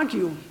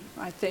argue,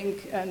 I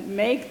think, and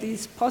make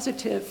these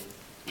positive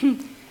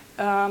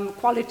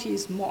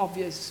qualities more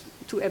obvious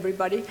to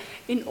everybody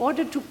in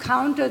order to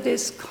counter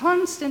this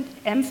constant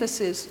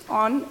emphasis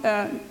on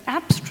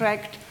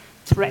abstract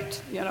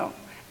threat,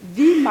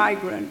 the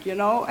migrant,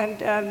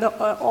 and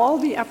all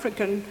the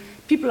African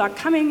people are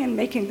coming and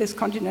making this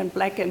continent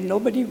black, and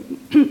nobody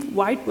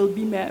white will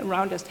be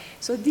around us.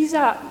 So these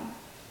are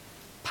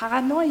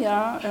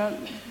paranoia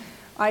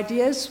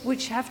ideas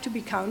which have to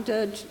be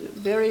countered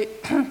very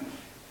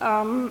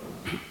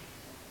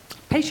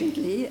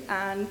patiently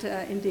and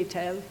in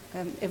detail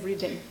every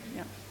day.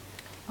 Yeah.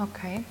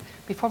 Okay.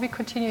 Before we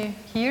continue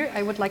here,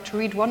 I would like to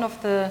read one of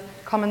the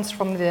comments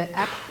from the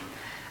app.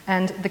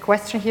 And the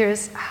question here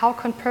is, how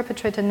can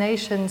perpetrator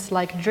nations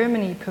like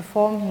Germany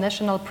perform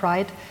national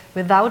pride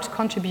without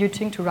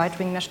contributing to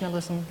right-wing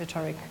nationalism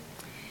rhetoric?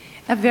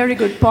 A very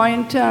good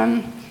point.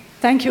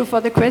 Thank you for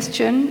the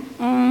question.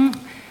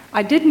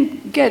 I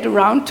didn't get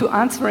around to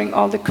answering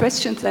all the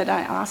questions that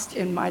I asked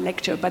in my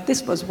lecture, but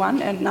this was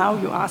one, and now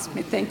you asked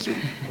me. Thank you.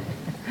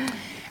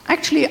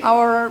 Actually,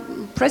 our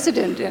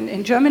president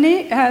in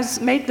Germany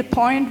has made the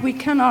point we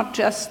cannot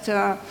just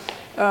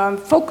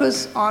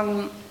focus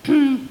on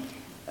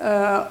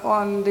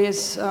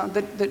this,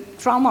 the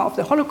trauma of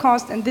the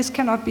Holocaust, and this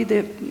cannot be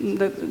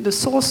the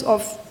source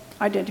of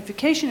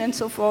identification and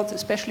so forth,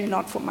 especially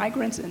not for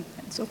migrants and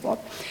so forth.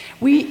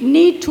 We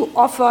need to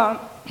offer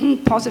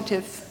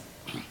positive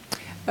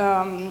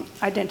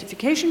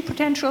identification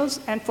potentials,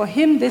 and for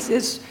him this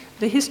is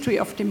the history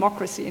of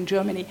democracy in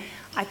Germany.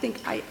 I think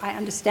I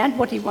understand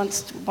what he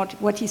wants,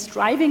 what he's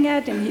driving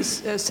at, and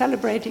he's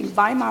celebrating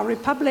Weimar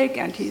Republic,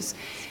 and he's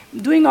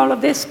doing all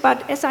of this.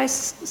 But as I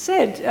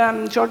said,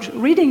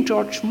 reading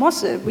George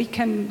Mosse, we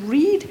can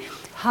read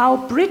how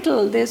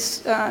brittle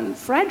this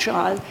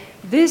fragile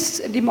this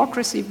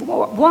democracy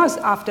was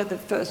after the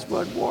First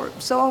World War.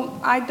 So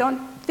I don't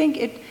think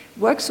it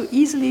works so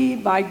easily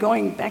by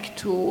going back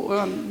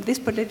to this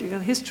political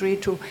history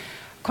to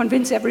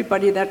convince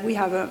everybody that we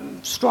have a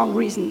strong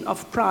reason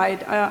of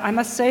pride. I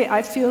must say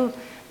I feel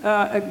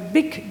a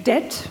big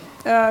debt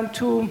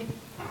to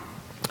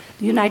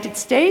the United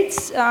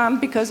States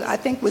because I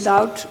think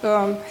without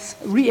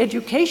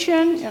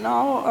re-education, you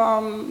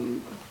know,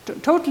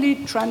 totally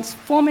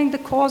transforming the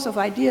course of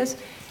ideas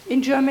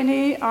in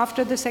Germany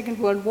after the Second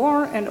World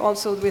War and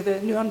also with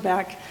the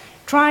Nuremberg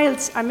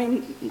trials, I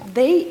mean,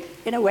 they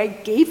in a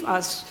way gave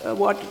us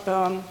what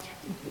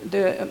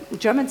the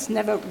Germans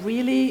never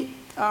really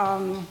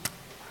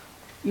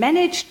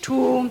managed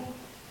to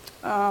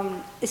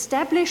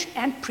establish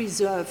and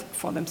preserve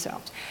for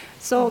themselves.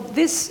 So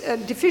this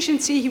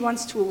deficiency he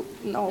wants to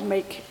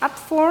make up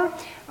for.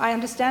 I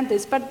understand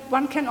this, but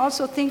one can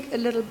also think a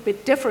little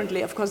bit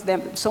differently. Of course, there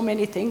are so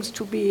many things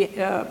to be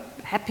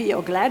happy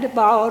or glad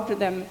about,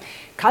 them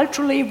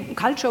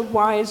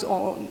culture-wise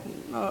or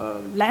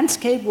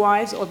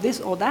landscape-wise or this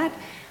or that,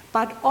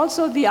 but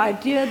also the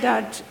idea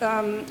that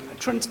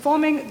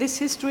transforming this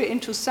history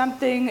into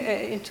something,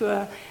 into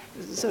a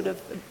sort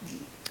of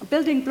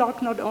building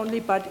block not only,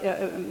 but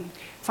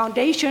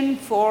foundation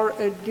for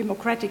a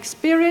democratic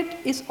spirit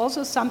is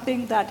also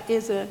something that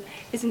is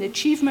an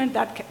achievement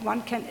that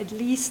one can at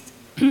least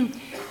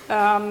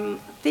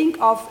think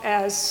of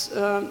as,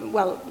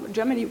 well,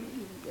 Germany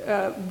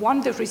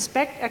won the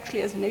respect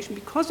actually as a nation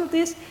because of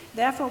this.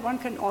 Therefore, one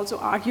can also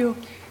argue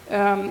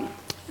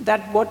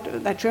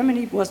that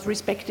Germany was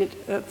respected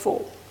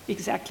for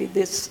exactly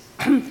this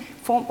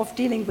form of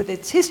dealing with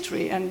its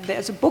history. And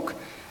there's a book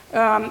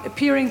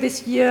appearing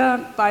this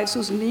year by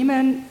Susan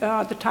Lehman.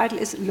 The title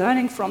is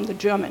Learning from the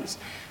Germans.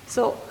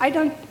 So I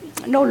don't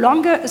no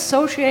longer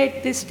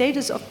associate this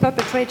status of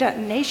perpetrator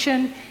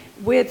nation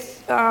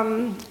with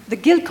the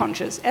guilt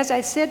conscious. As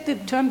I said, the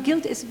term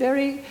guilt is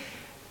very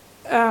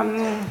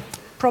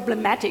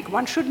problematic.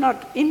 One should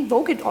not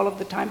invoke it all of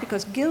the time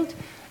because guilt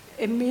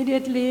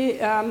immediately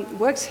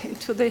works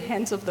into the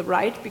hands of the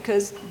right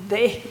because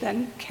they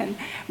then can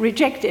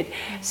reject it.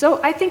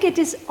 So I think it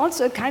is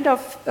also a kind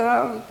of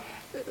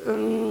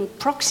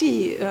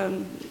proxy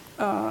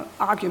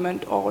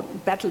argument or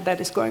battle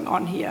that is going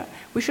on here.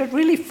 We should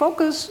really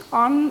focus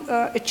on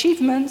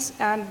achievements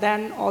and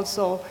then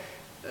also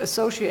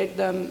associate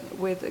them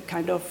with a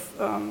kind of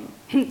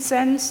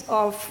sense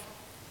of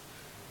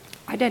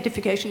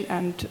identification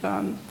and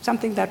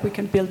something that we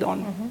can build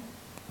on. Mm-hmm.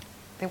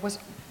 There was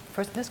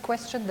first this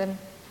question, then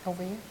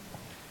over here.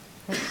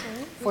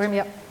 For him,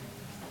 yeah.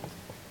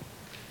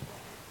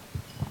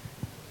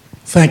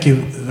 Thank you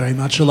very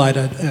much,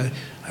 Elida.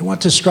 I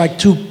want to strike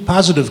two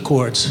positive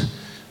chords.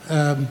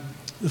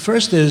 The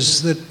first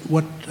is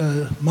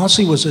that Mosse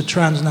was a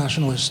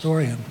transnational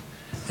historian,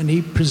 and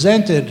he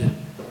presented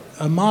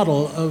a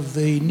model of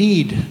the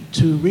need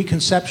to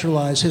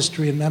reconceptualize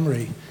history and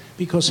memory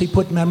because he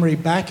put memory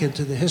back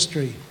into the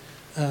history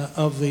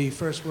of the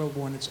First World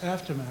War and its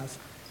aftermath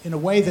in a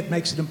way that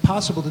makes it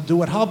impossible to do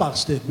what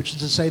Halbachs did, which is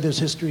to say there's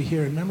history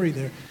here and memory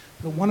there.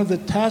 But one of the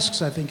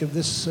tasks, I think, of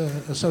this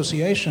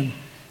association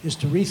is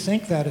to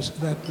rethink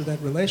that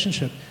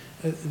relationship.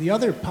 The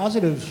other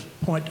positive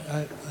point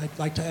I'd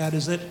like to add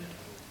is that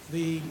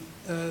the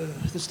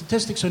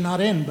statistics are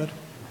not in, but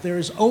there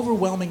is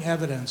overwhelming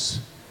evidence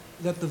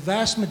that the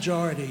vast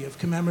majority of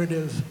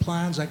commemorative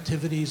plans,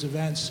 activities,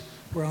 events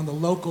were on the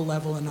local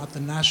level and not the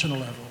national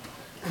level.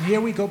 And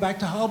here we go back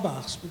to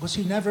Halbachs, because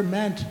he never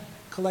meant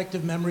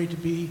collective memory to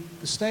be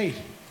the state.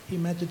 He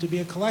meant it to be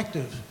a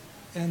collective.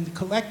 And the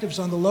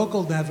collectives on the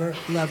local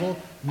level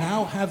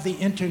now have the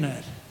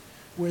internet,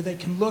 where they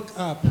can look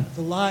up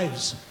the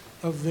lives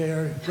of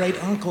their great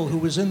uncle who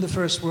was in the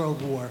First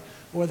World War,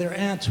 or their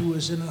aunt who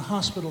was in a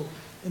hospital.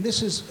 And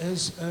this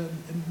has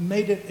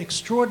made it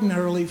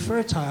extraordinarily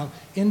fertile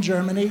in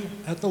Germany,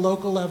 at the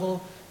local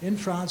level, in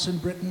France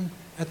and Britain.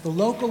 At the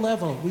local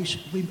level,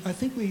 I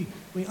think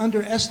we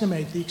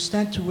underestimate the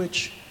extent to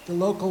which the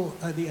local,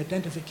 the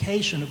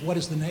identification of what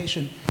is the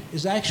nation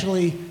is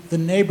actually the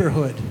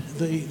neighborhood,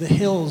 the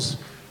hills,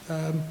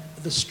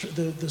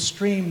 the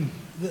stream,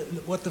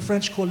 what the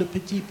French call le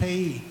petit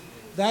pays.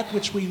 that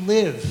which we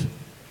live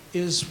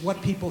is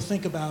what people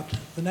think about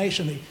the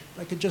nation. If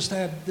I could just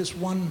add this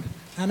one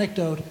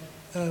anecdote.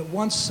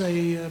 Once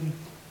a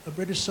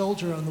British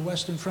soldier on the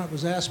Western Front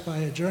was asked by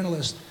a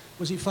journalist,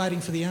 was he fighting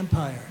for the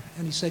empire?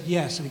 And he said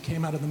yes, and he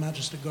came out of the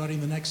Manchester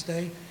Guardian the next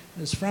day. And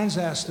his friends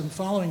asked him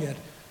following it,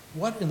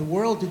 what in the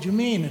world did you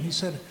mean? And he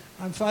said,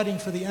 I'm fighting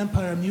for the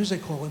Empire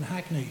Music Hall in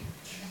Hackney.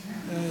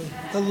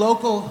 The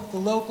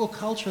local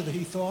culture that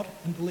he thought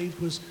and believed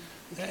was,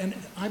 and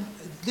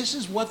this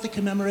is what the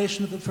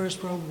commemoration of the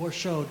First World War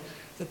showed,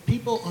 that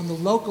people on the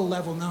local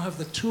level now have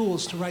the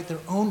tools to write their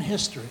own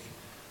history,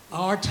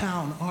 our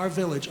town, our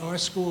village, our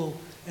school,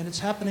 and it's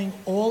happening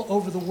all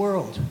over the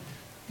world,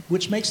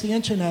 which makes the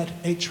internet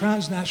a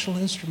transnational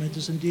instrument,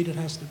 as indeed it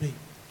has to be.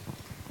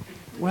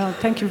 Well,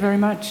 thank you very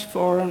much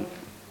for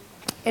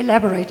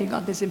elaborating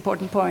on this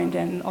important point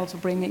and also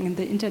bringing in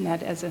the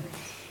internet as a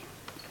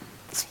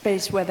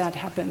space where that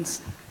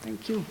happens.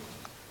 Thank you.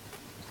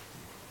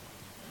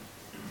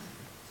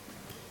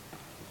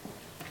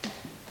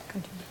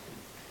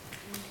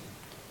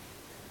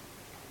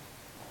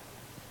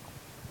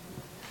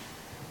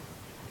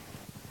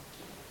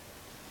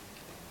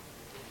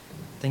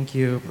 Thank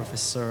you,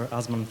 Professor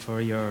Osman, for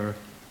your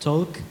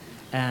talk.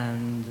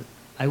 And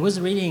I was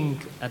reading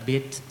a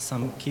bit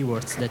some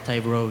keywords that I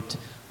wrote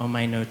on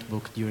my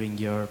notebook during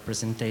your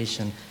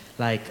presentation,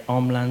 like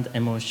homeland,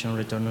 emotion,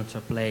 return to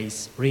a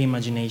place,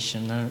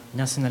 reimagination,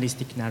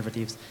 nationalistic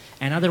narratives.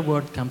 Another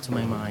word come to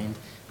my mind,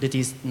 that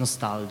is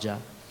nostalgia.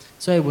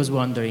 So I was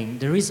wondering,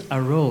 there is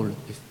a role,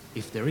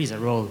 if there is a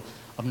role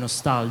of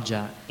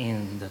nostalgia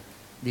in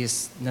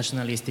these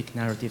nationalistic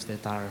narratives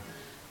that are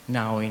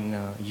now in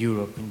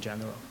Europe in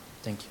general.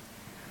 Thank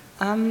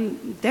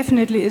you.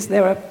 Definitely is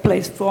there a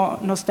place for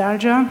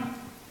nostalgia,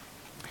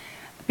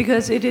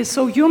 because it is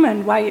so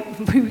human. Why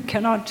we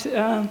cannot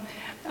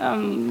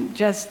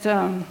just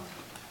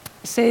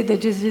say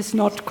that this is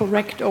not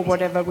correct or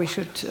whatever, we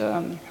should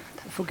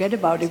forget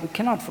about it. We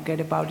cannot forget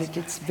about it.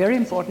 It's very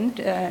important,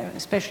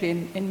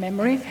 especially in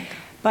memory.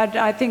 But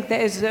I think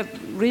there is a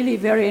really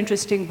very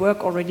interesting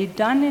work already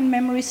done in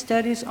memory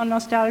studies on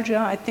nostalgia.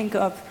 I think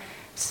of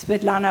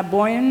Svetlana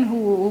Boyan,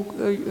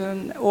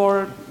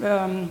 or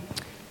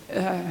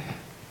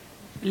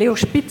Leo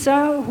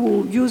Spitzer,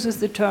 who uses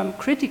the term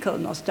critical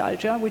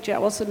nostalgia, which I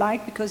also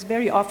like because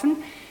very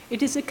often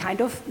it is a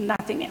kind of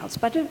nothing else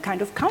but a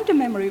kind of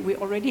counter-memory. We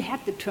already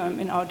had the term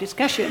in our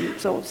discussion,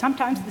 so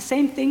sometimes the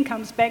same thing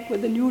comes back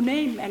with a new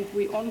name and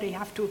we only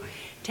have to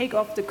take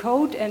off the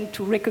code and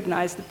to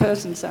recognize the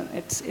persons. And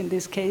in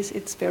this case,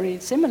 it's very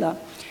similar.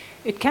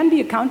 It can be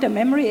a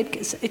counter-memory,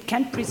 it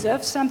can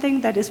preserve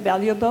something that is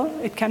valuable,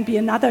 it can be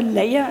another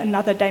layer,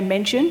 another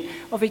dimension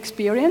of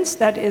experience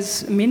that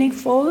is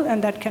meaningful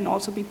and that can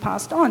also be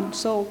passed on.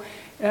 So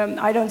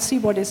I don't see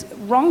what is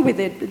wrong with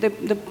it.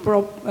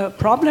 The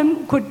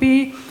problem could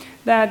be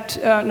that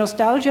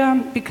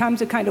nostalgia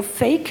becomes a kind of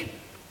fake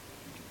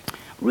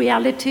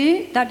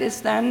reality that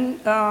is then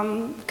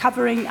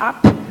covering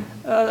up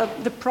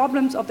the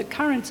problems of the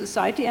current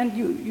society, and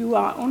you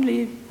are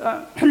only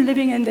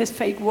living in this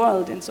fake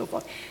world and so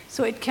forth.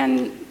 So it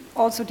can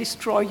also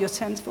destroy your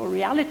sense for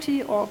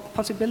reality or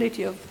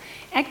possibility of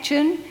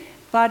action,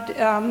 but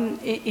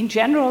in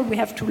general we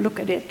have to look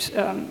at it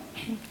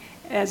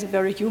as a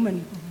very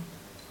human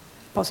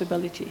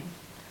possibility.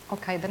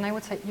 Okay, then I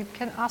would say you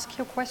can ask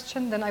your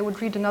question, then I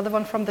would read another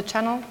one from the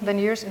channel, then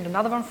yours and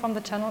another one from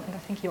the channel, and I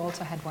think you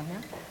also had one,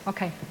 yeah?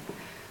 Okay.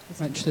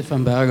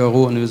 Stefan Berger,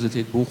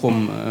 Ruhr-Universität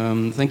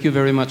Bochum. Thank you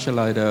very much,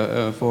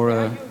 Aleida,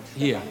 for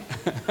here.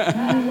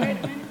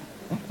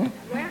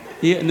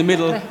 Here in the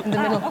middle. In the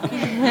middle.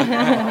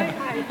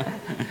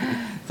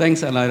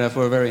 Thanks, Aleida,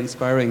 for a very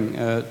inspiring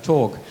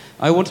talk.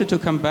 I wanted to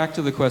come back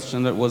to the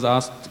question that was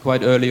asked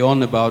quite early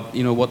on about,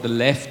 what the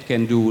left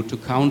can do to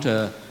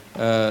counter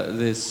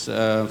this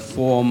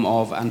form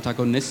of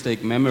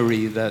antagonistic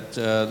memory that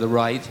the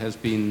right has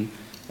been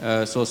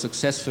so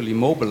successfully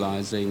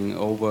mobilizing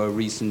over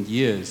recent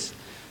years.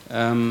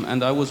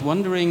 And I was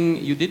wondering,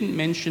 you didn't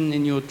mention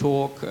in your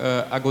talk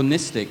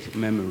agonistic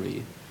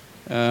memory.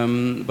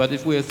 But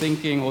if we're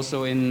thinking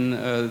also in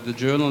the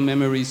journal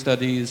Memory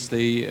Studies,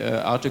 the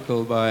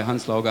article by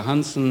Hans-Lauge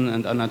Hansen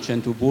and Anna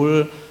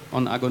Centu-Bull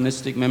on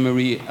agonistic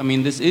memory, I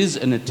mean, this is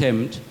an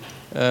attempt,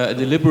 a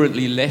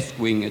deliberately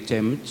left-wing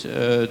attempt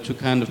to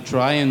kind of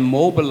try and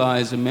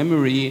mobilize a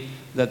memory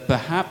that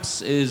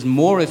perhaps is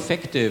more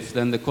effective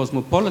than the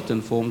cosmopolitan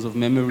forms of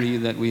memory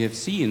that we have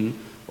seen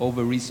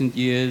over recent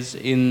years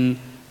in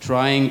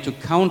trying to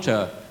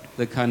counter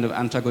the kind of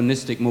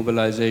antagonistic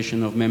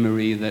mobilization of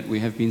memory that we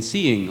have been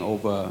seeing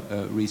over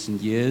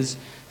recent years.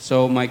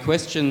 So my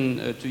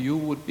question to you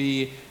would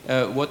be,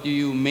 what do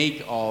you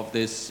make of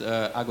this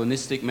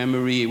agonistic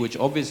memory, which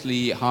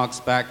obviously harks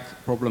back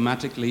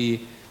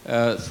problematically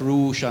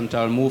through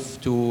Chantal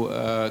Mouffe to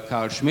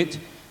Carl Schmitt,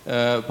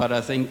 but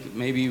I think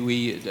maybe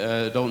we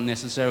don't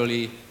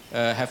necessarily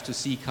have to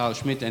see Carl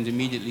Schmitt and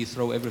immediately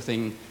throw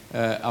everything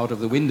out of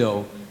the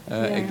window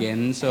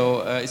again.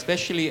 So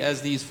especially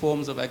as these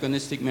forms of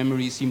agonistic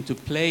memory seem to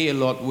play a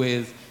lot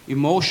with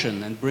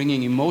emotion and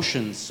bringing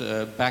emotions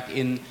back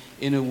in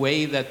a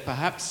way that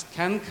perhaps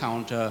can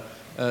counter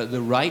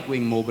the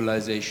right-wing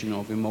mobilization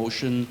of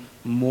emotion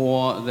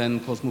more than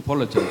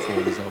cosmopolitan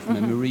forms of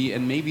memory.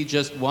 And maybe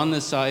just one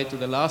aside to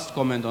the last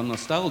comment on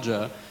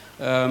nostalgia,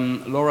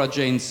 Laura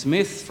Jane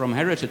Smith from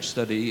Heritage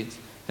Studies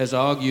has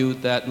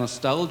argued that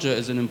nostalgia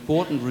is an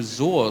important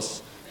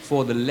resource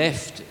for the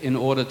left in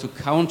order to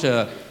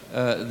counter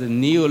the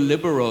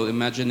neoliberal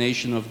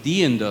imagination of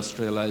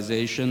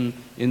deindustrialization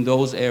in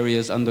those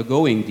areas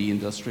undergoing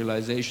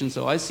deindustrialization.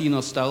 So I see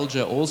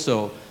nostalgia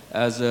also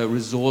as a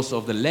resource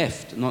of the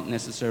left, not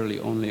necessarily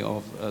only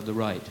of the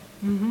right.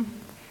 Mm-hmm.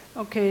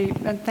 Okay,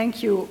 and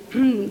thank you.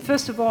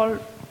 First of all,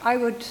 I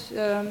would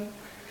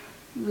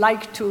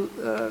like to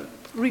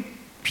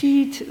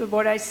repeat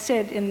what I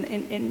said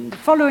in the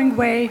following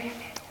way.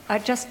 I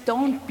just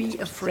don't be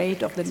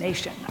afraid of the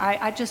nation.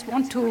 I just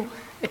want to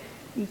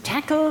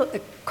tackle a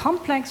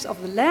complex of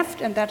the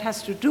left, and that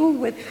has to do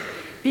with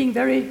being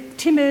very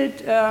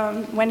timid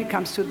when it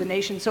comes to the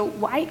nation. So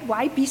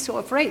why be so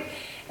afraid?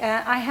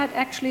 I had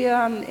actually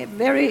a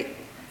very,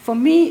 for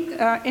me,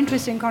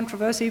 interesting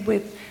controversy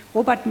with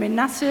Robert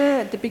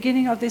Menasse at the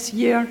beginning of this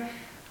year,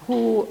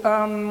 who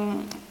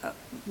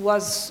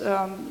was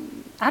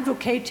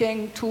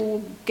advocating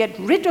to get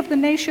rid of the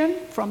nation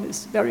from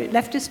his very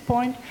leftist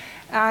point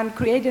and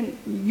create a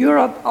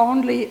Europe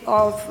only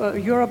of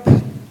Europe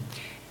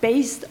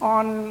based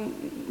on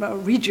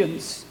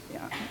regions.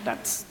 Yeah,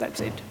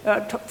 that's it.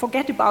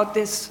 Forget about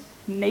this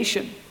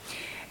nation.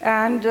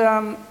 And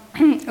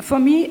for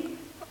me,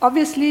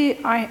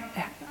 obviously, I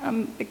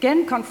am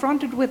again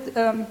confronted with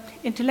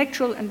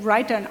intellectual and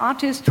writer and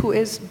artist who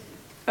is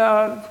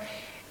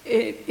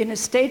in a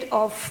state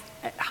of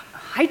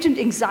heightened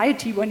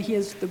anxiety when he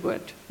hears the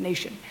word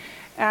nation.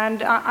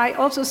 And I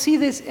also see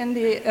this in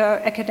the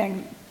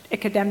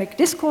academic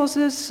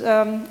discourses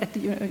at the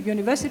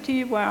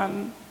university where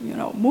I'm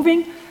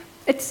moving.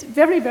 It's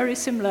very, very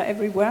similar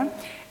everywhere.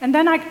 And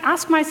then I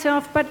ask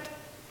myself, but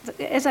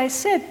as I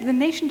said, the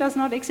nation does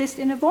not exist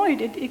in a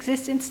void. It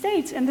exists in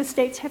states, and the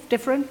states have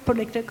different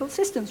political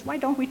systems. Why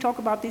don't we talk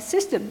about these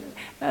systems,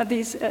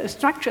 these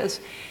structures?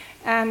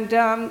 And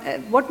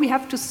what we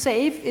have to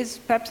save is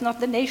perhaps not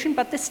the nation,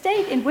 but the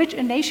state in which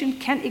a nation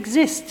can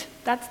exist.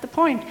 That's the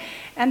point.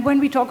 And when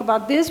we talk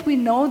about this, we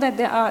know that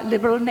there are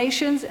liberal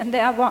nations, and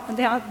there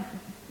are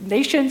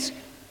nations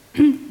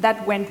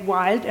that went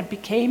wild and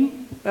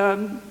became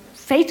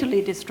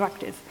fatally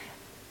destructive,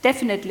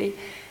 definitely.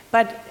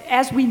 But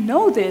as we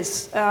know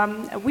this,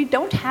 we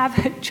don't have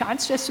a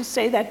chance just to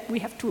say that we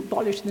have to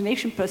abolish the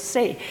nation per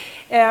se.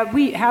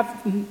 We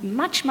have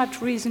much,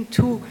 much reason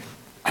to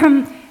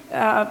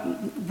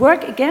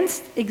work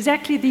against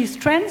exactly these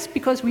trends,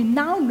 because we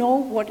now know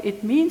what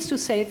it means to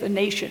save a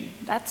nation.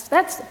 That's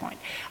the point.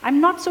 I'm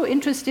not so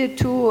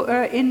interested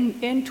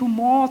into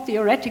more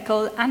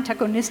theoretical,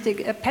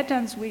 antagonistic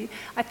patterns.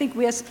 I think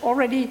we are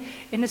already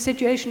in a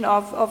situation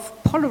of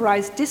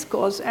polarized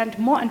discourse, and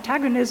more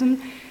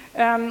antagonism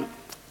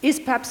is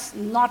perhaps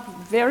not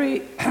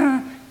very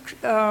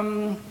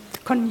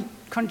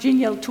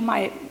congenial to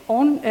my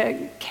own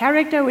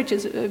character, which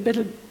is a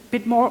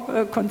bit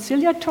more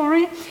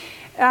conciliatory,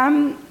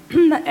 and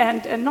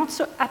not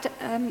so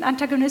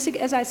antagonistic.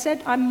 As I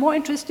said, I'm more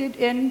interested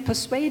in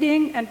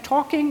persuading and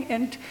talking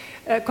and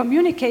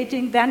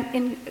communicating than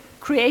in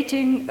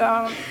creating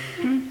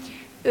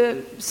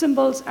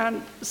symbols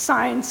and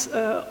signs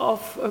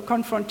of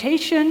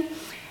confrontation.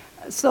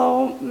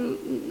 So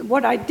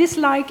what I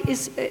dislike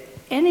is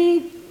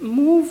any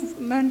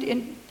movement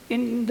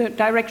in the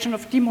direction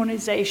of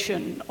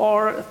demonization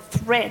or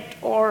threat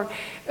or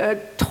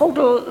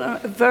total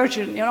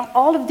aversion.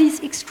 All of these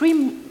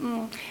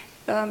extreme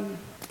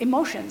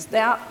emotions, they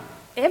are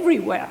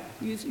everywhere.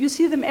 You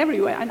see them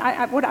everywhere. And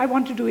what I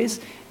want to do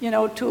is,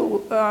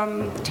 to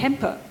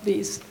temper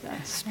these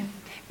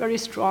very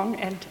strong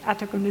and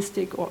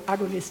antagonistic or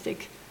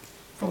agonistic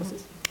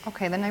forces.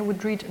 Okay, then I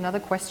would read another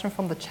question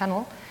from the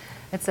channel.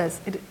 It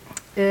says,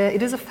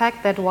 it is a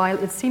fact that while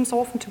it seems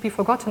often to be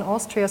forgotten,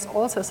 Austria is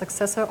also a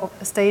successor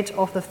state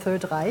of the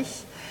Third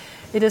Reich.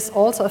 It is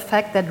also a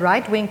fact that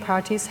right-wing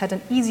parties had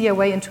an easier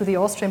way into the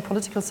Austrian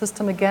political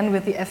system again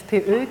with the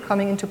FPÖ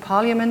coming into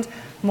parliament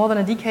more than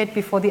a decade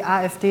before the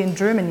AfD in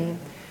Germany.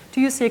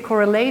 Do you see a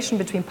correlation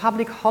between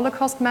public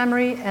Holocaust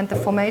memory and the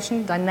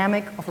formation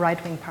dynamic of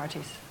right-wing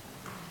parties?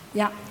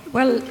 Yeah,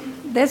 well,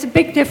 there's a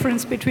big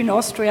difference between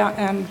Austria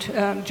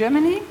and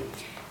Germany,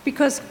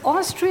 because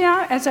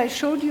Austria, as I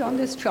showed you on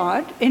this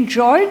chart,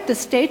 enjoyed the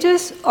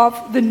status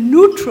of the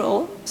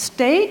neutral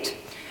state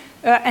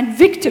and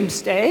victim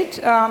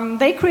state.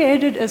 They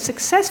created a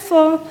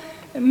successful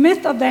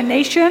myth of their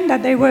nation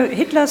that they were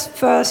Hitler's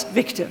first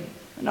victim,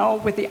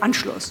 with the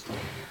Anschluss.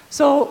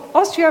 So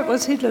Austria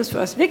was Hitler's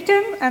first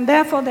victim, and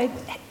therefore they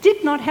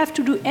did not have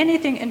to do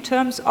anything in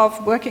terms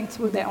of working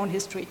through their own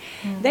history.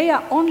 They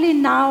are only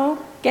now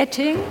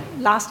getting,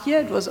 last year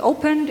it was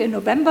opened in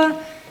November,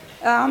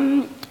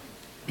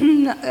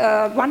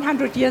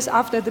 100 years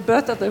after the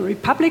birth of the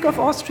Republic of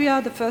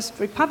Austria, the first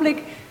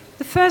republic,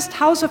 the first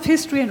house of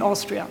history in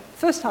Austria.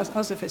 First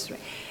house of history.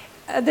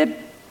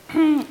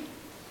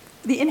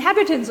 The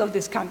inhabitants of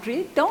this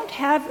country don't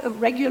have a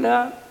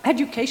regular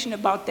education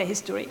about their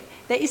history.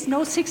 There is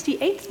no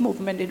 68th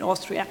movement in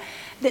Austria.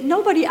 That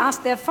nobody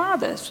asked their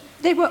fathers.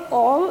 They were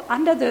all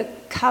under the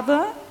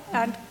cover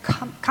and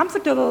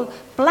comfortable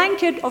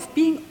blanket of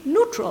being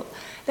neutral.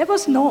 There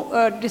was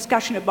no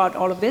discussion about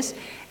all of this,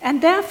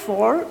 and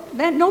therefore,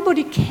 then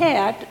nobody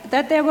cared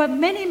that there were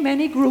many,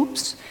 many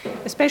groups,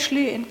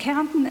 especially in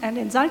Kärnten and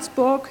in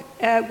Salzburg,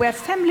 where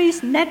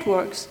families'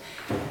 networks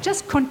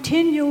just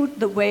continued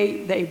the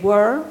way they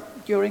were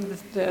during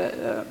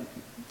the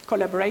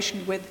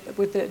collaboration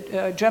with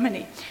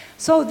Germany.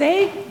 So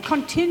they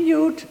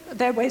continued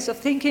their ways of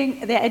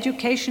thinking, their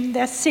education,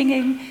 their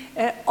singing,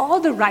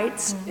 all the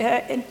rights,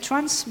 and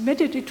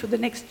transmitted it to the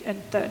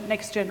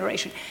next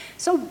generation.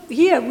 So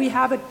here we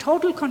have a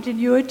total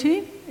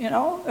continuity,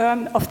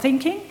 of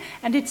thinking,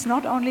 and it's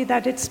not only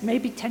that it's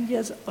maybe 10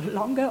 years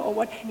longer or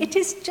what, it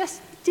is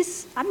just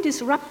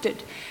undisrupted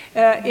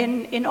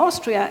in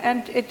Austria,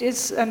 and it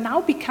is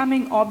now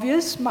becoming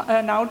obvious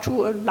now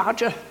to a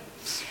larger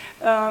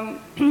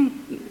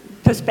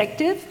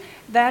perspective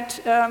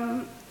that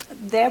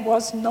there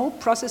was no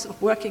process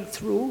of working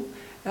through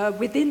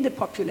within the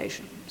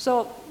population.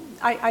 So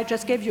I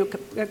just gave you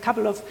a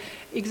couple of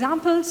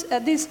examples.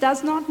 This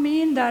does not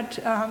mean that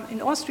in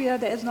Austria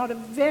there is not a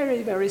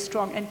very, very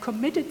strong and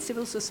committed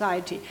civil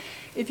society.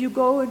 If you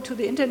go into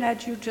the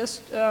internet, you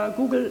just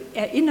Google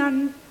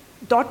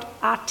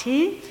erinnern.at,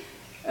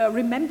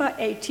 remember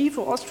AT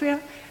for Austria,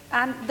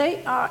 and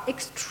they are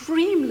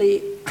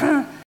extremely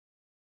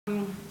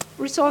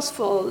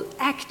resourceful,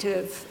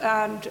 active,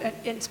 and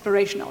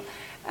inspirational.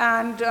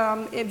 And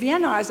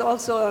Vienna is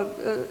also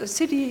a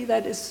city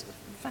that is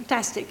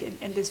fantastic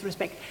in this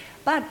respect.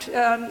 But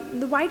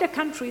the wider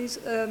countries,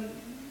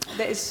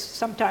 there is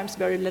sometimes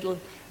very little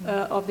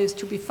of this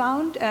to be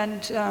found,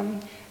 and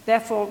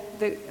therefore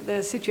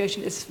the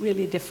situation is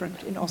really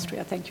different in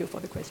Austria. Thank you for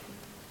the question.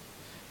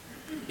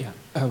 Yeah,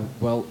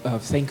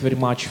 thank you very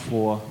much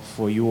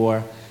for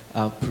your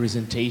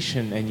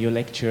presentation and your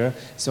lecture.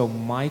 So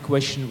my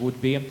question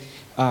would be,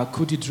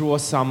 could you draw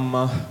some,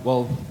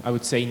 I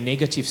would say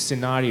negative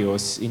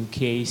scenarios in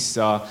case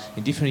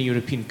in different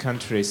European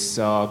countries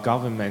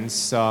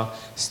governments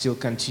still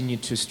continue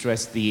to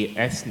stress the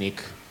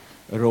ethnic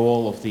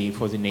role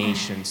for the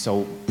nation,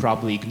 so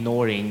probably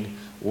ignoring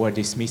or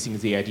dismissing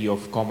the idea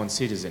of common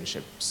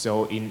citizenship.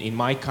 So in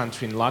my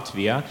country, in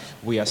Latvia,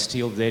 we are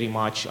still very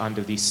much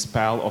under the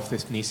spell of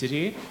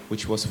ethnicity,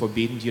 which was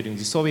forbidden during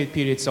the Soviet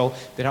period. So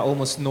there are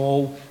almost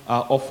no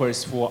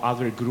offers for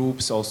other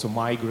groups, also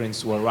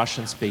migrants or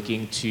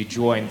Russian-speaking, to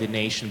join the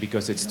nation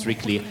because it's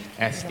strictly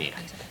ethnic.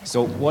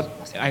 So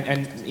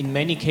and in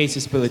many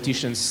cases,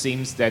 politicians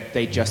seems that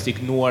they just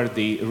ignore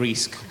the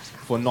risk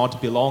for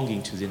not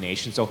belonging to the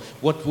nation. So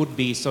what would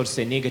be, so to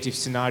say, negative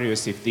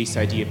scenarios if this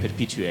idea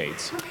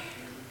perpetuates?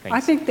 Thanks. I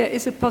think there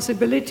is a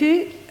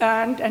possibility,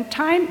 and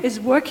time is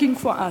working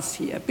for us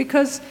here,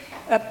 because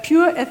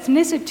pure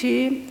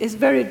ethnicity is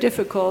very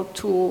difficult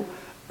to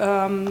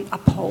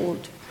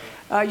uphold.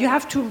 You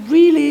have to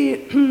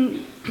really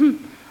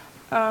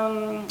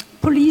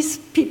police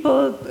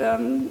people,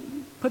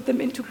 put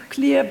them into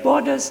clear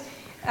borders,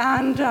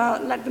 and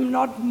let them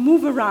not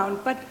move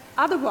around. But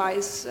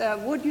otherwise,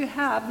 what you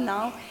have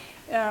now,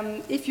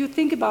 if you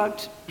think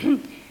about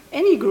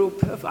any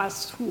group of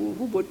us who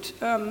would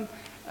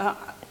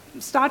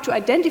start to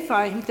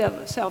identify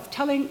himself,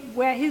 telling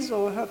where his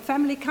or her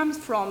family comes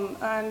from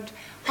and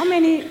how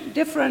many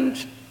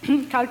different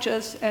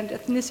cultures and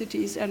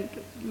ethnicities and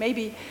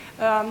maybe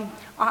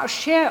our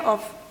share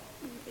of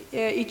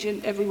each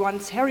and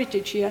everyone's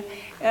heritage here,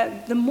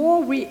 the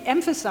more we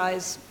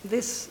emphasize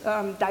this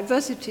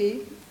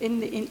diversity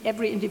in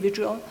every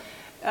individual,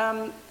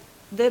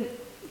 the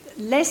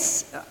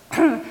less,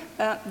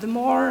 the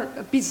more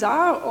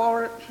bizarre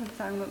or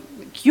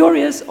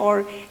curious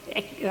or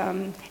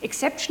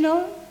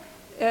exceptional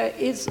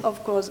is,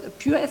 of course, a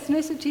pure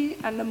ethnicity,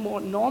 and the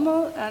more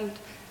normal and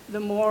the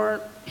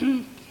more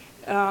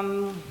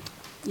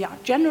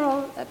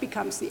general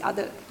becomes the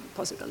other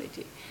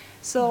possibility.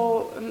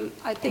 So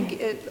I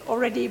think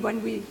already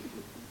when we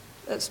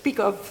speak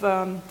of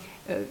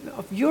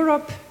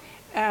Europe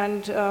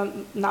and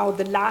now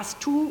the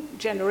last two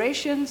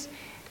generations,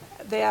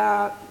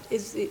 there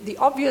is the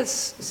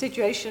obvious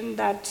situation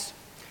that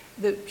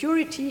the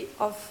purity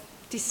of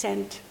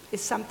descent is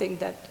something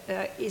that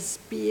is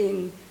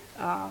being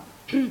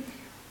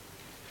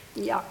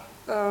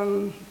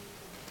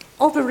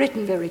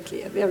overwritten very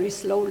clear, very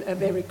slow,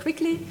 very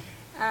quickly,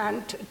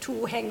 and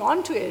to hang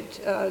on to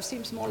it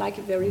seems more like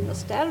a very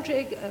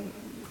nostalgic,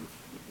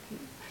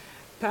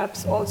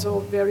 perhaps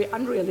also very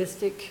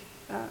unrealistic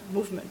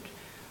movement.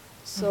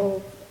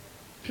 So,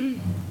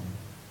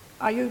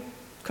 are you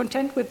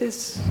content with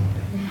this?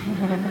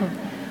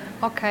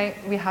 Okay,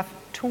 we have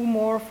two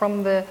more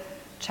from the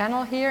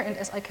channel here, and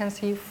as I can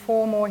see,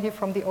 4 more here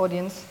from the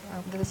audience.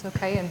 This is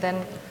okay, and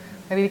then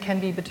maybe we can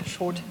be a bit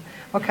short.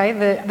 Okay,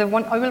 the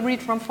one I will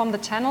read from the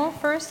channel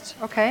first.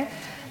 Okay,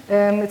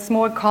 It's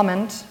more a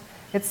comment.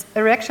 It's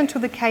a reaction to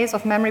the case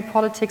of memory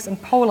politics in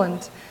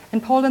Poland.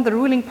 In Poland, the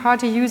ruling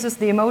party uses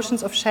the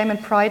emotions of shame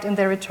and pride in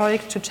their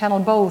rhetoric to channel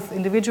both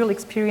individual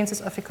experiences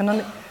of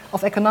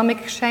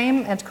economic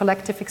shame and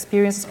collective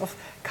experiences of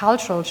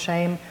cultural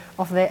shame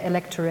of their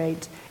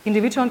electorate.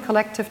 Individual and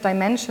collective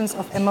dimensions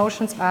of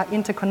emotions are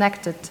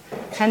interconnected.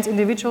 Hence,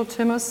 individual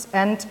timos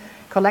and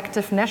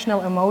collective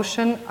national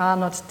emotion are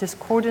not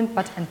discordant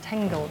but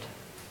entangled.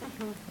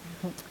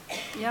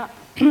 Yeah,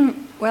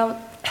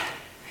 well,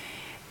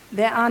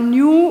 there are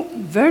new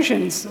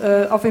versions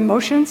of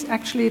emotions.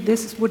 Actually,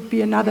 this would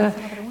be another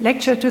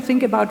lecture to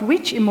think about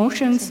which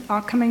emotions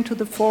are coming to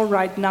the fore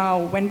right now.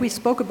 When we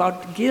spoke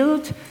about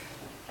guilt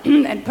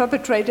and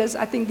perpetrators,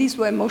 I think these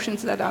were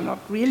emotions that are not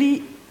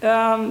really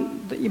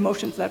the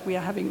emotions that we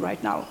are having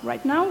right now.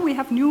 Right now, we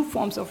have new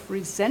forms of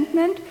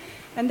resentment,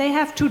 and they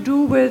have to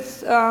do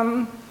with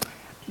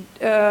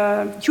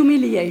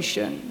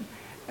humiliation.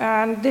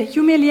 And the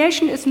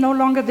humiliation is no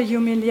longer the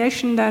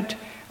humiliation that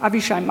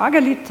Avishai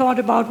Margalit thought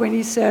about when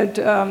he said,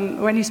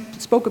 when he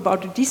spoke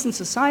about a decent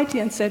society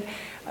and said,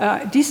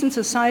 a decent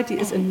society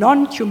is a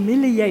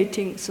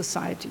non-humiliating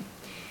society.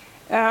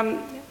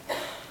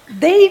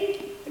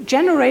 They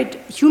generate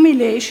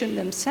humiliation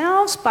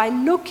themselves by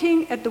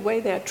looking at the way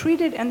they're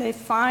treated, and they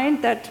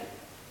find that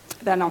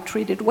they're not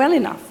treated well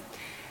enough.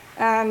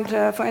 And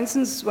for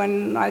instance,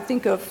 when I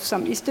think of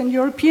some Eastern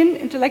European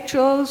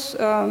intellectuals,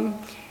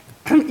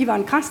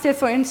 Ivan Krastev,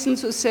 for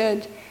instance, who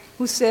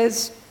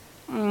says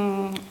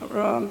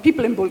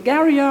people in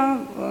Bulgaria,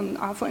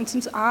 for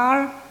instance,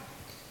 are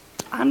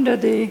under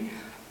the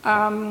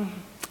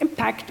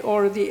impact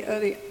or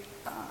the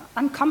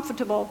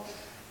uncomfortable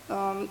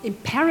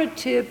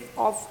imperative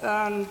of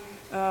an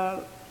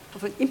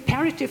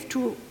imperative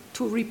to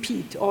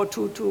repeat, or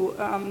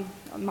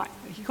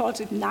he calls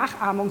it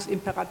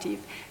Nachahmungsimperativ,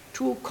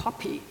 to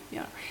copy.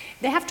 Yeah.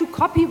 They have to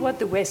copy what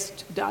the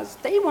West does.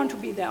 They want to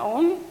be their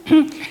own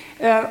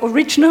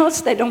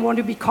originals. They don't want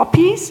to be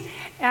copies.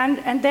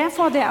 And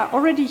therefore, they are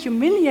already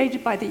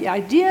humiliated by the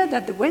idea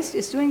that the West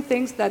is doing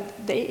things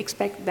that they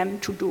expect them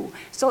to do.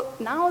 So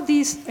now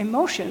these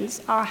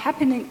emotions are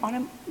happening on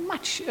a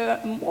much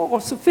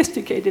more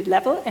sophisticated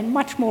level and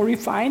much more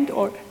refined,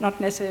 or not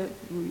necessarily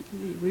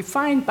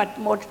refined, but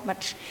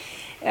much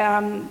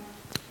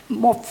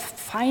more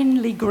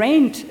finely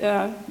grained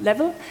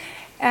level.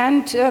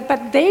 And,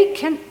 but they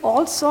can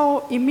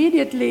also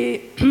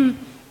immediately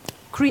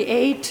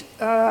create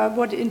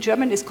what in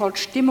German is called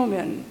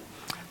Stimmungen.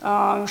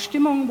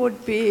 Stimmung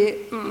would be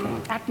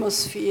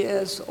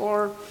atmospheres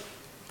or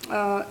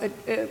a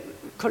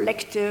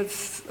collective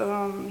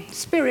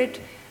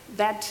spirit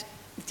that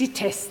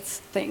detests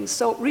things.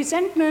 So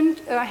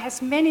resentment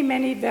has many,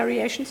 many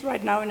variations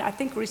right now, and I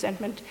think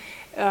resentment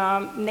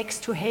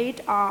next to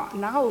hate are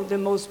now the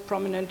most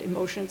prominent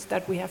emotions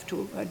that we have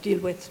to deal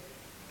with.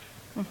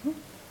 Mm-hmm.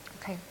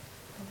 Okay.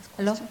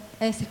 Hello?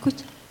 ¿Se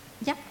escucha?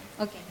 Yeah?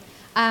 Okay.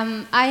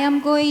 I am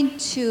going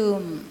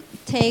to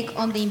take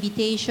on the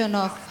invitation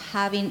of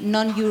having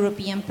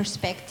non-European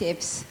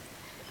perspectives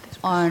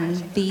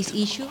on this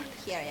issue.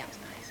 Here I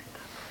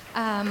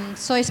am.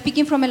 So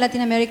speaking from a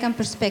Latin American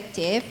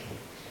perspective,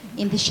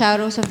 in the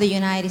shadows of the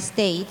United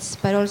States,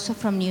 but also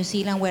from New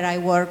Zealand where I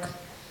work,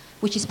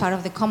 which is part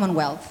of the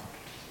Commonwealth.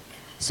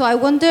 So I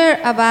wonder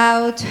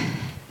about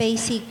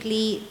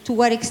basically to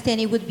what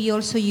extent it would be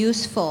also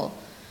useful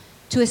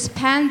to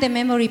expand the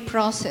memory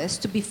process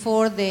to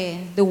before the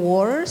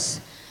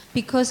wars,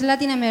 because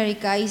Latin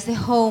America is the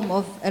home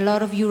of a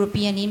lot of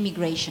European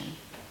immigration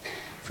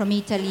from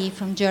Italy,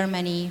 from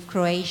Germany,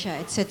 Croatia,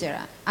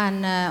 etc.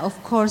 And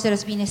of course, there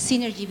has been a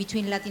synergy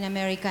between Latin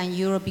America and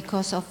Europe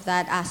because of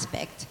that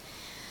aspect.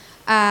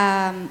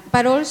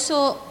 But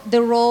also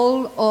the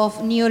role of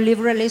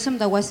neoliberalism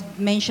that was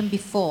mentioned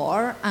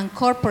before, and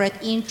corporate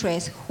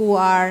interests who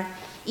are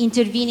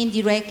intervening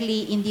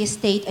directly in the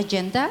state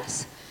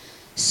agendas.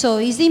 So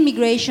it's the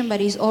immigration, but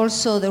it's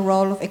also the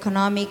role of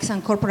economics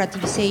and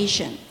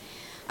corporativization.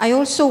 I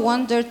also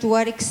wonder to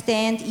what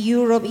extent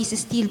Europe is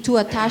still too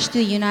attached to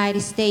the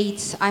United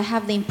States. I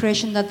have the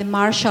impression that the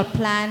Marshall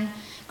Plan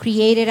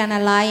created an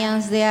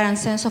alliance there and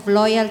sense of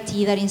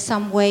loyalty that in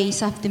some ways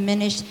have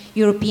diminished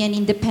European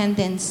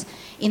independence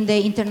in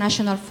the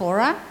international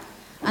fora.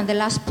 And the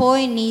last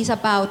point is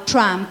about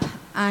Trump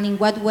and in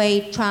what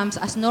way Trump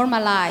has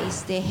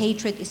normalized the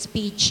hatred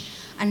speech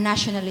and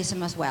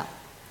nationalism as well.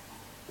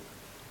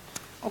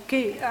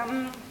 Okay,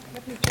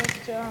 let me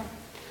just...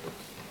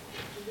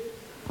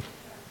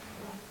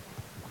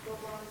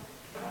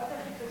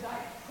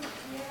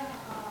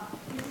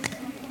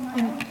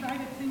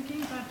 private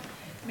thinking, but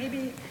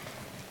maybe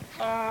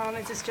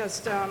it is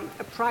just a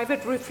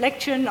private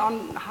reflection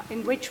on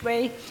in which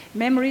way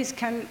memories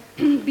can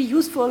be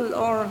useful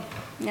or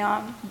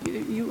a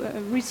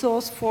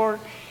resource for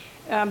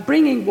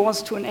bringing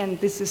wars to an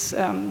end. This is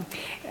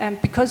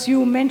because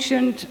you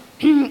mentioned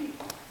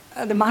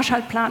the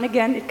Marshall Plan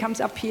again, it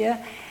comes up here.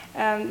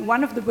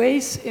 One of the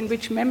ways in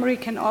which memory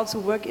can also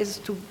work is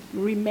to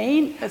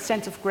remain a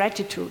sense of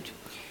gratitude.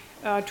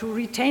 to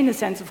retain a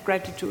sense of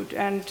gratitude.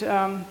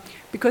 And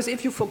because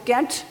if you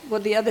forget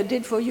what the other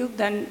did for you,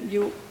 then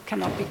you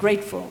cannot be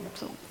grateful.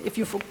 So if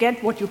you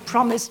forget what you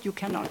promised, you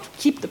cannot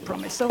keep the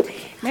promise. So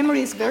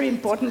memory is very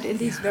important in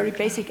these very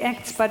basic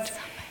acts. But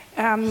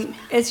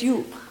as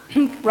you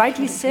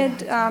rightly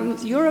said,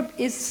 Europe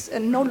is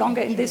no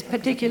longer in this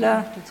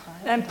particular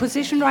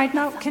position right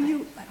now. Can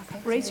you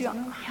raise your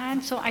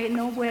hand so I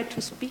know where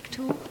to speak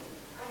to?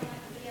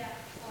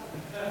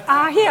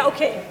 Here,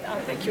 okay. Oh,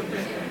 thank you.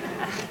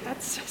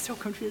 That's so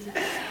confusing.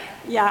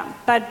 Yeah,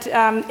 but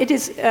it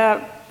is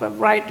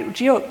right.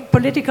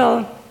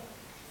 Geopolitical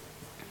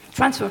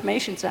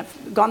transformations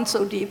have gone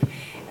so deep.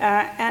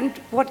 And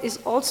what is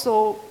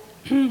also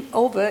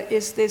over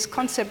is this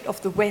concept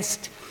of the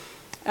West.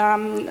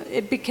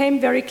 It became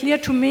very clear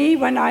to me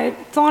when I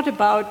thought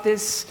about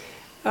this,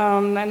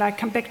 and I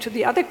come back to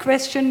the other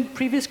question,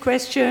 previous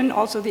question,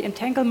 also the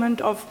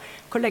entanglement of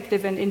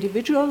collective and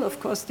individual. Of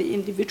course, the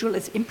individual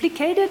is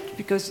implicated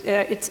because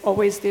it's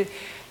always the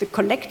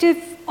collective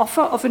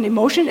offer of an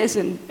emotion is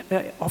an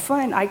offer,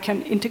 and I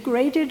can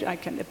integrate it, I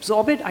can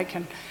absorb it, I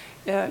can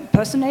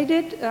personate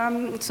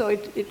it. So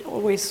it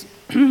always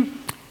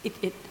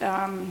it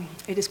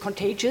is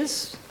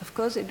contagious. Of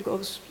course, it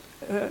goes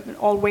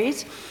all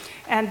ways.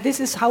 And this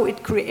is how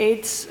it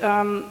creates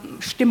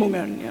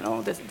Stimmungen, you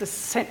know,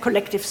 the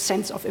collective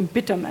sense of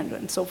embitterment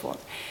and so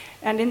forth.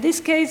 And in this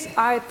case,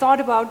 I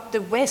thought about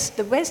the West.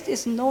 The West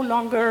is no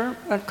longer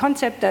a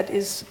concept that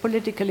is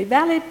politically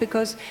valid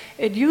because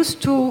it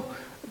used to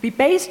be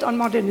based on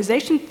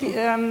modernization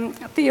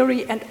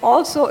theory and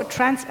also a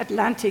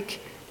transatlantic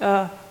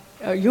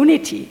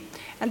unity.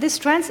 And this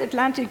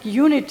transatlantic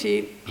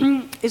unity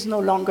is no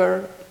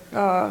longer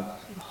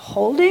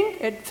holding.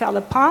 It fell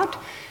apart.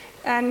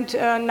 And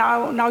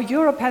now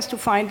Europe has to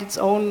find its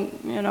own,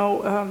 you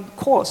know,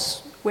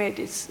 course where it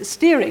is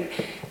steering.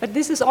 But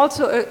this is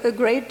also a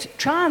great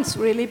chance,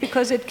 really,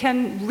 because it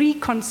can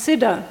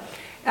reconsider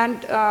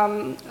and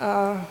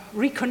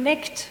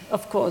reconnect,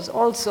 of course,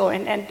 also,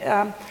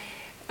 and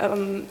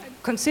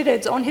consider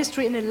its own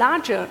history in a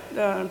larger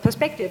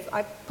perspective.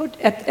 I put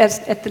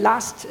at the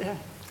last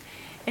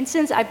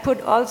instance, I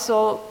put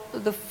also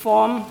the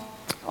form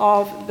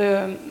of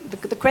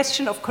the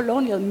question of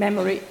colonial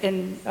memory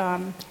in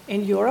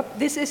Europe.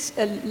 This is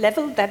a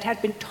level that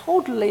had been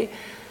totally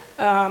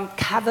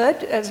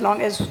covered as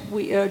long as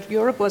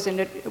Europe was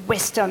in a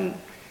Western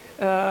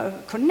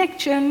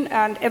connection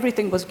and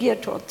everything was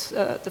geared towards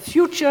the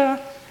future.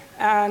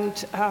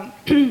 And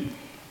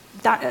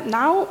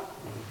now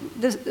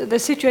the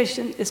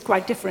situation is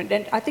quite different.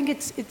 And I think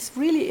it's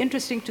really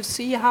interesting to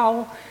see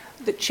how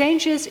the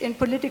changes in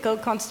political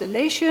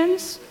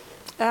constellations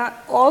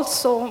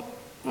also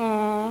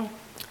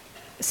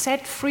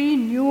set free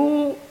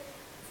new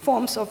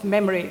forms of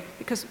memory,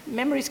 because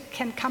memories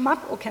can come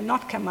up or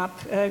cannot come up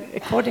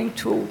according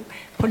to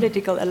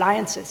political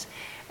alliances.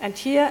 And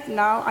here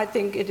now I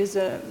think it is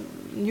a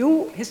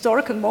new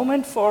historical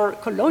moment for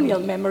colonial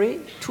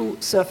memory to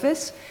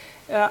surface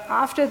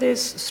after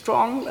this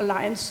strong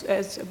alliance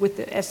as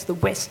the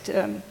West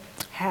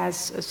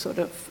has sort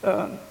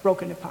of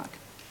broken apart.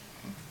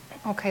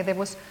 Okay, there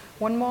was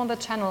one more on the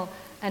channel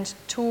and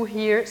two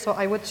here, so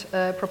I would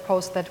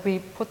propose that we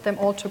put them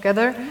all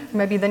together.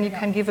 Maybe then you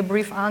can give a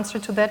brief answer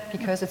to that,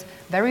 because it's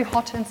very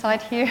hot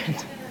inside here.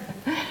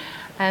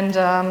 And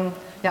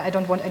yeah, I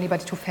don't want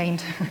anybody to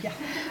faint.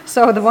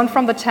 So the one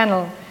from the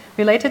channel,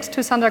 related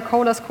to Sandra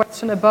Kohler's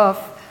question above,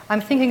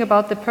 I'm thinking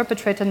about the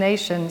perpetrator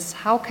nations.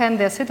 How can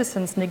their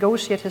citizens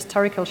negotiate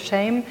historical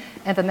shame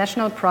and the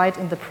national pride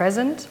in the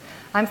present?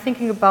 I'm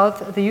thinking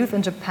about the youth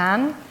in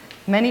Japan,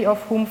 many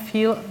of whom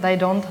feel they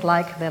don't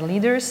like their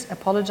leaders,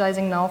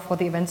 apologizing now for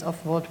the events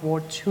of World War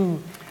II.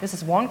 This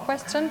is one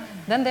question.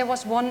 Then there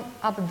was one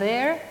up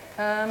there.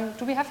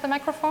 Do we have the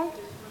microphone?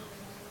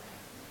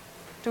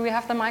 Do we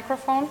have the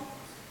microphone?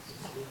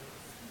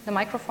 The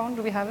microphone,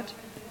 do we have it?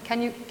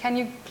 Can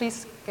you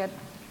please get,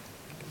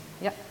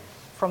 yeah,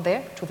 from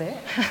there to there?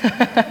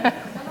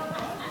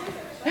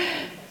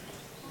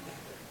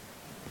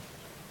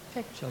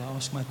 Shall I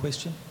ask my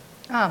question?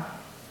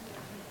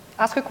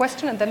 Ask a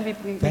question and then we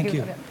Thank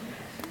you. Yeah.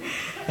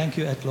 Thank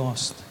you at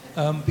last.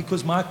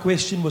 Because my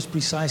question was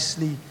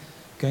precisely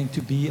going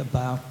to be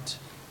about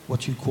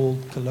what you call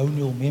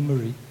colonial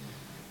memory,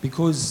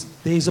 because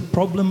there's a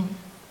problem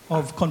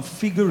of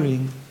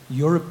configuring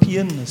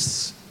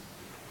Europeanness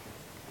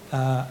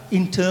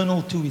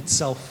internal to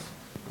itself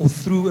or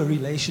through a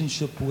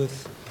relationship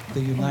with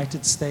the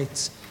United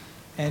States,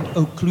 and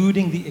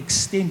occluding the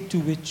extent to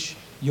which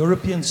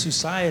European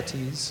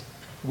societies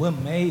were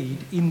made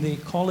in their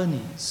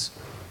colonies.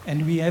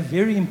 And we have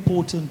very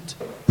important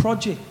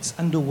projects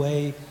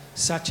underway,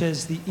 such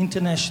as the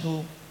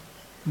International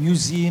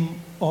Museum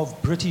of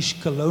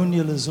British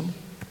Colonialism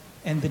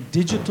and the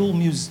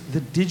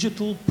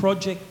digital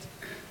project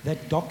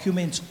that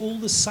documents all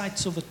the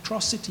sites of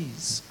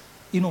atrocities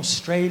in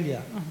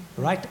Australia,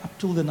 right up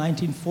till the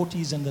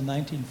 1940s and the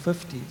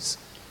 1950s.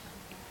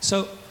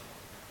 So,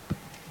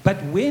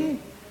 but when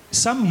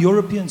some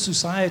European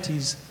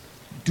societies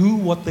do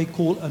what they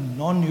call a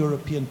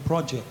non-European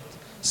project,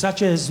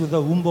 such as with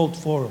the Humboldt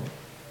Forum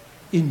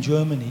in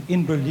Germany,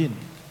 in Berlin.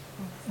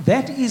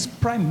 That is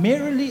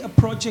primarily a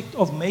project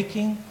of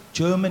making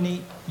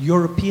Germany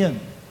European,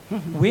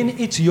 when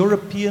its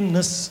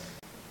Europeanness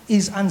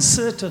is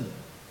uncertain,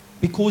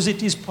 because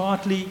it is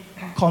partly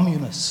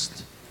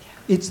communist.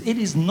 It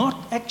is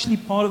not actually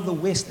part of the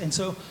West, and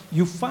so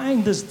you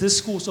find this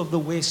discourse of the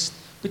West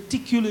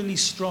particularly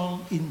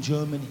strong in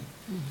Germany.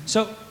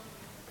 So,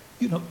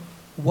 you know,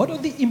 what are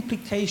the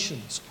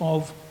implications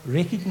of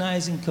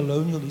recognizing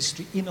colonial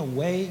history in a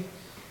way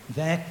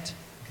that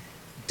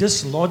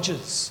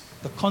dislodges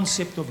the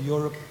concept of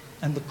Europe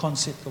and the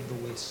concept of the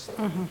West?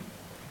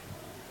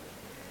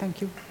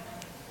 Thank you.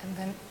 And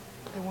then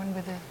the one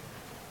with the,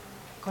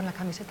 con la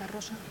camiseta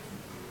rosa,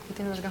 que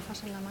tiene las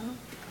gafas en la mano,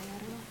 ahí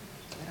arriba.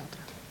 Era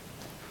otra.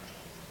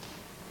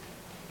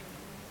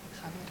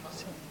 Javier,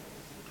 sí.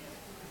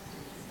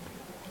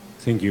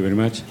 Thank you very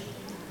much.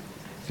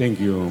 Thank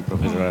you,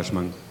 Professor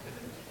Asman.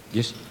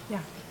 Yes? Yeah.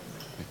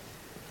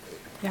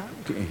 Yeah.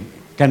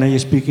 Can I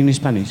speak in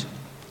Spanish?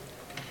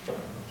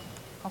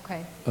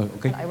 Okay.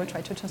 Okay. I will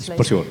try to translate.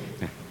 It's possible.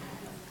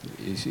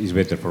 It's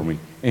better for me.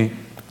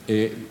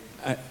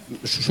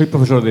 Soy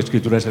profesor de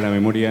escrituras de la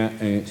memoria.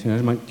 Señor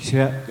Asman,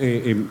 quisiera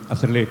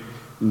hacerle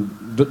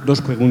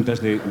dos preguntas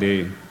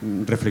de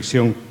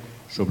reflexión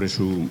sobre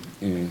su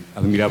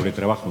admirable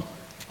trabajo.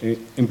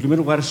 En primer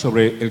lugar,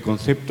 sobre el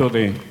concepto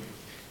de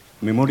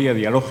memoria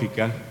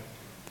dialógica,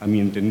 a mi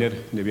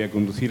entender, debía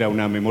conducir a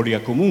una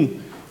memoria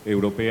común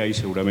europea y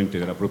seguramente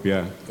de la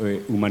propia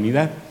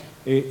humanidad.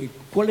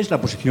 ¿Cuál es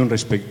la posición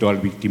respecto al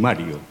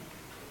victimario?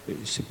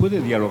 ¿Se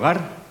puede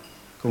dialogar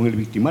con el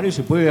victimario?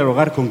 ¿Se puede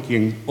dialogar con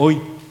quien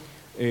hoy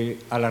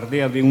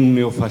alardea de un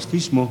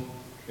neofascismo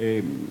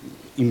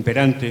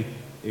imperante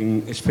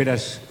en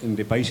esferas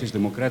de países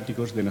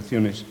democráticos, de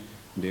naciones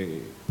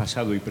de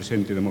pasado y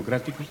presente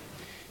democráticos?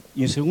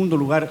 Y en segundo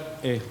lugar,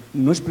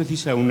 ¿no es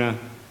precisa una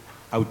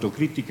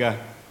autocrítica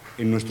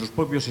en nuestros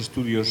propios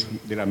estudios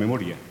de la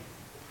memoria?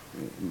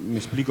 Me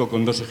explico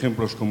con dos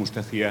ejemplos, como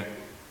usted hacía,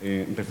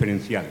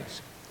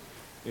 referenciales.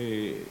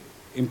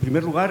 En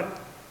primer lugar,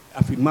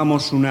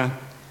 afirmamos una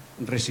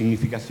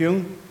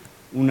resignificación,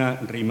 una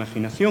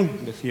reimaginación,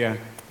 decía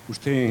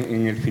usted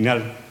en el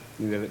final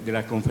de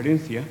la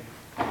conferencia,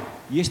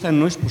 y esta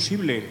no es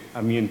posible,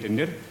 a mi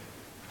entender,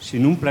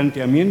 sin un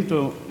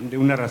planteamiento de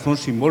una razón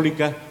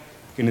simbólica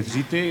que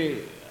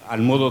necesite,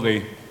 al modo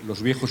de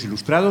los viejos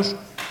ilustrados,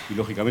 y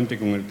lógicamente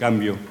con el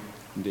cambio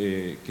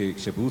que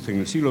se produce en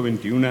el siglo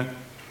XXI,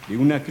 de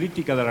una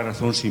crítica de la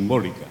razón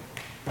simbólica.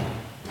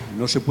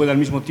 No se puede al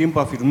mismo tiempo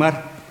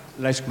afirmar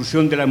la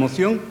exclusión de la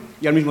emoción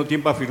y al mismo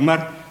tiempo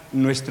afirmar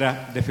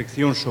nuestra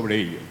defección sobre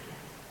ello.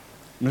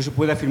 No se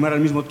puede afirmar al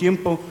mismo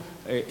tiempo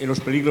los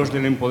peligros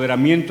del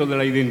empoderamiento de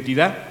la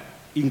identidad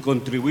y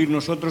contribuir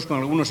nosotros con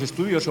algunos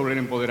estudios sobre el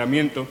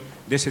empoderamiento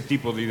de ese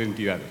tipo de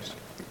identidades.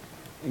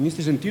 En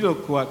este sentido,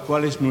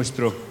 ¿cuál es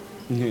nuestro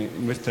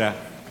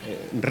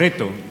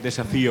reto,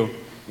 desafío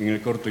en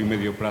el corto y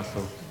medio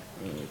plazo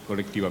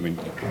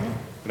colectivamente?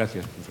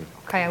 Gracias, profesor.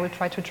 Okay, I will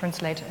try to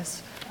translate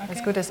as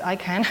good as I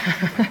can.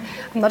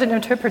 I'm not an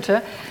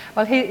interpreter.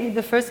 Well,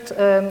 the first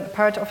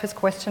part of his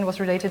question was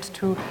related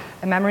to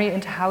a memory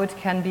and how it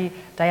can be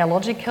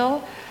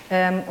dialogical.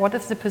 What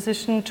is the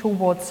position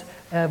towards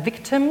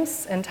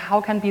victims and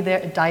how can be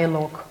there a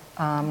dialogue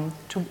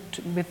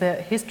with the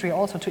history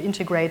also to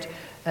integrate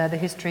the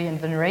history and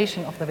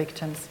veneration of the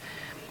victims?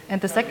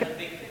 And the second...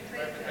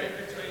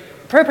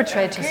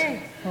 Perpetrators.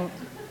 Okay.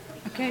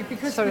 Okay,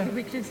 because Sorry. with the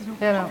victims, no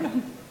Yeah, problem.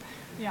 no.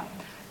 Yeah.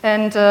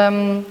 And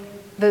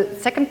the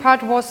second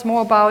part was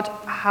more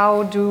about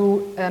how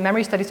do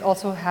memory studies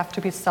also have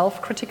to be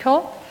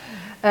self-critical.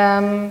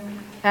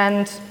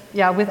 And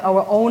yeah, with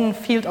our own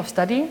field of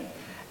study.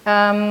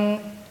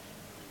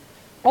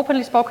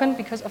 Openly spoken,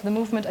 because of the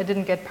movement, I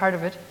didn't get part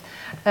of it.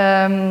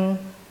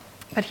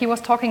 But he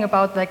was talking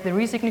about like the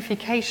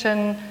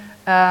resignification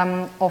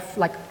of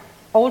like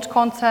old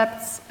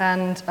concepts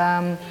and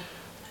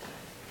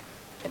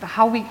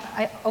how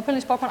openly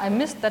spoken, I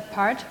missed that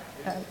part.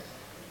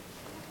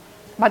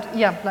 But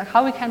yeah, like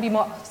how we can be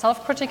more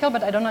self-critical,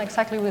 but I don't know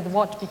exactly with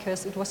what,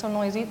 because it was so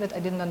noisy that I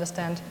didn't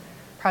understand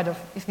part of.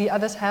 If the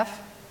others have.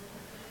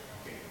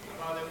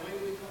 About the way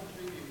we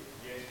contribute,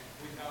 yes,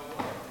 with our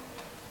work,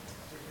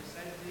 to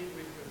precisely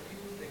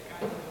reproduce the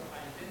kind of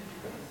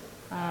identities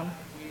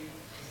we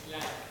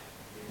dislike,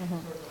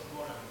 sort of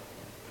moral.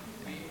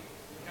 We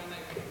can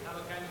have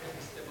a kind of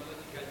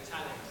epistemological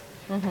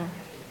challenge.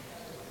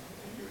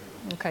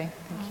 Okay.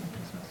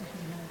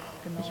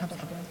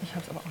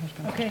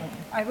 Okay,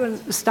 I will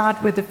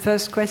start with the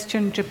first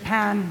question.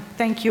 Japan,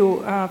 thank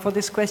you for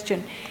this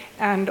question.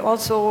 And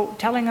also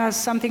telling us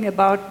something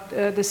about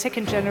the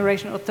second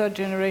generation or third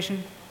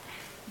generation,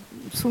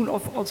 soon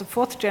also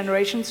fourth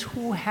generations,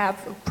 who have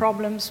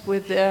problems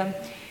with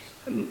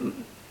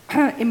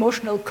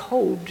emotional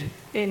code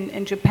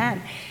in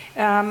Japan.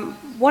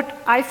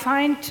 What I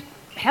find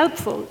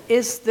helpful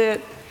is the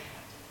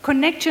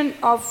connection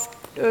of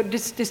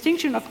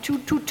distinction of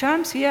two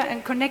terms here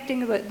and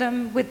connecting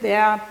them with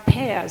their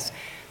pairs.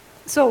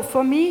 So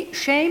for me,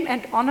 shame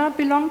and honor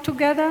belong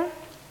together,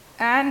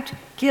 and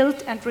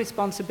guilt and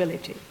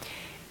responsibility.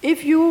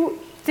 If you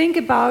think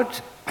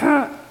about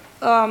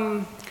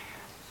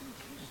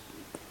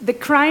the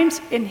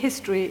crimes in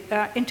history,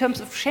 in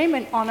terms of shame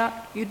and honor,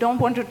 you don't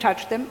want to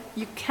touch them,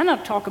 you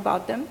cannot talk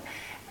about them.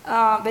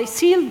 They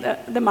seal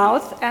the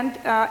mouth, and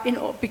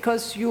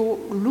because you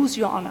lose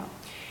your honor.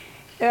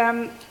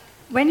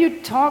 When you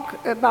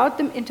talk about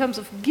them in terms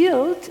of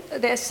guilt,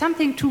 there's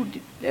something to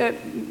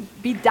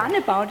be done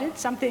about it,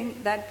 something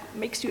that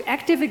makes you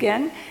active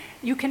again.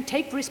 You can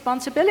take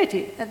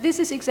responsibility. And this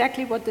is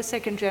exactly what the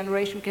second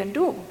generation can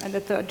do, and the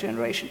third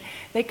generation.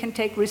 They can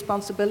take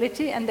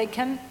responsibility, and they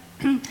can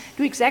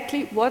do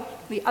exactly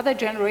what the other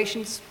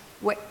generations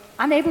were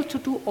unable to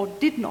do or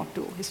did not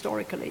do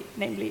historically,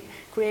 namely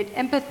create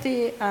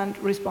empathy and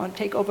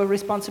take over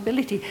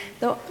responsibility.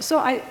 So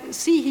I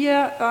see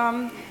here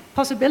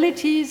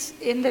possibilities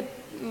in the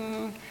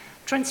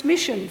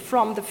transmission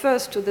from the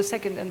first to the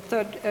second and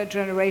third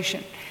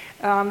generation.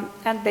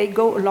 And they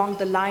go along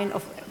the line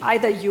of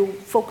either you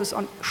focus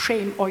on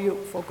shame or you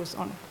focus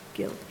on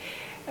guilt.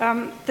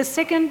 The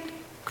second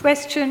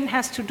question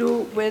has to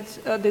do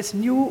with this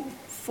new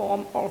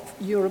form of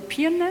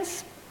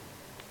Europeanness.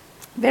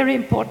 Very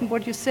important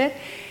what you said.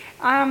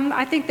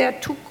 I think there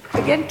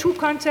are two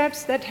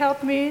concepts that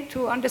help me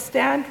to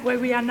understand where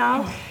we are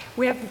now.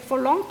 We have for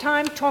a long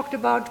time talked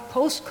about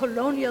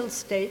post-colonial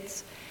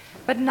states,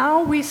 but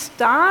now we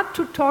start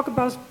to talk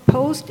about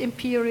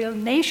post-imperial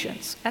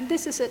nations, and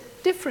this is a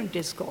different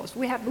discourse.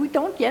 We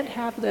don't yet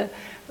have the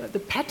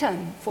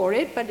pattern for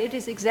it, but it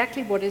is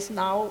exactly what is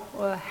now,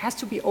 has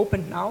to be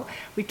opened now.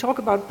 We talk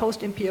about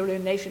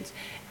post-imperial nations,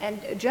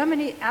 and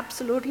Germany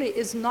absolutely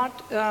is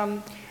not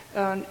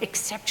an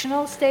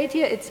exceptional state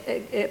here. It's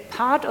a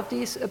part of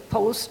these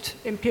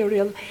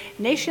post-imperial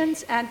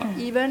nations, and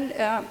even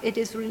it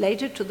is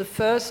related to the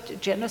first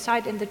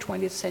genocide in the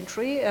 20th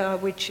century,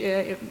 which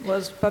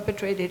was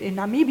perpetrated in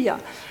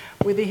Namibia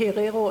with the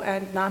Herero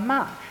and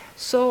Nama.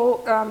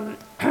 So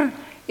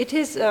it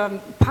is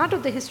part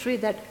of the history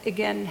that,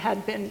 again,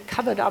 had been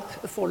covered up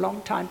for a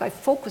long time by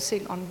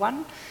focusing on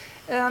one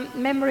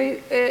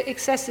memory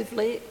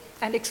excessively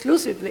and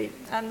exclusively.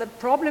 And the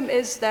problem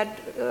is that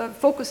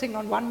focusing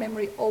on one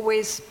memory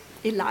always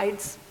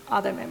elides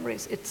other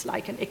memories. It's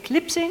like an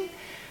eclipsing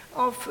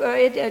of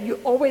it, and you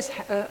always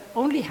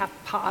only have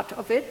part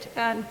of it.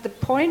 And the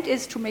point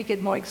is to make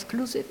it more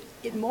exclusive,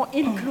 more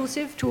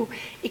inclusive, to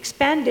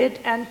expand it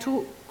and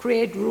to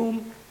create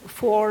room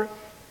for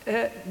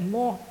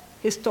more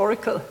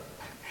historical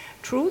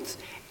truths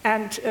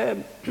and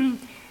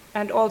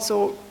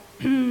also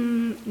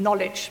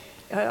knowledge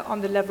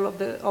on the level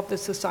of the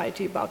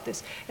society about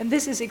this. And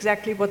this is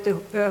exactly what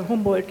the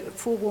Humboldt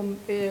Forum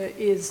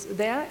is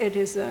there. It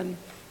is an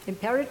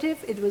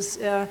imperative. It was,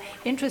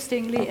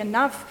 interestingly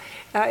enough,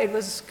 it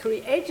was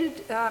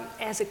created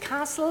as a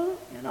castle.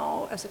 You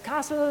know, as a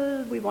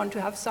castle, we want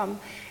to have some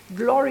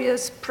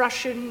glorious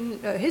Prussian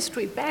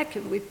history back,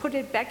 and we put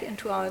it back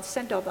into our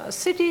center of our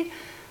city,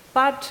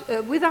 but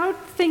without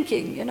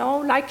thinking, you know,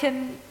 like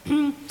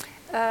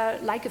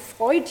a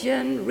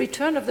Freudian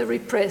return of the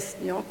repressed,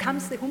 you know,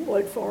 comes the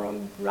Humboldt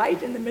Forum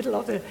right in the middle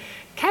of the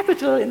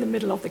capital, in the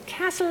middle of the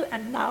castle,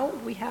 and now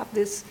we have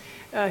this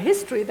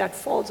history that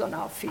falls on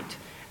our feet.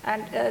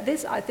 And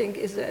this, I think,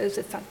 is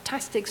a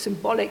fantastic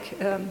symbolic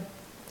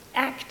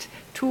act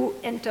to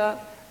enter,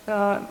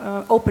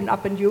 open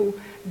up a new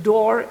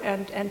door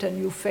and enter a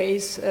new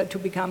phase to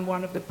become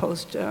one of the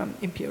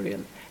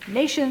post-imperial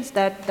nations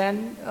that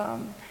then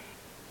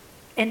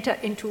enter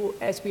into,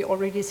 as we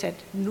already said,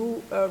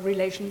 new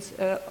relations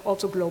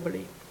also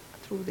globally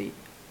through the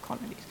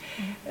colonies.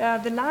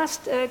 The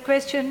last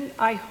question,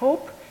 I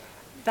hope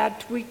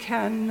that we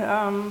can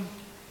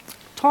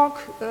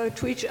talk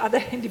to each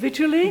other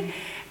individually.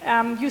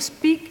 You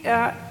speak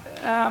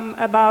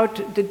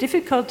about the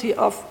difficulty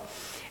of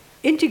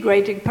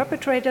integrating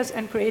perpetrators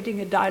and creating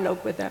a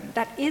dialogue with them.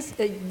 That is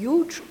a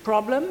huge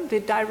problem. The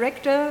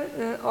director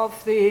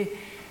of the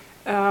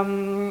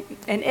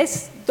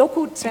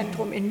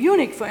NS-Doku-Zentrum in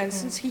Munich, for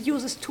instance, he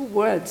uses two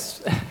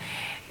words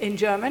in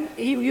German.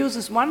 He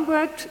uses one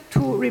word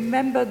to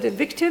remember the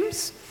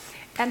victims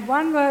and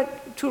one word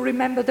to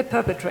remember the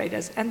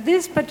perpetrators. And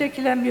this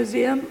particular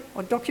museum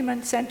or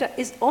document center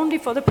is only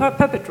for the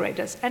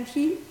perpetrators, and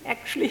he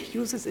actually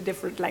uses a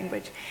different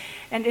language.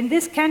 And in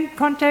this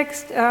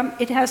context,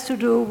 it has to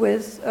do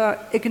with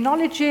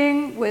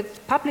acknowledging, with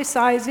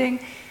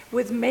publicizing,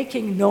 with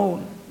making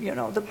known. You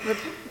know, the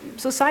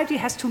society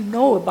has to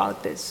know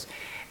about this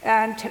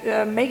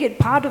and make it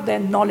part of their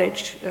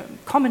knowledge,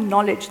 common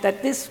knowledge,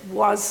 that this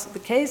was the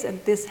case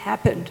and this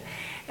happened.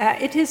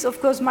 It is,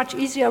 of course, much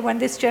easier when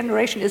this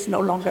generation is no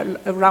longer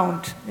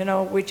around, you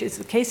know, which is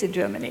the case in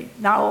Germany.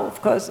 Now,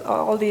 of course,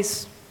 all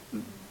these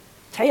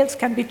tales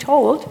can be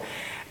told,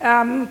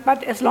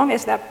 but as long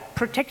as they're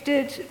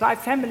protected by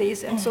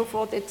families and so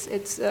forth,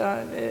 it's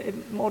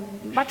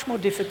much more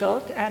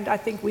difficult, and I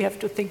think we have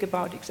to think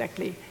about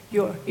exactly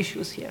your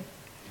issues here.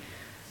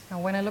 Now,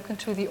 when I look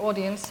into the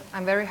audience,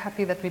 I'm very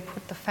happy that we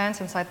put the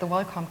fans inside the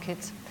welcome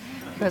kits,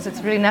 because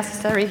it's really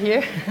necessary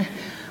here.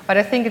 But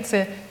I think it's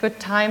a good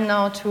time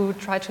now to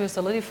try to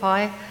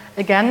solidify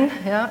again,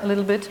 a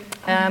little bit.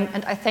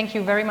 And I thank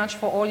you very much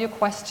for all your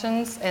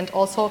questions, and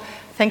also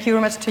thank you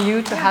very much to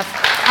you to have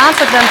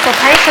answered them so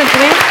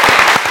patiently.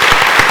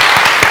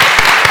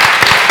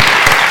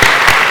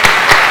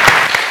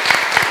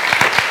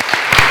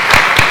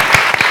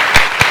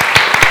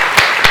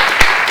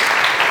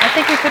 I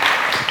think we could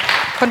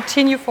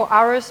continue for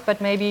hours, but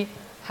maybe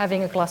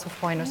having a glass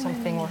of wine or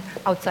something, or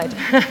outside.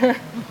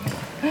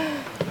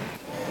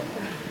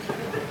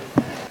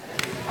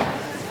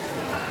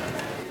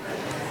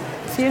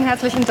 Vielen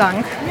herzlichen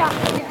Dank. Ja,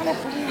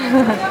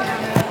 gerne.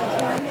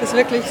 Das ist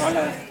wirklich